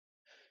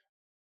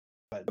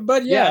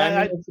 But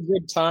yeah, it's a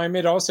good time.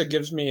 It also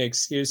gives me an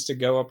excuse to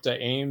go up to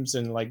Ames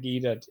and like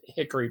eat at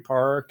Hickory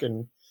Park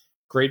and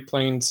Great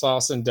Plains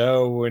Sauce and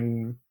Dough,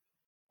 and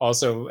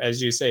also,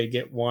 as you say,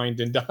 get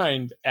wined and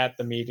dined at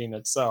the meeting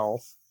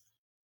itself.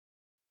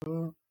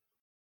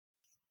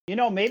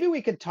 Maybe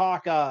we could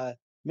talk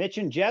Mitch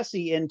and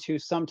Jesse into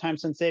sometime,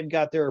 since they've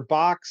got their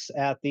box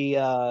at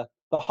the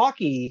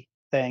hockey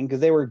thing, because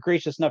they were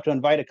gracious enough to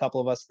invite a couple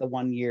of us the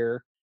one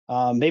year.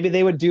 Maybe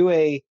they would do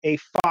a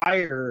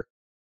fire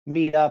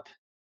meetup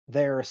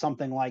there or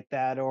something like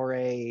that, or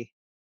an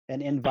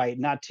invite,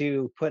 not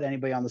to put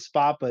anybody on the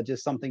spot, but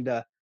just something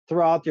to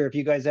throw out there. If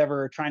you guys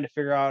ever are trying to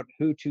figure out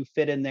who to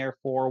fit in there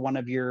for one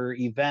of your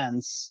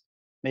events,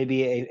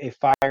 maybe a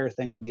fire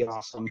thing would be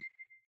awesome.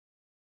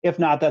 If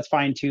not, that's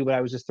fine too, but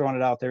I was just throwing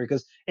it out there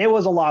because it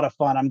was a lot of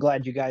fun. I'm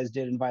glad you guys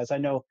did invite us. I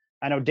know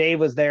Dave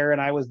was there and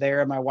I was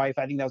there and my wife.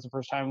 I think that was the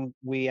first time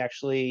we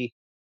actually,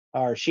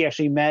 or she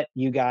actually met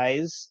you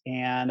guys.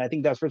 And I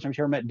think that was the first time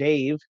she ever met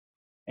Dave,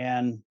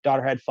 and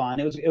daughter had fun.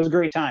 It was a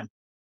great time.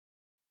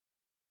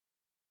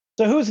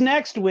 So who's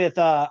next with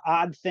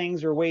odd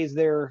things or ways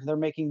they're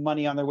making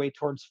money on their way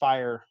towards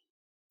fire?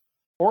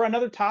 Or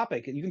another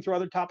topic. You can throw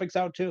other topics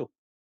out too.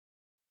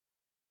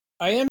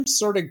 I am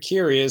sort of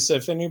curious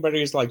if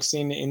anybody's like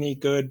seen any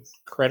good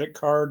credit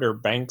card or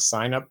bank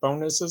sign up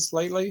bonuses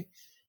lately. It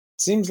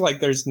seems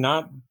like there's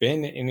not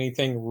been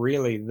anything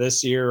really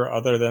this year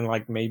other than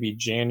like maybe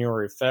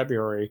January,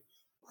 February,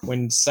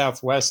 when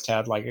Southwest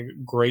had like a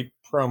great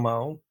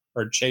promo,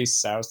 or Chase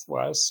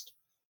Southwest.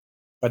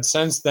 But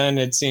since then,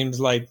 it seems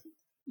like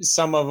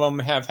some of them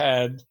have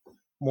had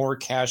more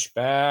cash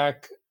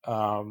back.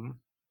 I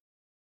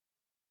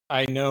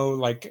know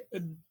like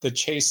the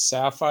Chase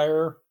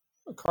Sapphire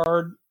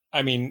card.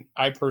 I mean,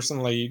 I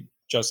personally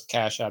just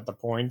cash out the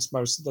points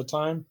most of the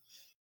time,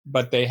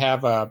 but they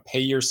have a pay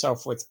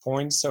yourself with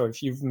points. So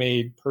if you've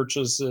made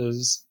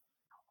purchases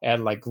at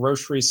like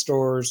grocery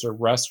stores or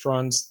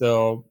restaurants,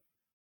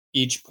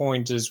 each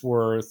point is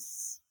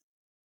worth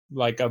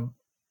like a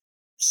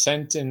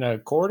cent and a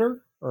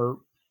quarter,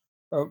 or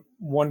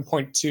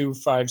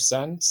 1.25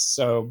 cents.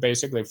 So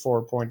basically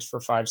 4 points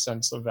for 5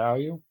 cents of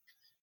value.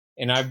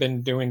 And I've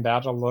been doing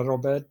that a little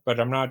bit, but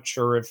I'm not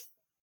sure if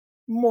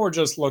more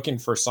just looking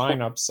for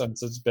signups,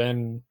 since it's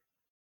been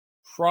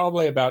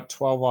probably about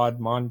 12 odd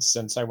months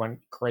since I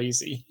went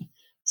crazy.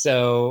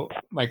 So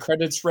my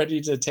credit's ready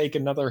to take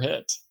another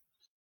hit.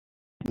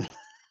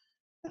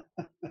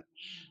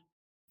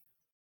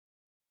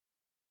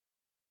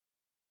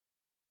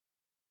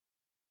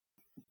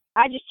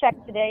 I just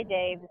checked today,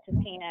 Dave. This is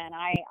Tina, and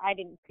I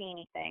didn't see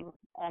anything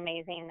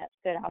amazing that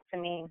stood out to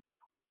me.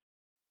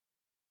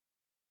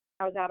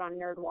 I was out on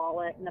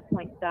NerdWallet and the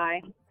points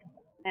die,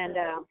 and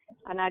I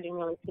didn't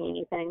really see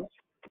anything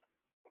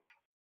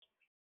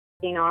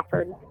being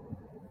offered.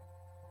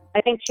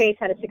 I think Chase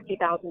had a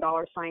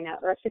 $60,000 sign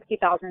up, or a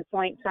 60,000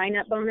 point sign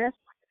up bonus.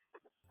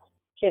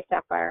 Chase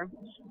Sapphire.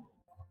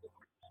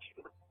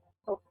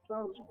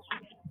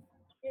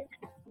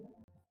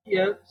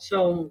 Yeah,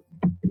 so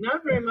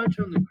not very much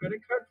on the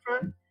credit card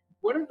front.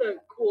 One of the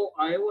cool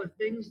Iowa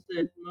things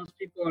that most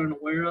people aren't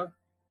aware of,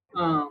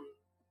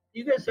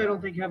 you guys, I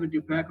don't think, have a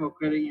Dupaco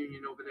credit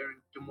union over there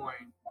in Des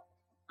Moines.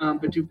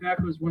 But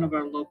Dupaco is one of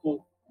our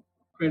local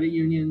credit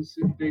unions.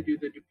 They do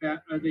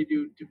they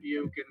do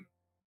Dubuque and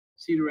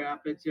Cedar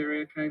Rapids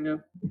area kind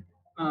of.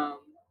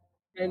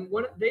 And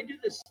they do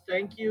this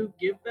thank you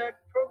give back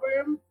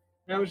program.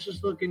 And I was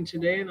just looking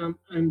today, and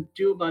I'm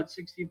due about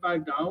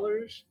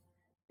 $65.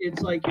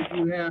 It's like if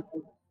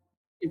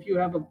you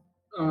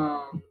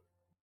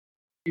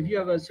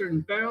have a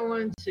certain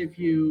balance, if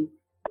you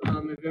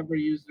have ever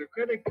used their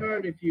credit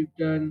card, if you've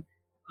done,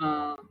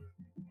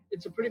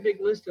 it's a pretty big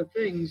list of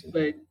things.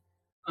 But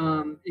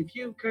if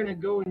you kind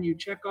of go and you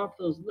check off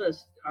those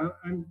lists,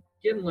 I'm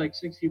getting like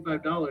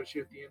 $65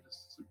 here at the end of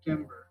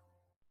September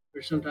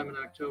or sometime in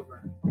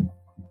October.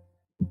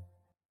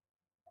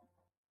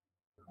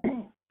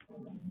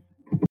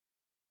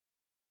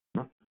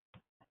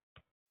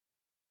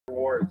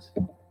 Rewards.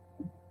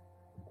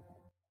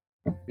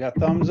 Got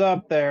thumbs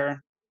up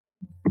there.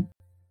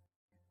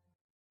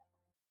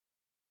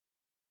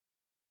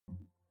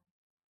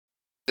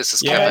 This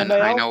is Yeah, Kevin.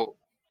 I Dale? know.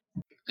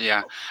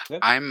 Yeah, Good.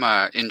 I'm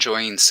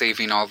enjoying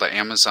saving all the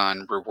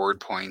Amazon reward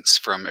points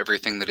from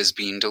everything that is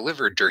being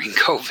delivered during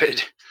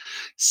COVID.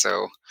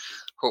 So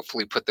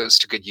hopefully put those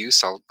to good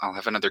use. I'll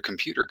have another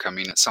computer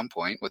coming at some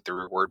point with the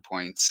reward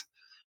points.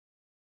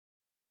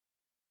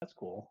 That's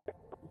cool.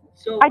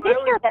 So I did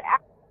hear that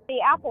the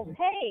Apple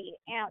Pay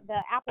and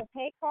the Apple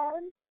Pay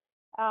card,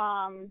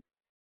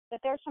 that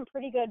there's some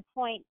pretty good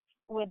points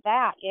with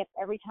that if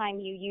every time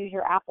you use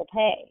your Apple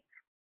Pay,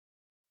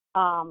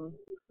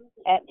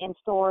 in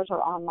stores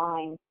or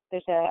online,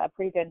 there's a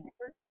pretty good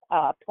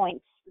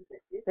points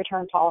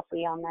return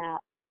policy on that.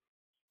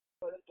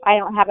 I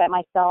don't have it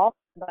myself,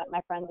 but my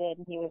friend did.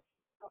 He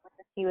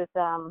was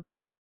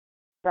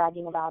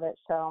bragging about it,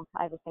 so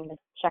I was thinking of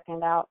checking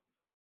it out.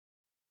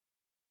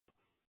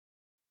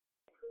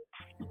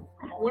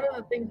 One of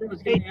the things I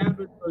was going to add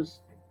with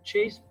those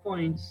Chase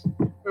points,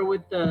 or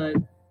with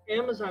the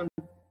Amazon,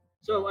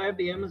 so I have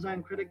the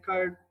Amazon credit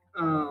card,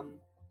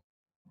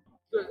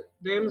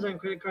 the Amazon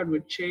credit card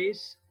with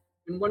Chase,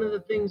 and one of the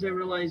things I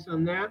realized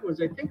on that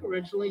was I think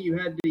originally you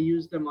had to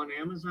use them on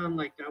Amazon,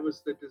 like that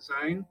was the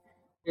design,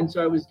 and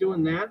so I was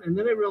doing that, and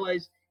then I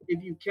realized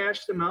if you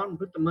cash them out and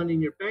put the money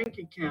in your bank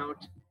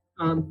account,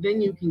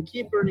 then you can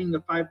keep earning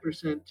the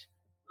 5%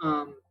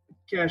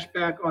 cash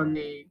back on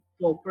the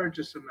full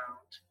purchase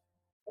amount.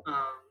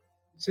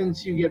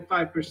 Since you get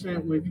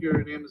 5% if you're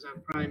an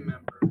Amazon Prime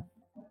member.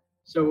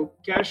 So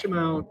cash them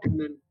out and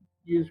then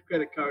use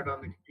credit card on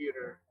the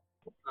computer,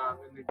 and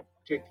then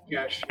take the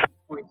cash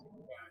points in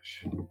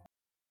cash.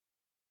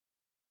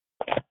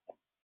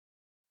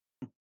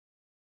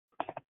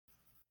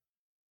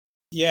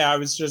 Yeah, I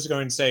was just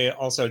going to say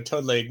also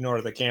totally ignore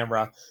the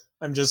camera.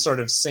 I'm just sort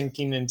of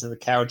sinking into the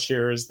couch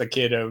here as the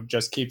kiddo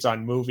just keeps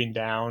on moving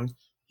down.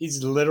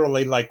 He's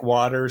literally like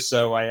water,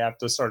 so I have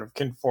to sort of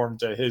conform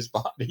to his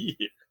body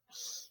here.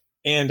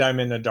 And I'm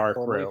in a dark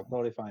room.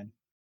 Totally fine.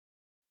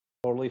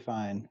 Totally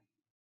fine.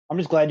 I'm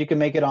just glad you can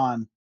make it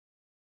on.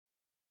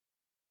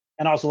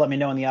 And also let me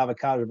know when the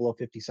avocado is below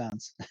 50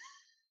 cents.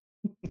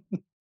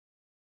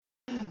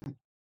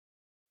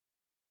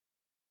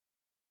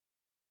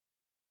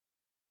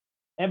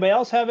 Anybody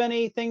else have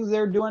any things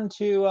they're doing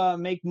to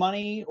make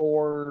money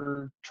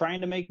or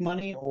trying to make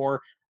money?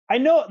 Or I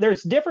know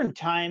there's different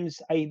times.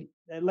 I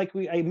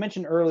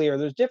mentioned earlier,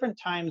 there's different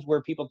times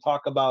where people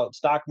talk about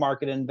stock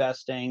market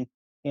investing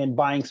and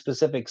buying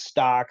specific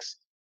stocks.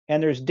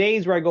 And there's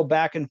days where I go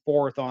back and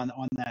forth on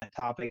that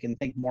topic and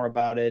think more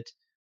about it.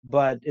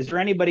 But is there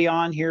anybody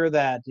on here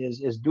that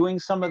is doing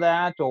some of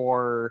that,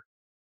 or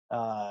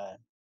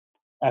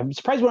I'm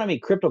surprised when I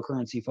meet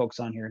cryptocurrency folks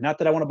on here. Not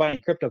that I want to buy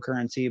any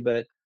cryptocurrency,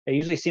 but it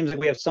usually seems like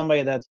we have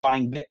somebody that's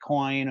buying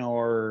Bitcoin,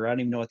 or I don't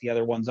even know what the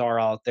other ones are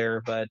out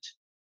there, but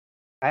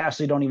I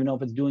actually don't even know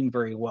if it's doing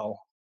very well,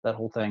 that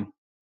whole thing.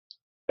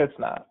 It's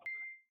not.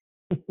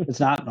 It's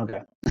not?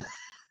 Okay.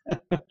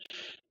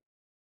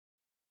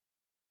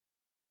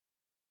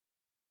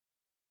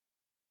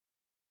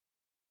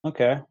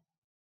 Okay.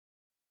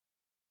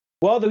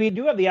 Well, we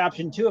do have the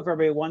option too if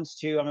everybody wants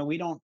to. I mean, we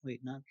don't wait,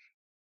 not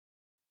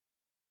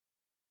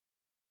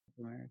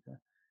America.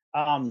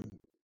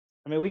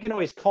 I mean, we can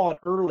always call it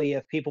early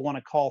if people want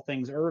to call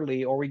things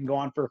early, or we can go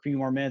on for a few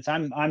more minutes.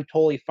 I'm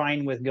totally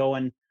fine with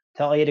going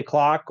till 8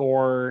 o'clock,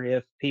 or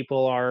if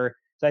people are.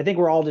 So I think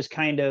we're all just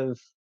kind of.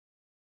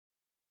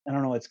 I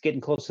don't know. It's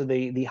getting close to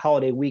the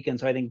holiday weekend,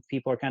 so I think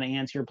people are kind of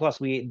antsier. Plus,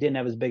 we didn't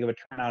have as big of a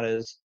turnout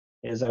as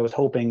I was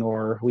hoping,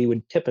 or we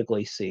would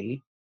typically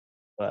see.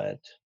 But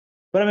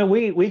I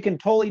mean, we can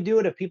totally do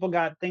it if people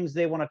got things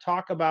they want to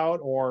talk about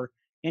or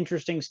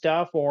interesting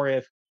stuff, or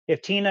if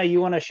Tina, you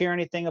want to share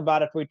anything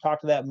about if we talk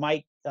to that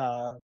Mike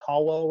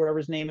Caldwell, whatever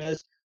his name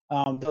is,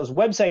 those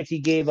websites he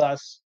gave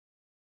us.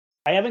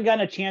 I haven't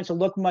gotten a chance to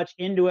look much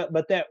into it,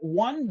 but that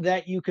one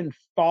that you can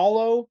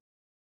follow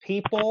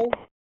people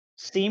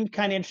seemed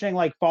kind of interesting,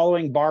 like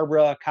following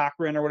Barbara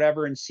Cochran or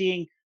whatever, and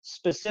seeing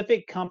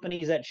specific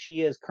companies that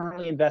she is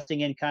currently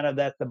investing in, kind of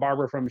that the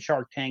Barbara from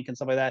Shark Tank and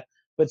stuff like that,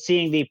 but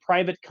seeing the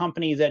private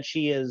companies that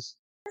she is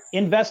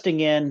investing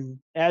in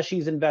as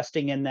she's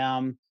investing in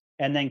them,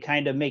 and then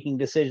kind of making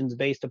decisions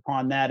based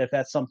upon that if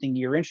that's something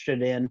you're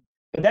interested in.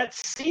 But that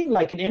seemed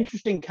like an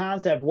interesting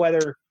concept,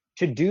 whether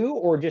to do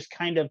or just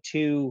kind of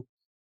to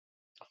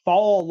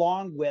follow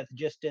along with,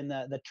 just in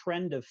the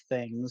trend of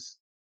things,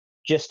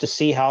 just to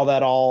see how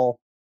that all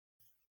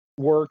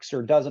works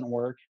or doesn't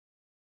work.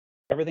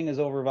 Everything is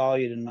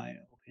overvalued in my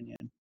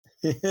opinion.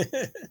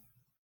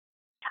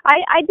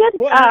 I did.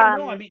 Well, I don't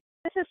know. I mean,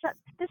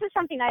 this is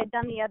something I had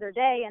done the other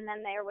day, and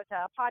then there was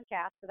a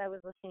podcast that I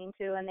was listening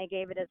to, and they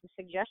gave it as a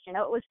suggestion.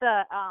 It was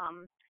the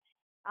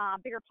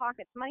Bigger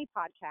Pockets Money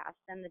podcast,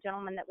 and the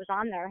gentleman that was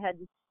on there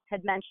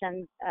had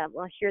mentioned,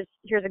 well,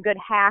 here's a good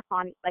hack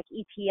on like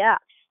ETFs.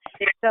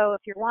 So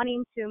if you're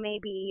wanting to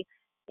maybe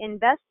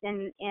invest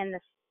in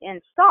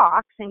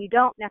stocks and you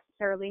don't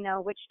necessarily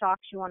know which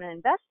stocks you want to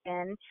invest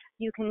in,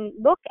 you can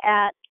look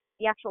at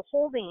the actual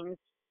holdings.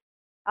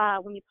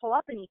 When you pull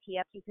up an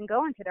ETF, you can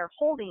go into their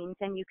holdings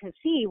and you can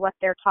see what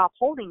their top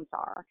holdings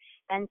are.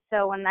 And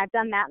so, and I've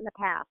done that in the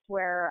past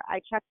where I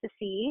check to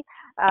see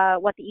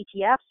what the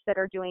ETFs that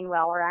are doing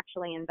well are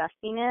actually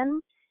investing in.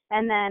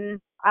 And then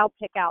I'll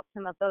pick out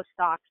some of those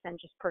stocks and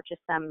just purchase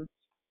them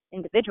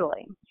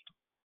individually.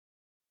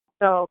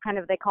 So kind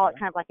of, they call it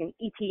kind of like an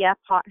ETF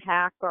hot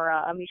hack or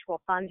a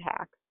mutual fund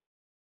hack.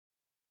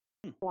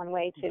 One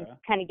way to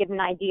kind of get an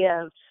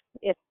idea of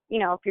if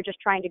you're just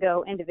trying to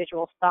go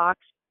individual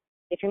stocks,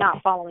 if you're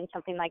not following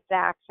something like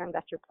Zacks or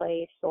Investor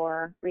Place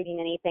or reading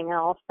anything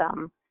else,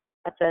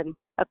 that's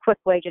a quick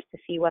way just to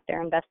see what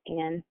they're investing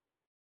in.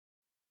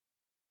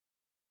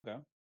 Okay.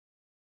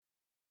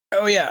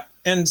 Oh, yeah.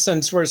 And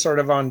since we're sort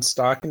of on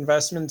stock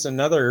investments,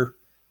 another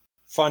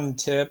fun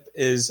tip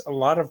is a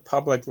lot of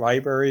public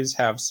libraries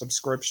have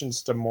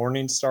subscriptions to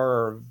Morningstar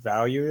or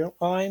Value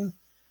Line.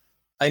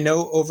 I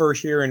know over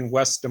here in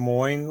West Des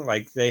Moines,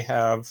 like they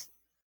have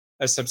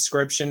a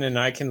subscription, and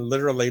I can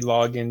literally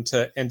log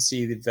into and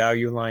see the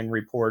Value Line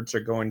reports or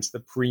go into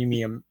the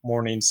premium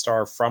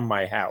Morningstar from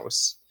my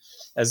house,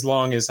 as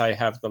long as I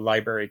have the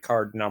library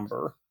card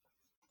number.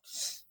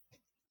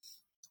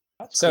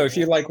 That's so cool. If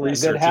you like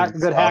researching,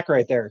 good hack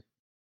right there.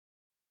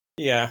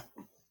 Yeah.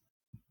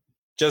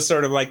 Just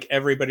sort of like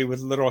everybody with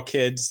little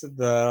kids,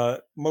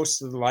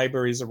 most of the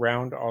libraries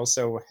around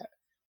also,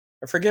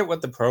 I forget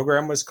what the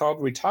program was called.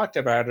 We talked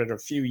about it a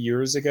few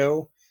years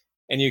ago,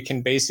 and you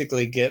can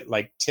basically get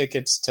like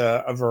tickets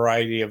to a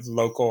variety of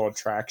local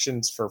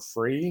attractions for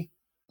free.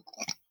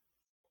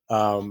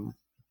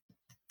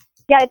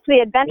 Yeah, it's the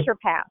Adventure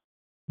Pass,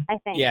 I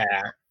think. Yeah.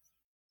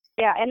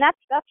 Yeah, and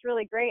that's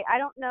really great. I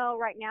don't know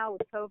right now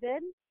with COVID.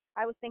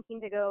 I was thinking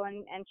to go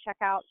and check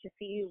out to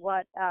see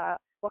what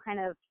kind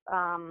of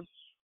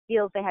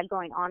deals they had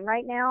going on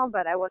right now,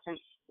 but I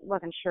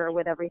wasn't sure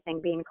with everything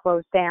being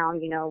closed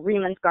down. You know,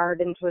 Reeman's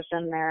Gardens was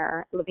in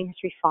there, Living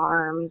History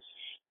Farms,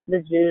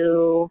 the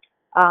zoo.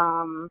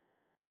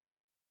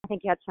 I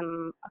think you had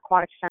some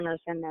aquatic centers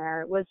in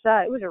there. It was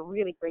a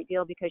really great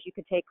deal because you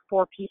could take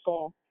 4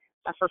 people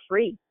for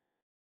free.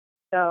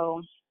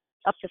 So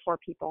up to 4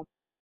 people.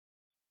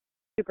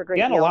 Super great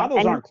Yeah, and deal. a lot of those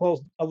And aren't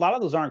closed. A lot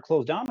of those aren't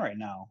closed down right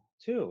now,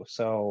 too.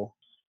 So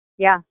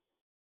yeah,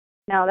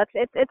 no,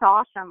 it's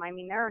awesome. I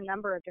mean, there are a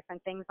number of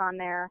different things on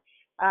there.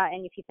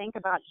 And if you think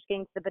about just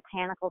getting to the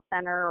Botanical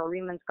Center or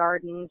Reeman's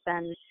Gardens,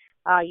 and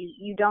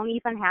you don't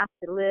even have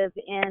to live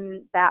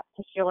in that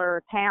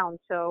particular town.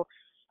 So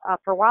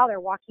for a while there,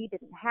 Waukee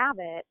didn't have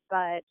it,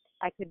 but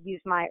I could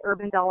use my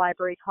Urbandale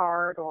Library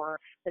card or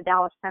the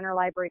Dallas Center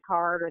Library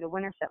card or the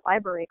Winterset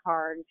Library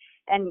card.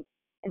 And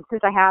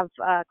since I have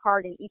a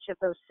card in each of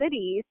those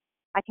cities,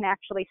 I can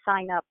actually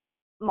sign up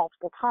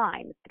multiple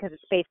times because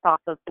it's based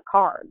off of the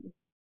card.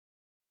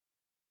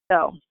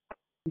 So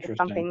it's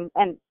something,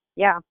 and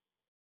yeah,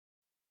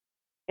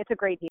 it's a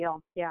great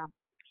deal. Yeah.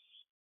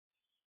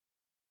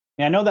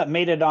 Yeah, I know that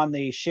made it on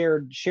the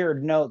shared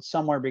notes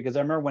somewhere because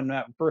I remember when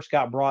that first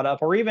got brought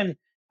up, or even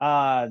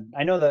I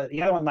know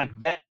the other one like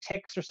vet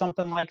ticks or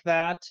something like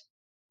that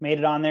made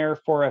it on there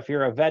for if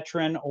you're a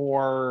veteran,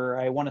 or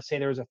I want to say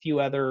there's a few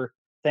other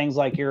things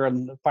like you're a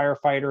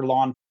firefighter,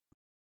 law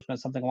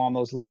enforcement, something along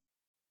those lines.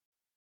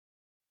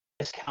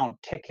 Discount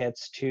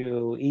tickets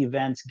to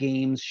events,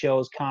 games,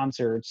 shows,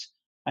 concerts.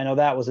 I know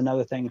that was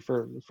another thing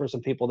for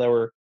some people that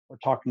were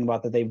talking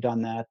about that they've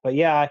done that. But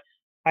yeah,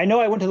 I know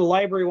I went to the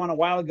library one a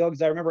while ago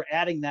because I remember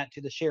adding that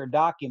to the shared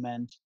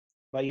document.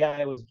 But yeah,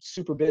 I was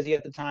super busy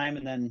at the time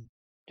and then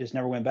just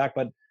never went back.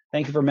 But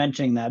thank you for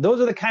mentioning that. Those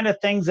are the kind of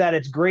things that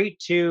it's great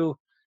to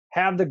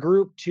have the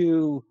group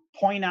to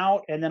point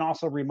out and then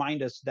also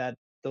remind us that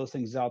those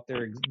things out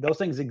there, those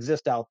things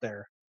exist out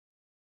there.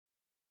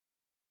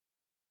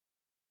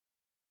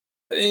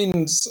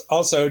 And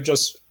also,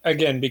 just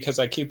again, because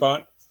I keep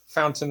on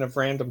Fountain of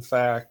Random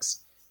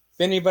Facts.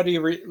 If anybody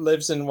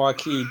lives in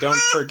Waukee, don't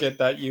forget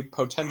that you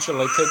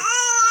potentially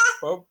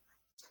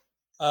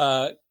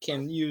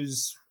can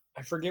use,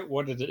 I forget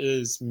what it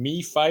is,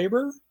 Me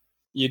Fiber.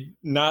 You're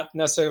not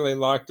necessarily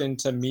locked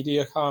into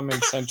Mediacom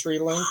and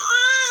CenturyLink.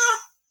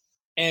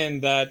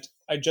 And that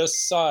I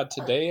just saw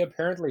today,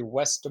 apparently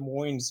West Des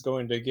Moines is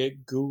going to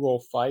get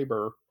Google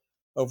Fiber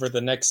over the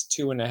next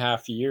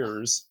 2.5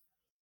 years.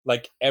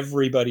 Like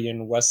everybody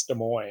in West Des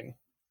Moines.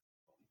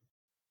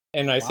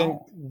 And I think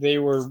they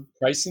were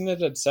pricing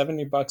it at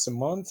 $70 a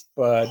month,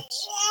 but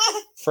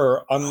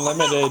for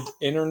unlimited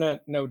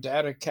internet, no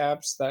data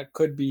caps, that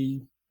could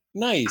be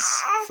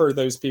nice for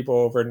those people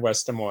over in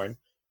West Des Moines.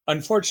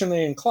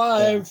 Unfortunately, in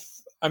Clive,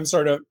 I'm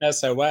sort of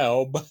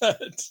SOL,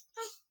 but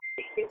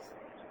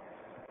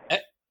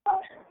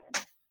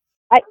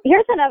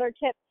Here's another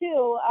tip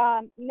too.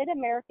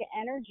 Mid-America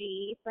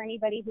Energy, for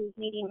anybody who's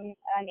needing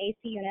an AC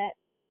unit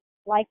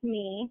like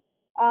me,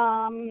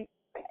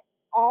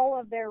 all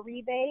of their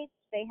rebates,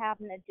 they have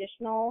an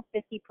additional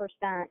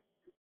 50%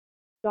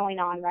 going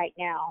on right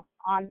now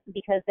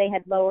because they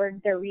had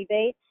lowered their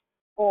rebates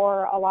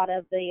for a lot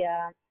of the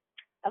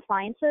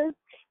appliances.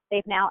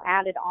 They've now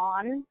added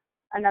on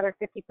another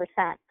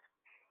 50%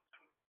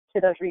 to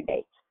those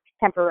rebates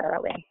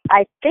temporarily.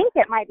 I think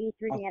it might be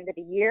through the end of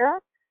the year,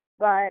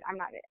 but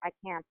I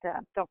can't,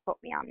 don't quote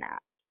me on that.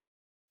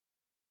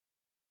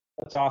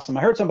 That's awesome.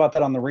 I heard something about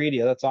that on the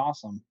radio. That's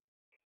awesome.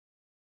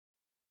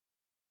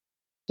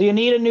 So you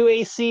need a new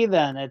AC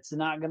then. It's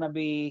not going to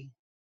be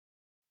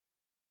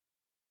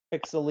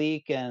fix the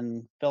leak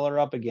and fill her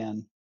up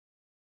again.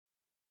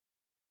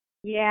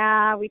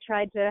 Yeah, we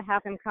tried to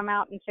have him come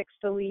out and fix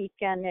the leak,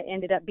 and it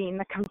ended up being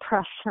the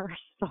compressor.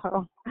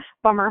 So,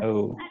 bummer.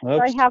 Oh, so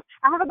I have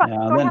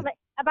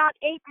about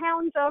 8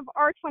 pounds of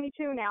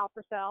R22 now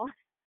for sale.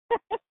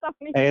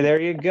 Hey, there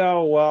you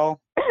go.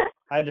 Well,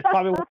 I just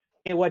probably won't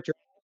say what you're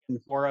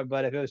looking for it,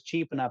 but if it was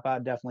cheap enough,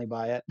 I'd definitely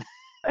buy it.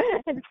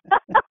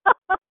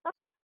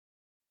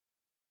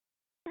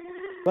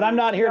 But I'm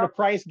not here to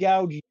price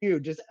gouge you,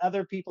 just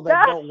other people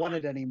that don't want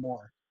it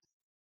anymore.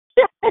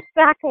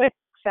 Exactly.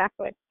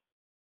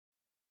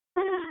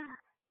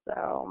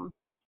 So,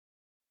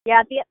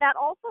 yeah, that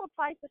also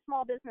applies to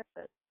small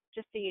businesses,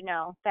 just so you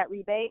know, that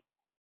rebate.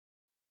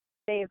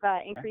 They've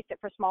increased it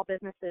for small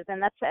businesses.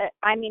 And that's,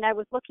 I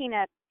was looking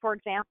at, for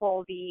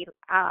example, the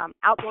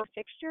outdoor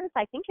fixtures.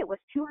 I think it was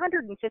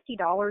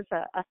 $250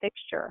 a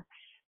fixture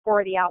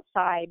for the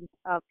outside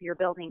of your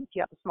building if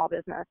you have a small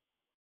business,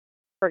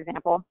 for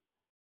example.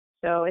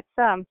 So it's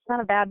not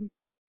a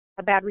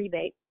bad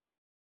rebate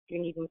if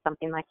you're needing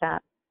something like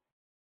that.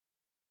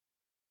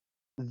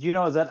 Do you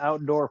know, is that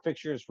outdoor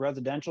fixtures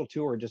residential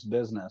too, or just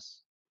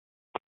business?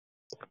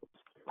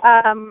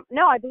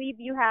 No, I believe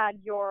you had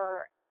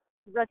your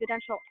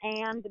residential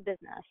and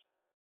business.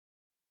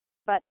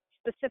 But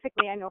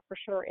specifically, I know for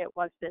sure it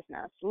was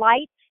business.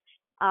 Lights,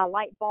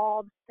 light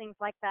bulbs, things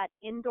like that,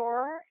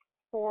 indoor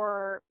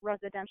for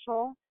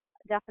residential,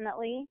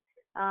 definitely.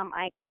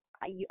 I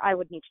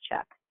would need to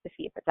check to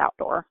see if it's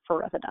outdoor for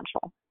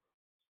residential.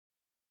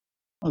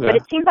 Okay. But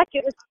it seems like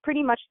it was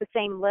pretty much the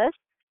same list,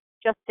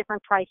 just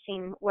different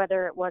pricing,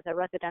 whether it was a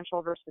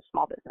residential versus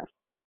small business.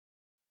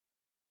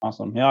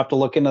 Awesome. You'll have to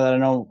look into that. I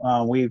know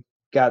we've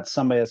got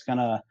somebody that's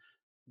gonna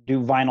do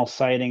vinyl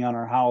siding on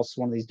our house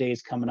one of these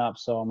days coming up.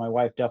 So my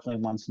wife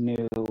definitely wants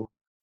new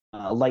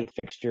light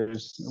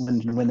fixtures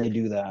when they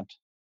do that.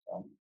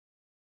 So,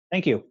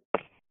 thank you.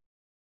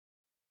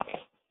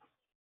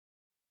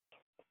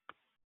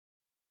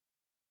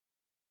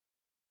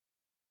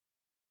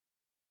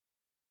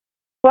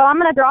 Well, I'm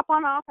going to drop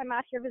on off. I'm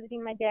out here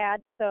visiting my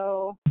dad.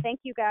 So thank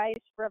you guys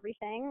for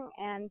everything,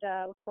 and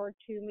look forward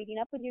to meeting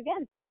up with you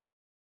again.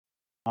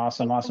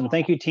 Awesome.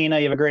 Thank you, Tina.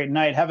 You have a great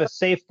night. Have a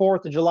safe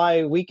 4th of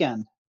July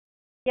weekend.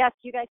 Yes,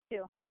 you guys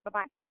too.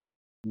 Bye-bye.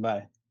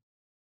 Bye.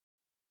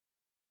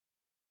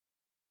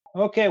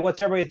 Okay,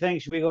 what's everybody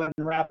think? Should we go ahead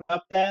and wrap it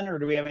up then, or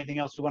do we have anything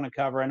else we want to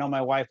cover? I know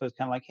my wife was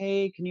kind of like,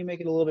 hey, can you make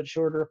it a little bit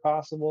shorter if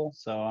possible?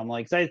 So I'm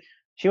like,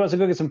 she wants to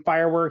go get some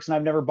fireworks, and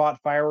I've never bought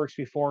fireworks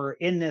before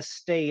in this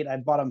state.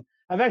 I've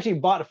actually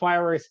bought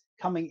fireworks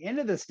coming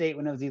into the state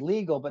when it was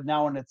illegal, but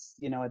now when it's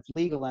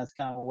legal, and it's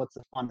kind of, what's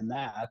the fun in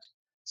that?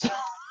 So,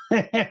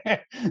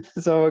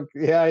 so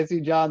yeah, I see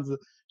John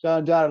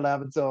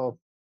laughing. So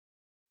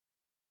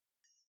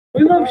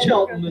we love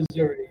Shelton,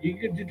 Missouri. You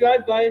could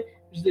drive by.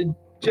 There's the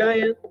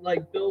giant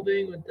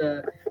building with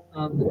the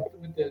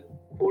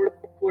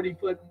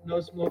 40-foot no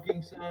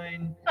smoking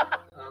sign.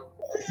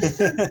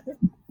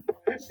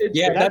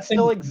 Yeah, that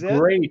still exists.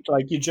 Great.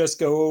 Like you just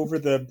go over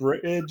the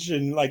bridge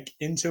and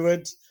into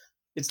it.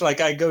 It's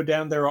like I go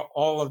down there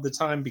all of the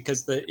time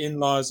because the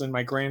in-laws and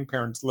my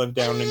grandparents live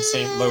down in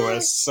St.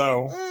 Louis.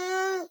 So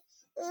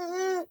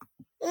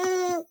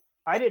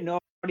I didn't know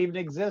it would even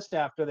exist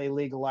after they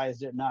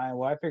legalized it in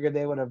Iowa. I figured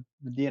they would have,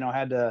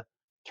 had to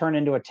turn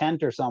into a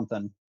tent or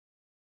something.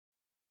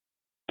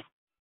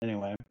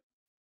 Anyway.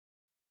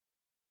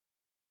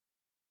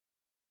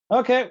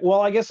 Okay,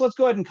 well, I guess let's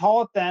go ahead and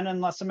call it then,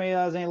 unless somebody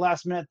has any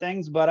last minute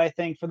things. But I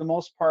think for the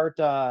most part,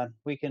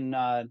 we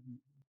can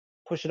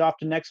push it off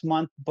to next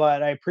month.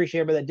 But I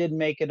appreciate everybody that did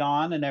make it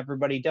on, and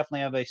everybody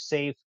definitely have a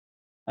safe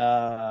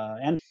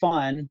and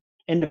fun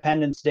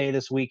Independence Day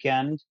this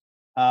weekend.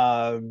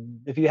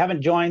 If you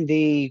haven't joined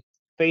the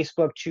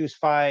Facebook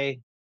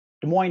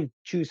Des Moines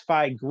Choose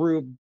Fi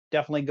group,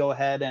 definitely go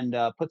ahead and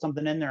put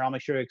something in there. I'll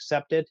make sure to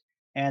accept it.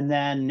 And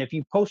then if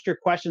you post your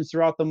questions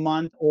throughout the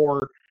month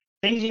or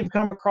things you've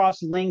come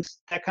across, links,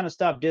 that kind of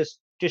stuff, just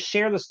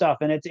share the stuff.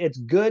 And it's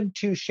good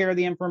to share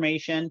the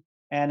information.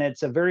 And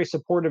it's a very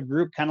supportive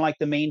group, kind of like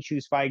the main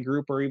Choose Fi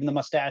group or even the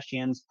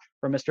Mustachians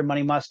for Mr.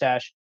 Money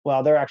Mustache.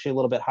 Well, they're actually a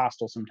little bit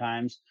hostile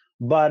sometimes.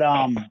 But,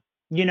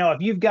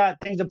 if you've got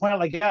things to point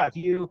out, if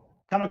you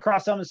come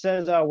across something that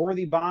says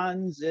Worthy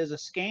Bonds is a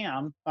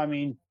scam, I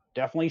mean,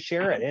 definitely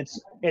share it.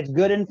 It's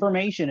good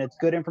information. It's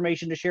good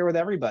information to share with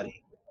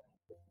everybody.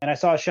 And I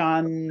saw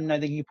Sean, I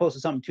think you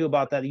posted something too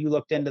about that. You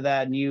looked into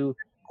that and you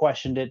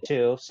questioned it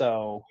too.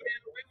 So yeah,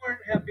 we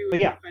weren't happy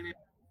with the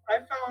financial. I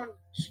found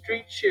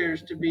Street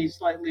Shares to be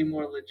slightly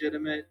more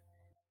legitimate.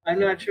 I'm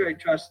not sure I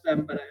trust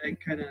them, but I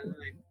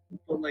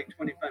put like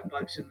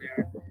 $25 in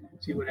there,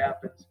 see what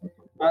happens.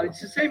 It's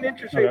the same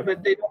interest rate,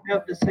 but they don't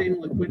have the same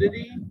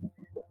liquidity.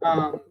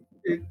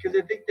 Because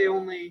I think they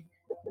only,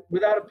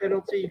 without a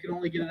penalty, you can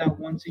only get it out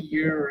once a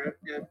year, or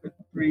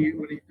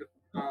when it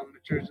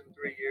matures in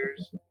 3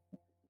 years.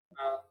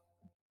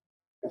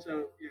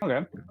 So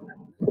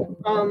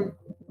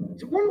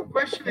one more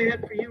question I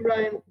had for you,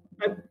 Ryan.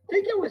 I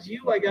think it was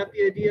you. I got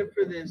the idea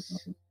for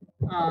this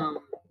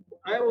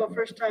Iowa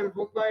first-time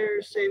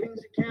homebuyer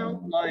savings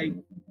account,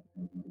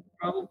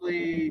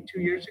 probably 2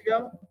 years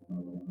ago.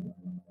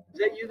 Is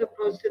that you that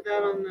posted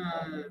that on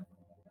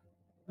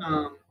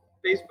the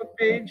Facebook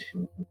page?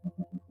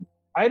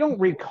 I don't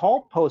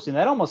recall posting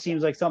that. Almost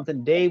seems like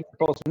something Dave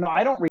posted. No,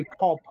 I don't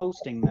recall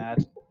posting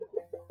that.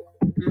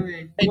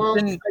 Okay. Well,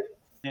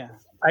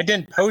 I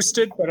didn't post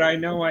it, but I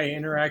know I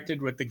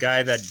interacted with the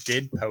guy that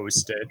did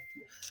post it.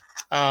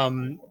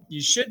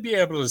 You should be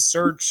able to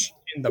search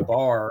in the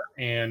bar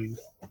and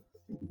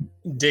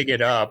dig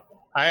it up.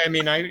 I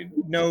mean, I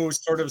know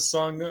sort of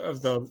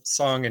the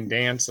song and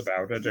dance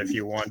about it if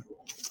you want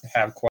to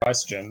have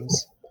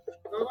questions.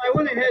 Well, I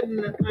went ahead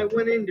and I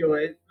went into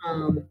it.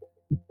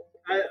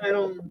 I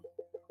don't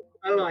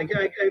know.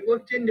 I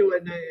looked into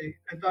it and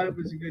I thought it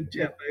was a good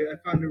tip. I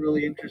found it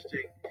really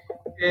interesting,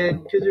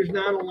 and because there's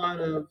not a lot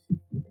of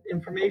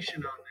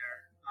information on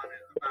it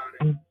about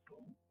it.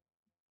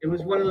 It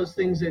was one of those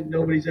things that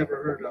nobody's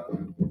ever heard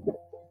of.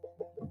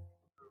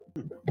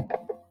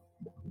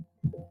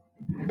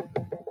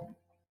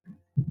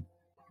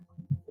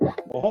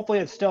 Well, hopefully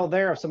it's still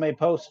there if somebody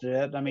posted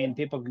it. I mean,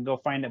 people can go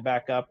find it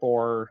back up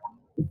or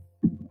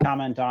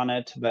comment on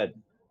it. But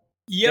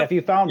if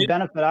you found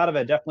benefit out of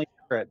it, definitely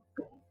share it.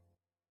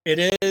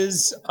 It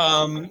is.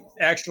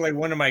 Actually,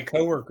 one of my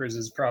coworkers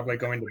is probably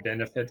going to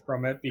benefit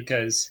from it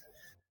because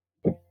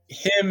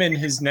him and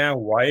his now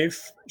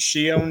wife,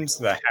 she owns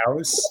the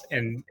house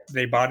and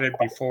they bought it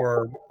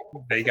before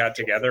they got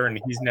together, and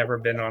he's never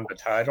been on the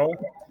title.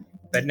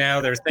 But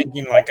now they're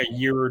thinking like a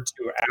year or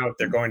two out,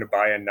 they're going to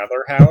buy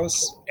another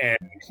house. And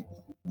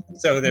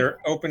so they're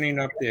opening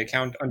up the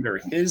account under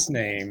his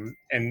name,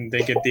 and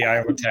they get the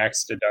Iowa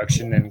tax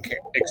deduction and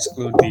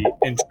exclude the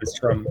interest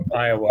from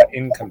Iowa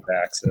income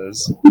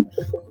taxes.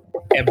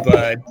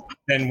 But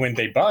then when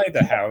they buy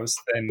the house,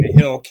 then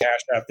he'll cash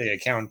out the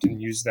account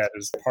and use that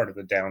as part of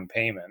the down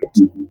payment.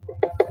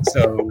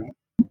 So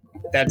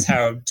that's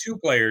how two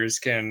players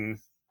can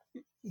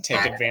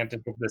take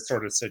advantage of this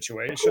sort of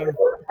situation.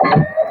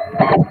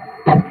 I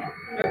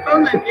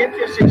found that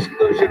interest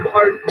exclusion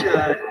hard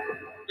to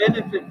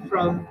benefit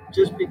from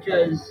just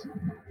because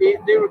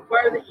they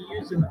require that you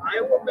use an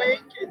Iowa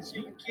bank, and so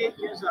you can't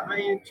use a high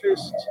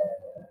interest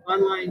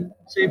online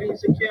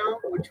savings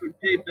account, which would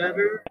pay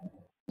better.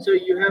 So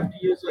you have to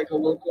use like a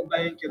local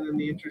bank, and then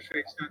the interest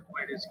rate's not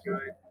quite as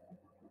good.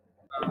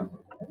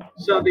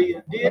 So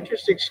the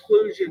interest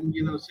exclusion,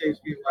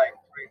 saves me like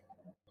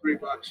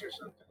 $3 or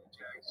something in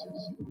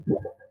taxes.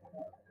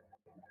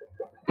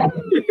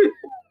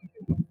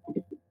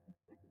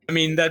 I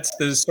mean, that's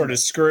the sort of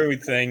screwy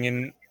thing,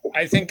 and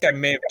I think I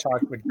may have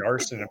talked with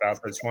Garson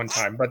about this one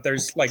time, but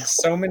there's like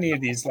so many of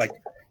these like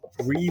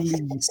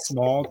really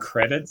small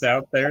credits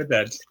out there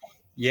that,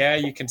 yeah,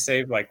 you can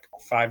save like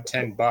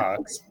 $5-10,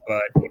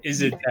 but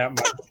is it that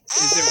much?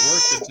 Is it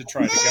worth it to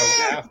try to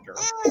go after?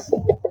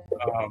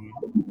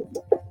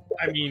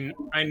 I mean,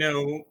 I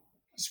know,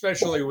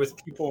 especially with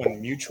people in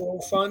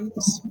mutual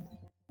funds,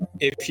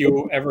 if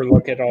you ever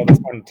look at all the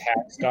fun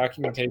tax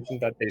documentation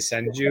that they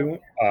send you,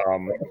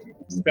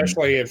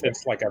 especially if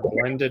it's like a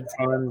blended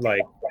fund,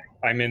 like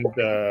I'm in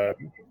the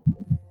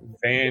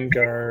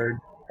Vanguard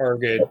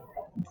Target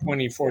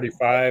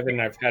 2045,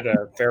 and I've had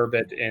a fair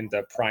bit in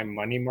the prime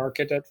money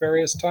market at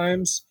various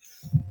times.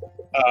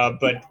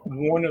 But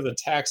one of the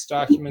tax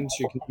documents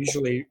you can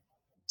usually,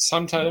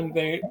 sometimes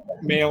they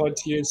mail it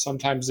to you,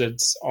 sometimes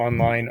it's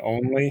online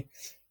only,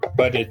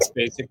 but it's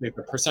basically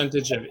the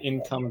percentage of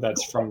income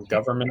that's from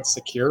government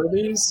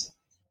securities,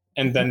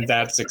 and then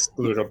that's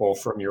excludable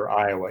from your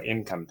Iowa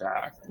income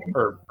tax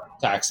or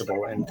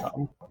taxable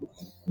income.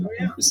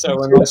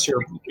 So unless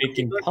you're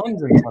making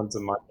tons and tons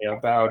of money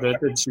about it,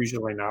 it's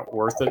usually not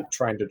worth it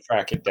trying to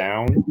track it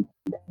down.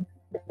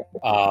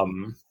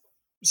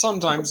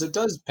 Sometimes it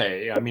does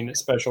pay. I mean,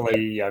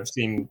 especially I've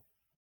seen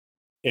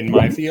in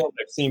my field,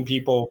 I've seen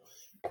people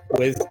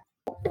with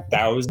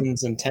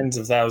thousands and tens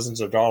of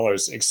thousands of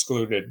dollars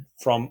excluded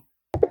from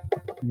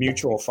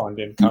mutual fund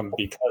income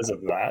because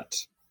of that.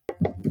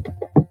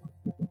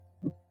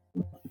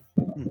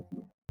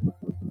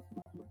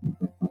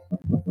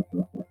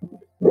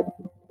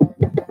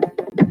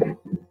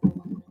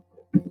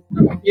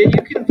 Yeah,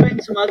 you can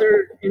find some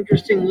other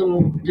interesting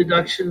little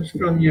deductions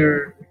from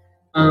your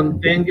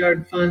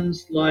Vanguard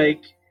funds,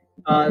 like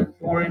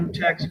foreign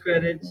tax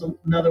credits,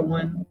 another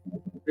one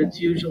that's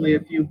usually a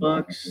few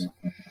bucks.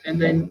 And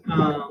then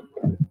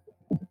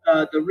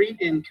the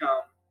REIT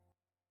income,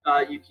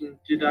 you can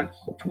deduct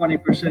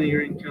 20% of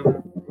your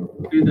income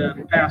through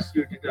the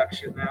pass-through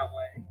deduction that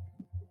way.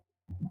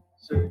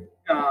 So,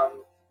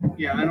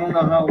 yeah, I don't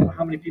know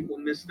how many people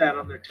miss that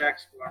on their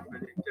tax form,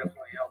 but it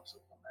definitely helps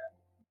them on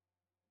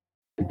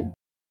that.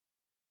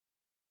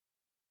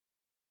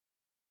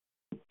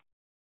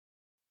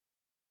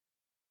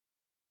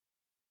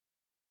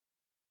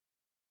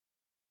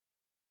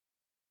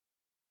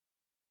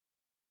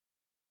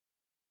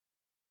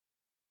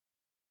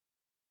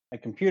 My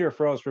computer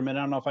froze for a minute.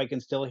 I don't know if I can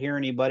still hear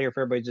anybody or if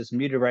everybody's just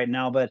muted right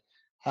now, but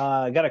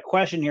I got a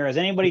question here. Has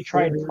anybody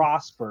tried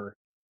Prosper?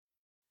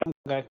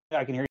 Okay,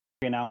 I can hear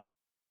you now.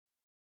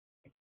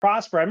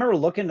 Prosper, I remember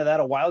looking into that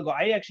a while ago.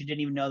 I actually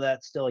didn't even know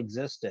that still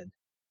existed.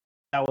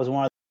 That was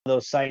one of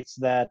those sites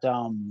that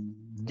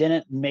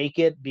didn't make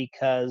it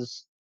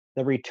because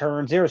the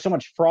returns, there was so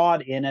much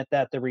fraud in it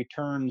that the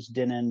returns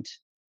didn't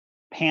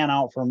pan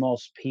out for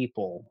most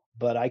people.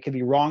 But I could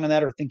be wrong on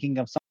that or thinking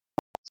of something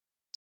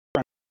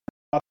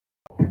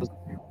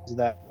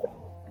that.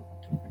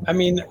 I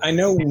mean, I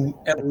know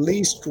at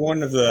least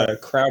one of the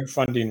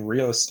crowdfunding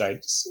real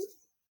estate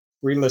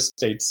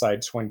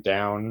sites went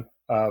down.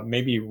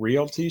 Maybe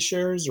Realty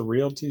Shares or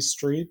Realty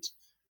Street.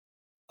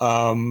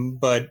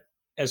 But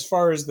as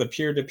far as the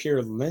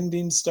peer-to-peer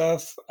lending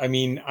stuff, I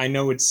mean, I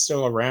know it's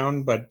still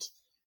around, but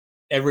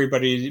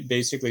everybody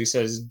basically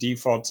says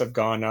defaults have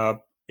gone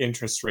up,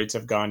 interest rates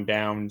have gone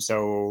down,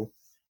 so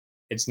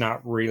it's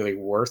not really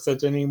worth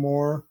it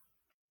anymore.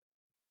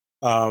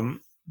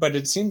 But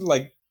it seems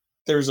like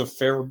there's a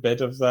fair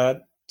bit of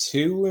that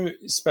too,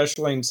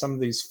 especially in some of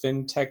these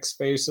fintech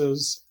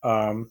spaces.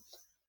 I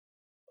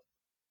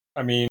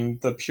mean,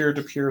 the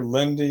peer-to-peer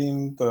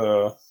lending,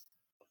 the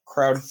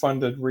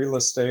crowd-funded real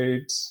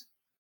estate.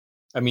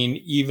 I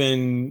mean,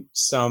 even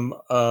some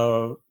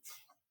of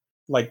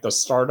like the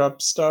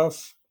startup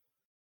stuff.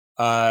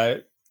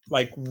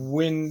 like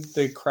when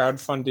the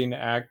crowdfunding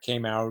act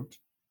came out,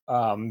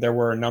 there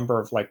were a number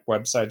of like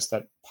websites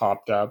that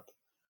popped up.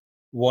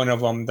 One of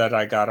them that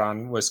I got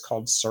on was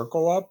called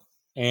Circle Up,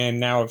 and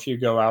now if you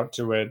go out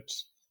to it,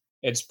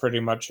 it's pretty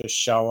much a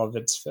shell of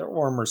its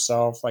former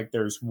self. Like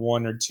there's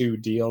one or two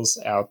deals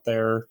out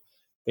there.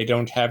 They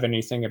don't have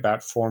anything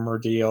about former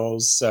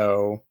deals,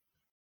 so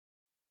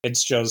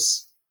it's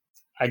just,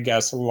 I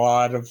guess, a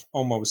lot of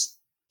almost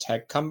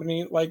tech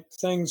company like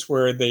things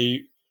where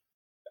a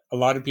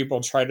lot of people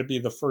try to be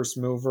the first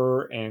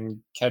mover and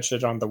catch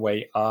it on the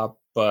way up,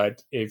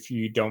 but if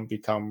you don't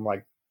become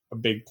like a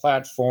big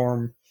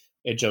platform,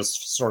 it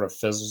just sort of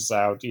fizzles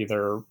out,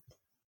 either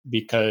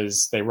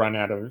because they run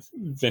out of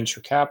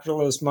venture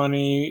capitalist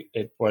money,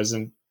 it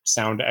wasn't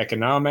sound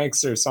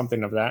economics, or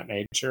something of that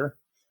nature.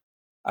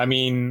 I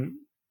mean,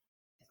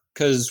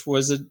 because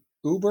was it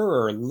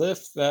Uber or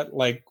Lyft that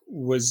like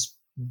was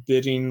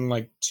bidding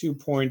like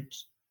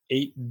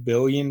 2.8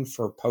 billion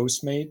for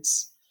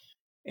Postmates,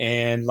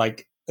 and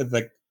like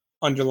the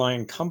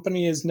underlying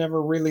company has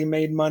never really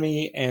made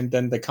money, and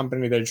then the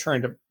company they're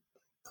trying to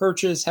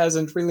purchase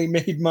hasn't really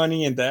made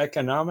money, and the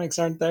economics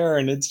aren't there,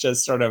 and it's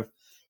just sort of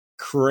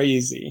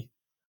crazy.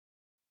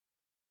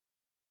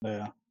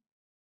 Yeah.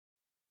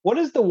 What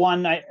is the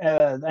one I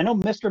know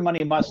Mr.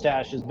 Money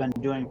Mustache has been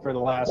doing for the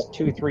last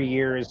 2-3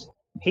 years?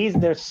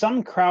 There's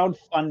some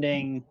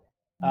crowdfunding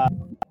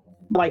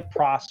like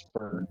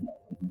Prosper.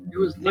 It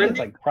was I think it's lending.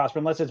 like Prosper,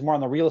 unless it's more on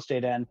the real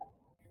estate end.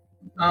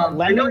 I know.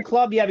 Lending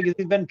Club, yeah, because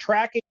he's been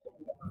tracking,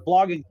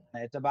 blogging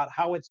on it about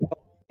how it's going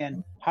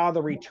and how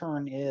the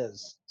return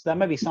is. So that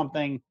might be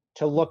something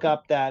to look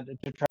up, that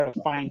to try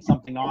to find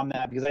something on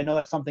that, because I know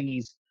that's something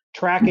he's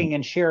tracking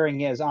and sharing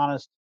his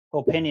honest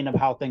opinion of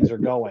how things are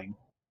going.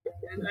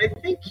 And I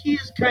think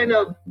he's kind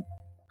of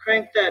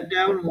cranked that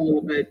down a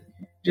little bit,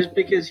 just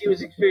because he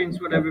was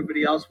experiencing what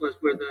everybody else was,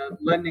 where the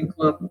lending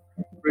club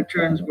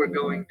returns were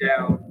going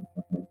down.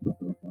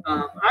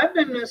 I've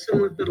been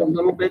messing with it a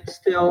little bit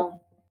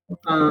still.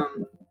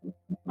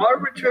 Our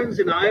returns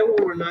in Iowa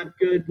were not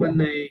good when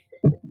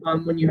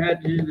when you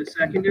had to do the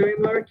secondary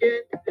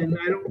market, and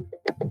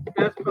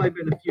that's probably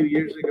been a few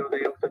years ago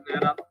they opened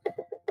that up.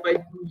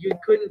 But you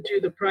couldn't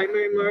do the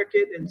primary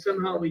market, and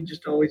somehow we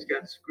just always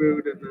got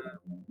screwed in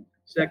the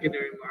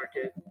secondary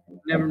market.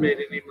 Never made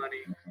any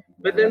money.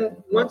 But then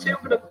once they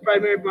opened up the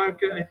primary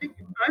market, I think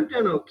I've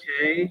done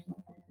okay.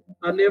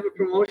 They have a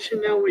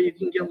promotion now where you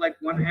can get like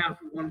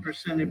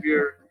 0.5% of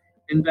your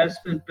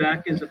investment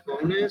back as a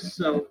bonus.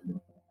 So,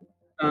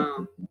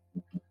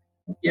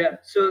 yeah.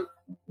 So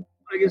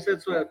I guess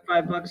that's what,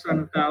 $5 on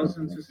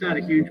 1,000. So it's not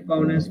a huge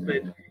bonus,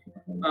 but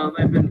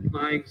I've been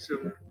buying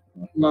some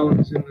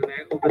loans over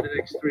the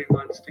next 3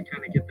 months to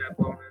kind of get that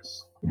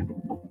bonus.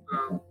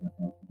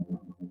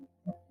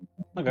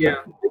 Okay.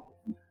 Yeah,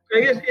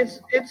 I guess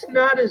it's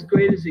not as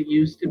great as it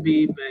used to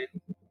be, but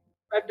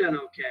I've done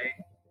okay.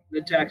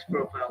 The tax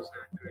profile's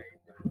not great.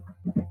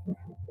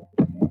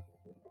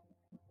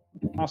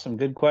 Awesome.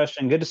 Good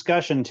question. Good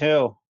discussion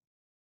too.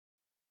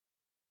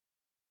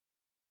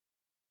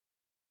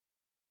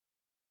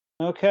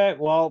 Okay,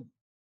 well,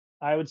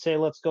 I would say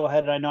let's go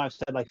ahead. I know I've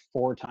said like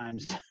 4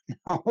 times.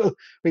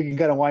 We can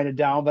kind of wind it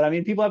down, but I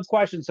mean, people have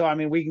questions, so I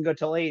mean, we can go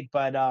till 8.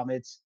 But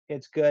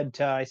it's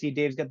good. I see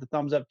Dave's got the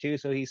thumbs up too,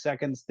 so he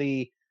seconds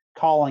the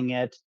calling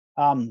it.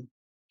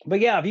 But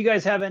yeah, if you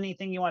guys have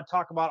anything you want to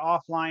talk about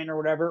offline or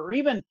whatever, or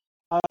even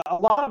a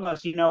lot of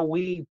us,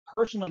 we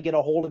personally get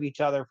a hold of each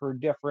other for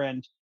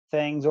different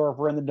things, or if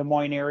we're in the Des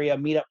Moines area,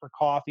 meet up for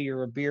coffee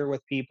or a beer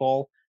with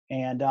people.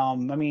 And I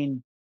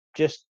mean,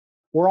 just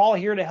we're all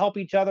here to help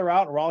each other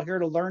out. We're all here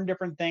to learn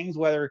different things,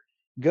 whether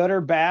good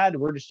or bad.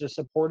 We're just a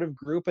supportive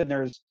group, and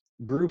there's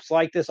groups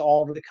like this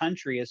all over the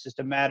country. It's just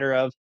a matter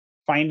of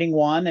finding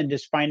one and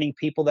just finding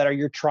people that are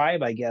your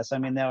tribe, I guess. I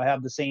mean, they'll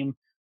have the same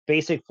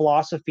basic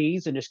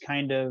philosophies, and just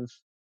kind of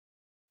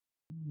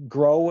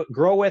grow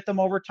with them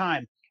over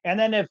time. And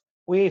then if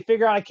we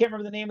figure out, I can't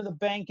remember the name of the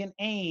bank in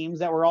Ames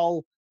that we're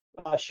all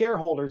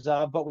shareholders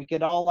of, but we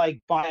could all like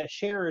buy a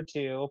share or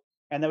two,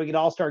 and then we could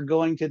all start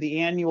going to the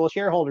annual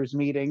shareholders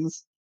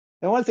meetings.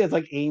 I want to say it's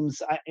like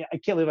Ames. I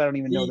can't believe I don't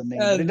even know the name,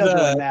 but it doesn't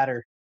really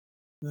matter.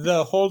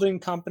 The holding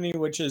company,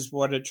 which is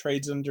what it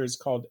trades under, is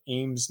called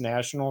Ames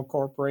National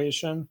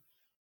Corporation.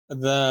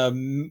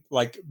 The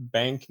like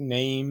bank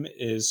name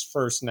is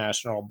First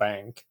National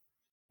Bank,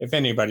 if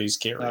anybody's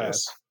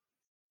curious.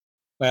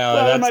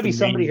 Well, there might be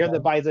somebody here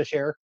that buys a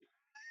share.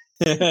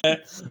 Well,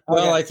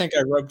 Okay. I think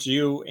I roped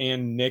you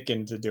and Nick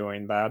into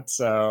doing that,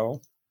 so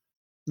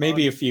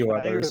maybe a few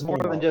I think others. there's more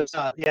than just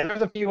yeah,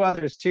 there's a few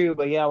others too,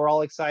 but yeah, we're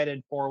all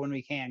excited for when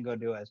we can go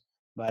do it.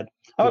 But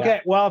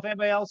okay, well, if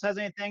anybody else has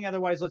anything,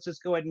 otherwise let's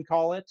just go ahead and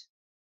call it.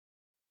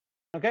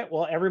 Okay,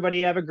 well,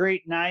 everybody have a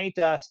great night.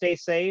 Stay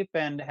safe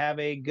and have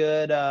a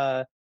good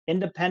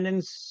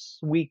Independence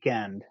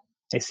weekend.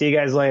 I see you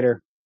guys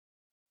later.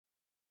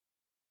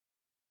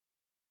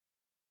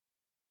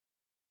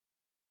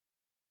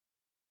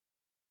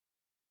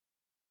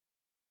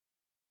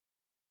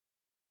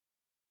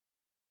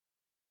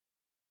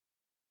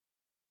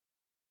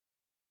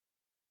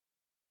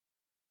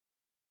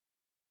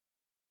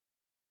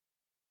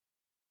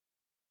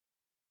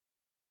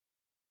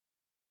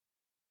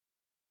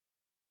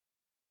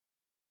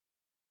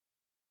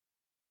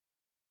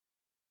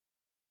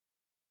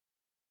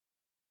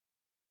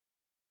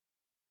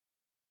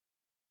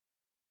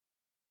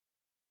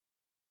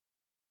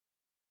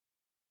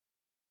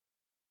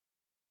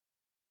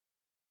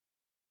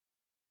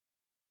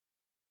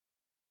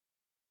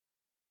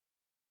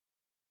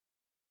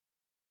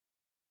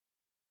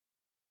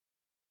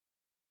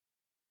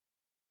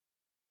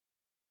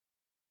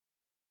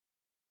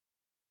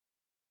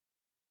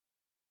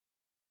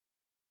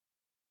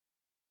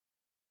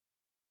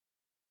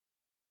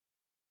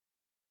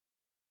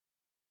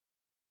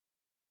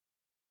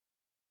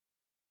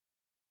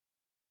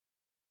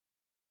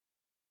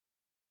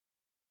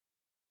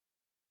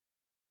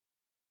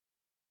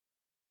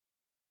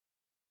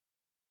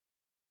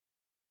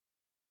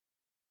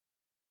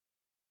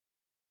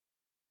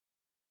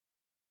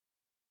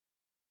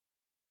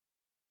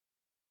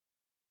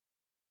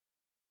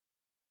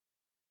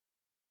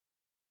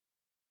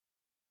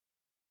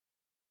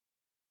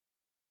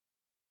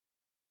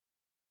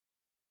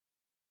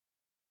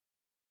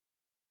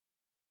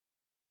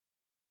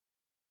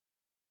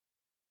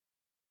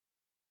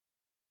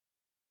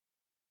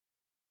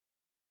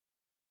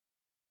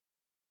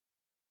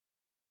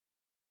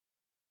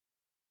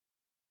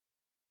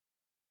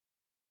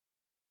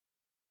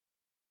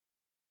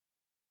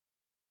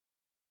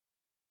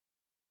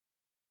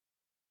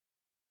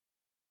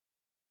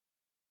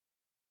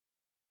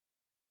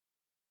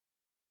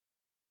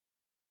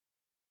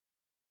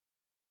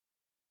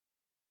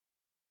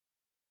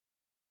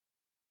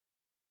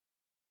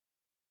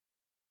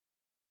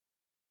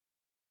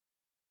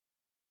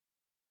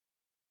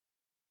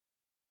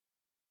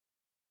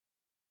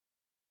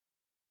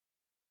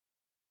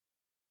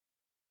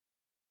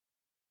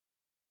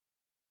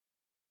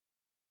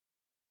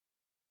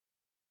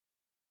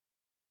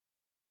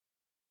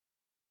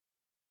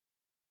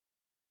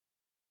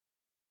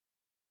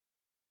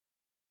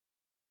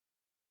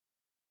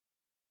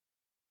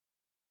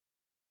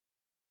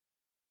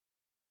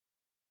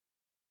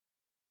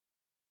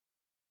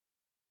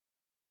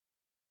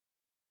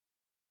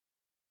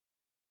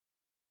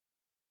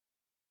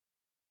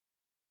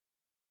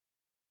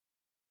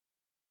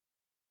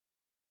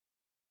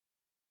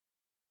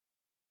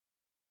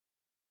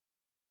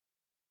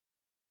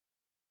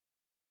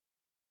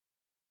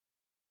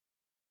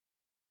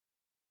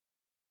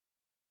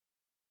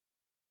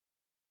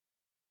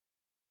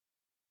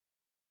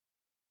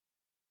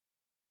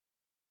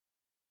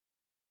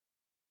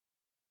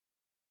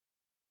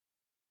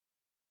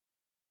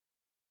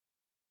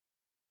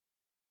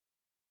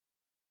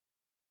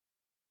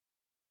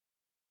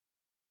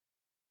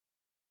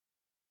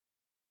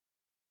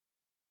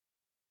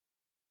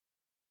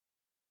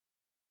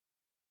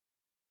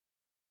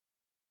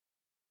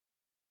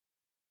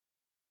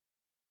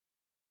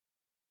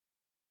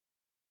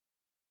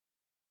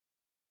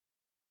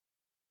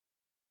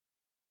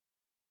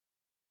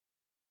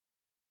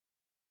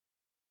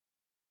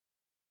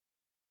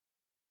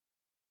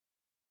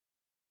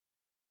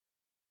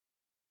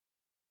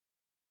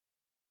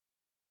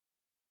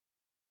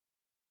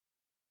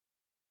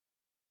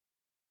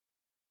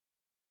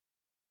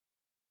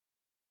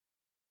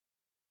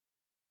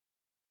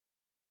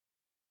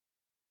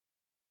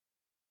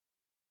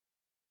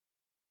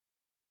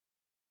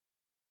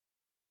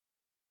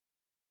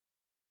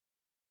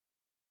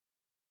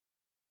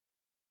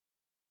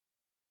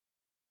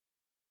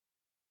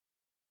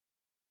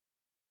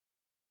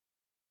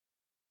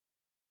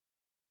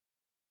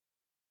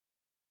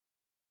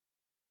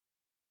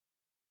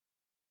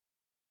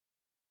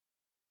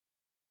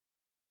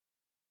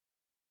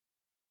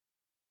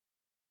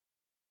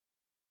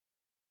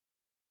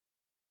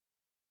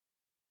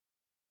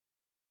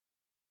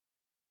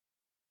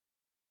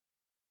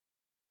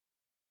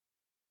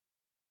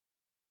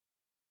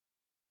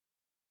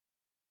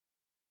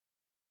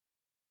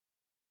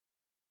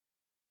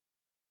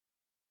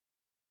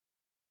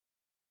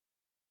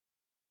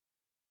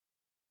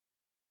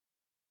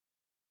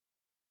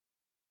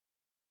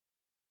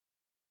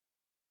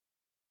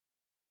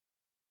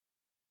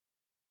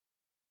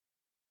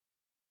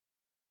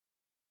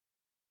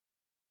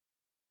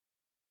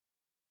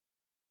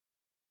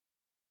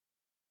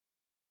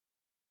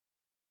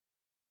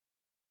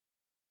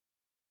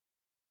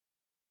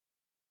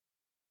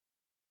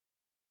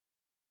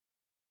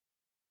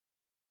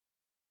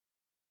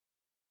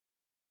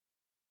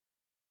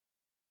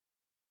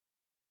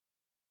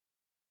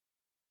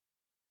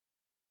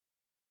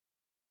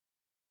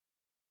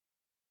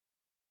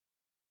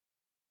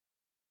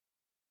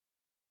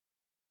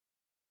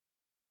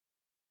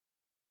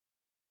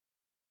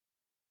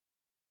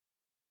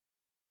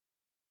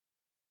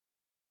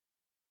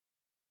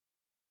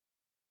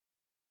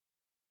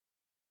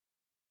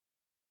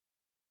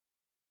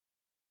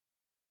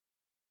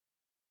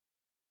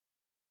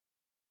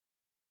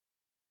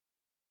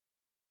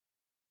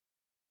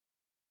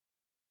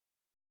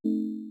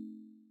 you.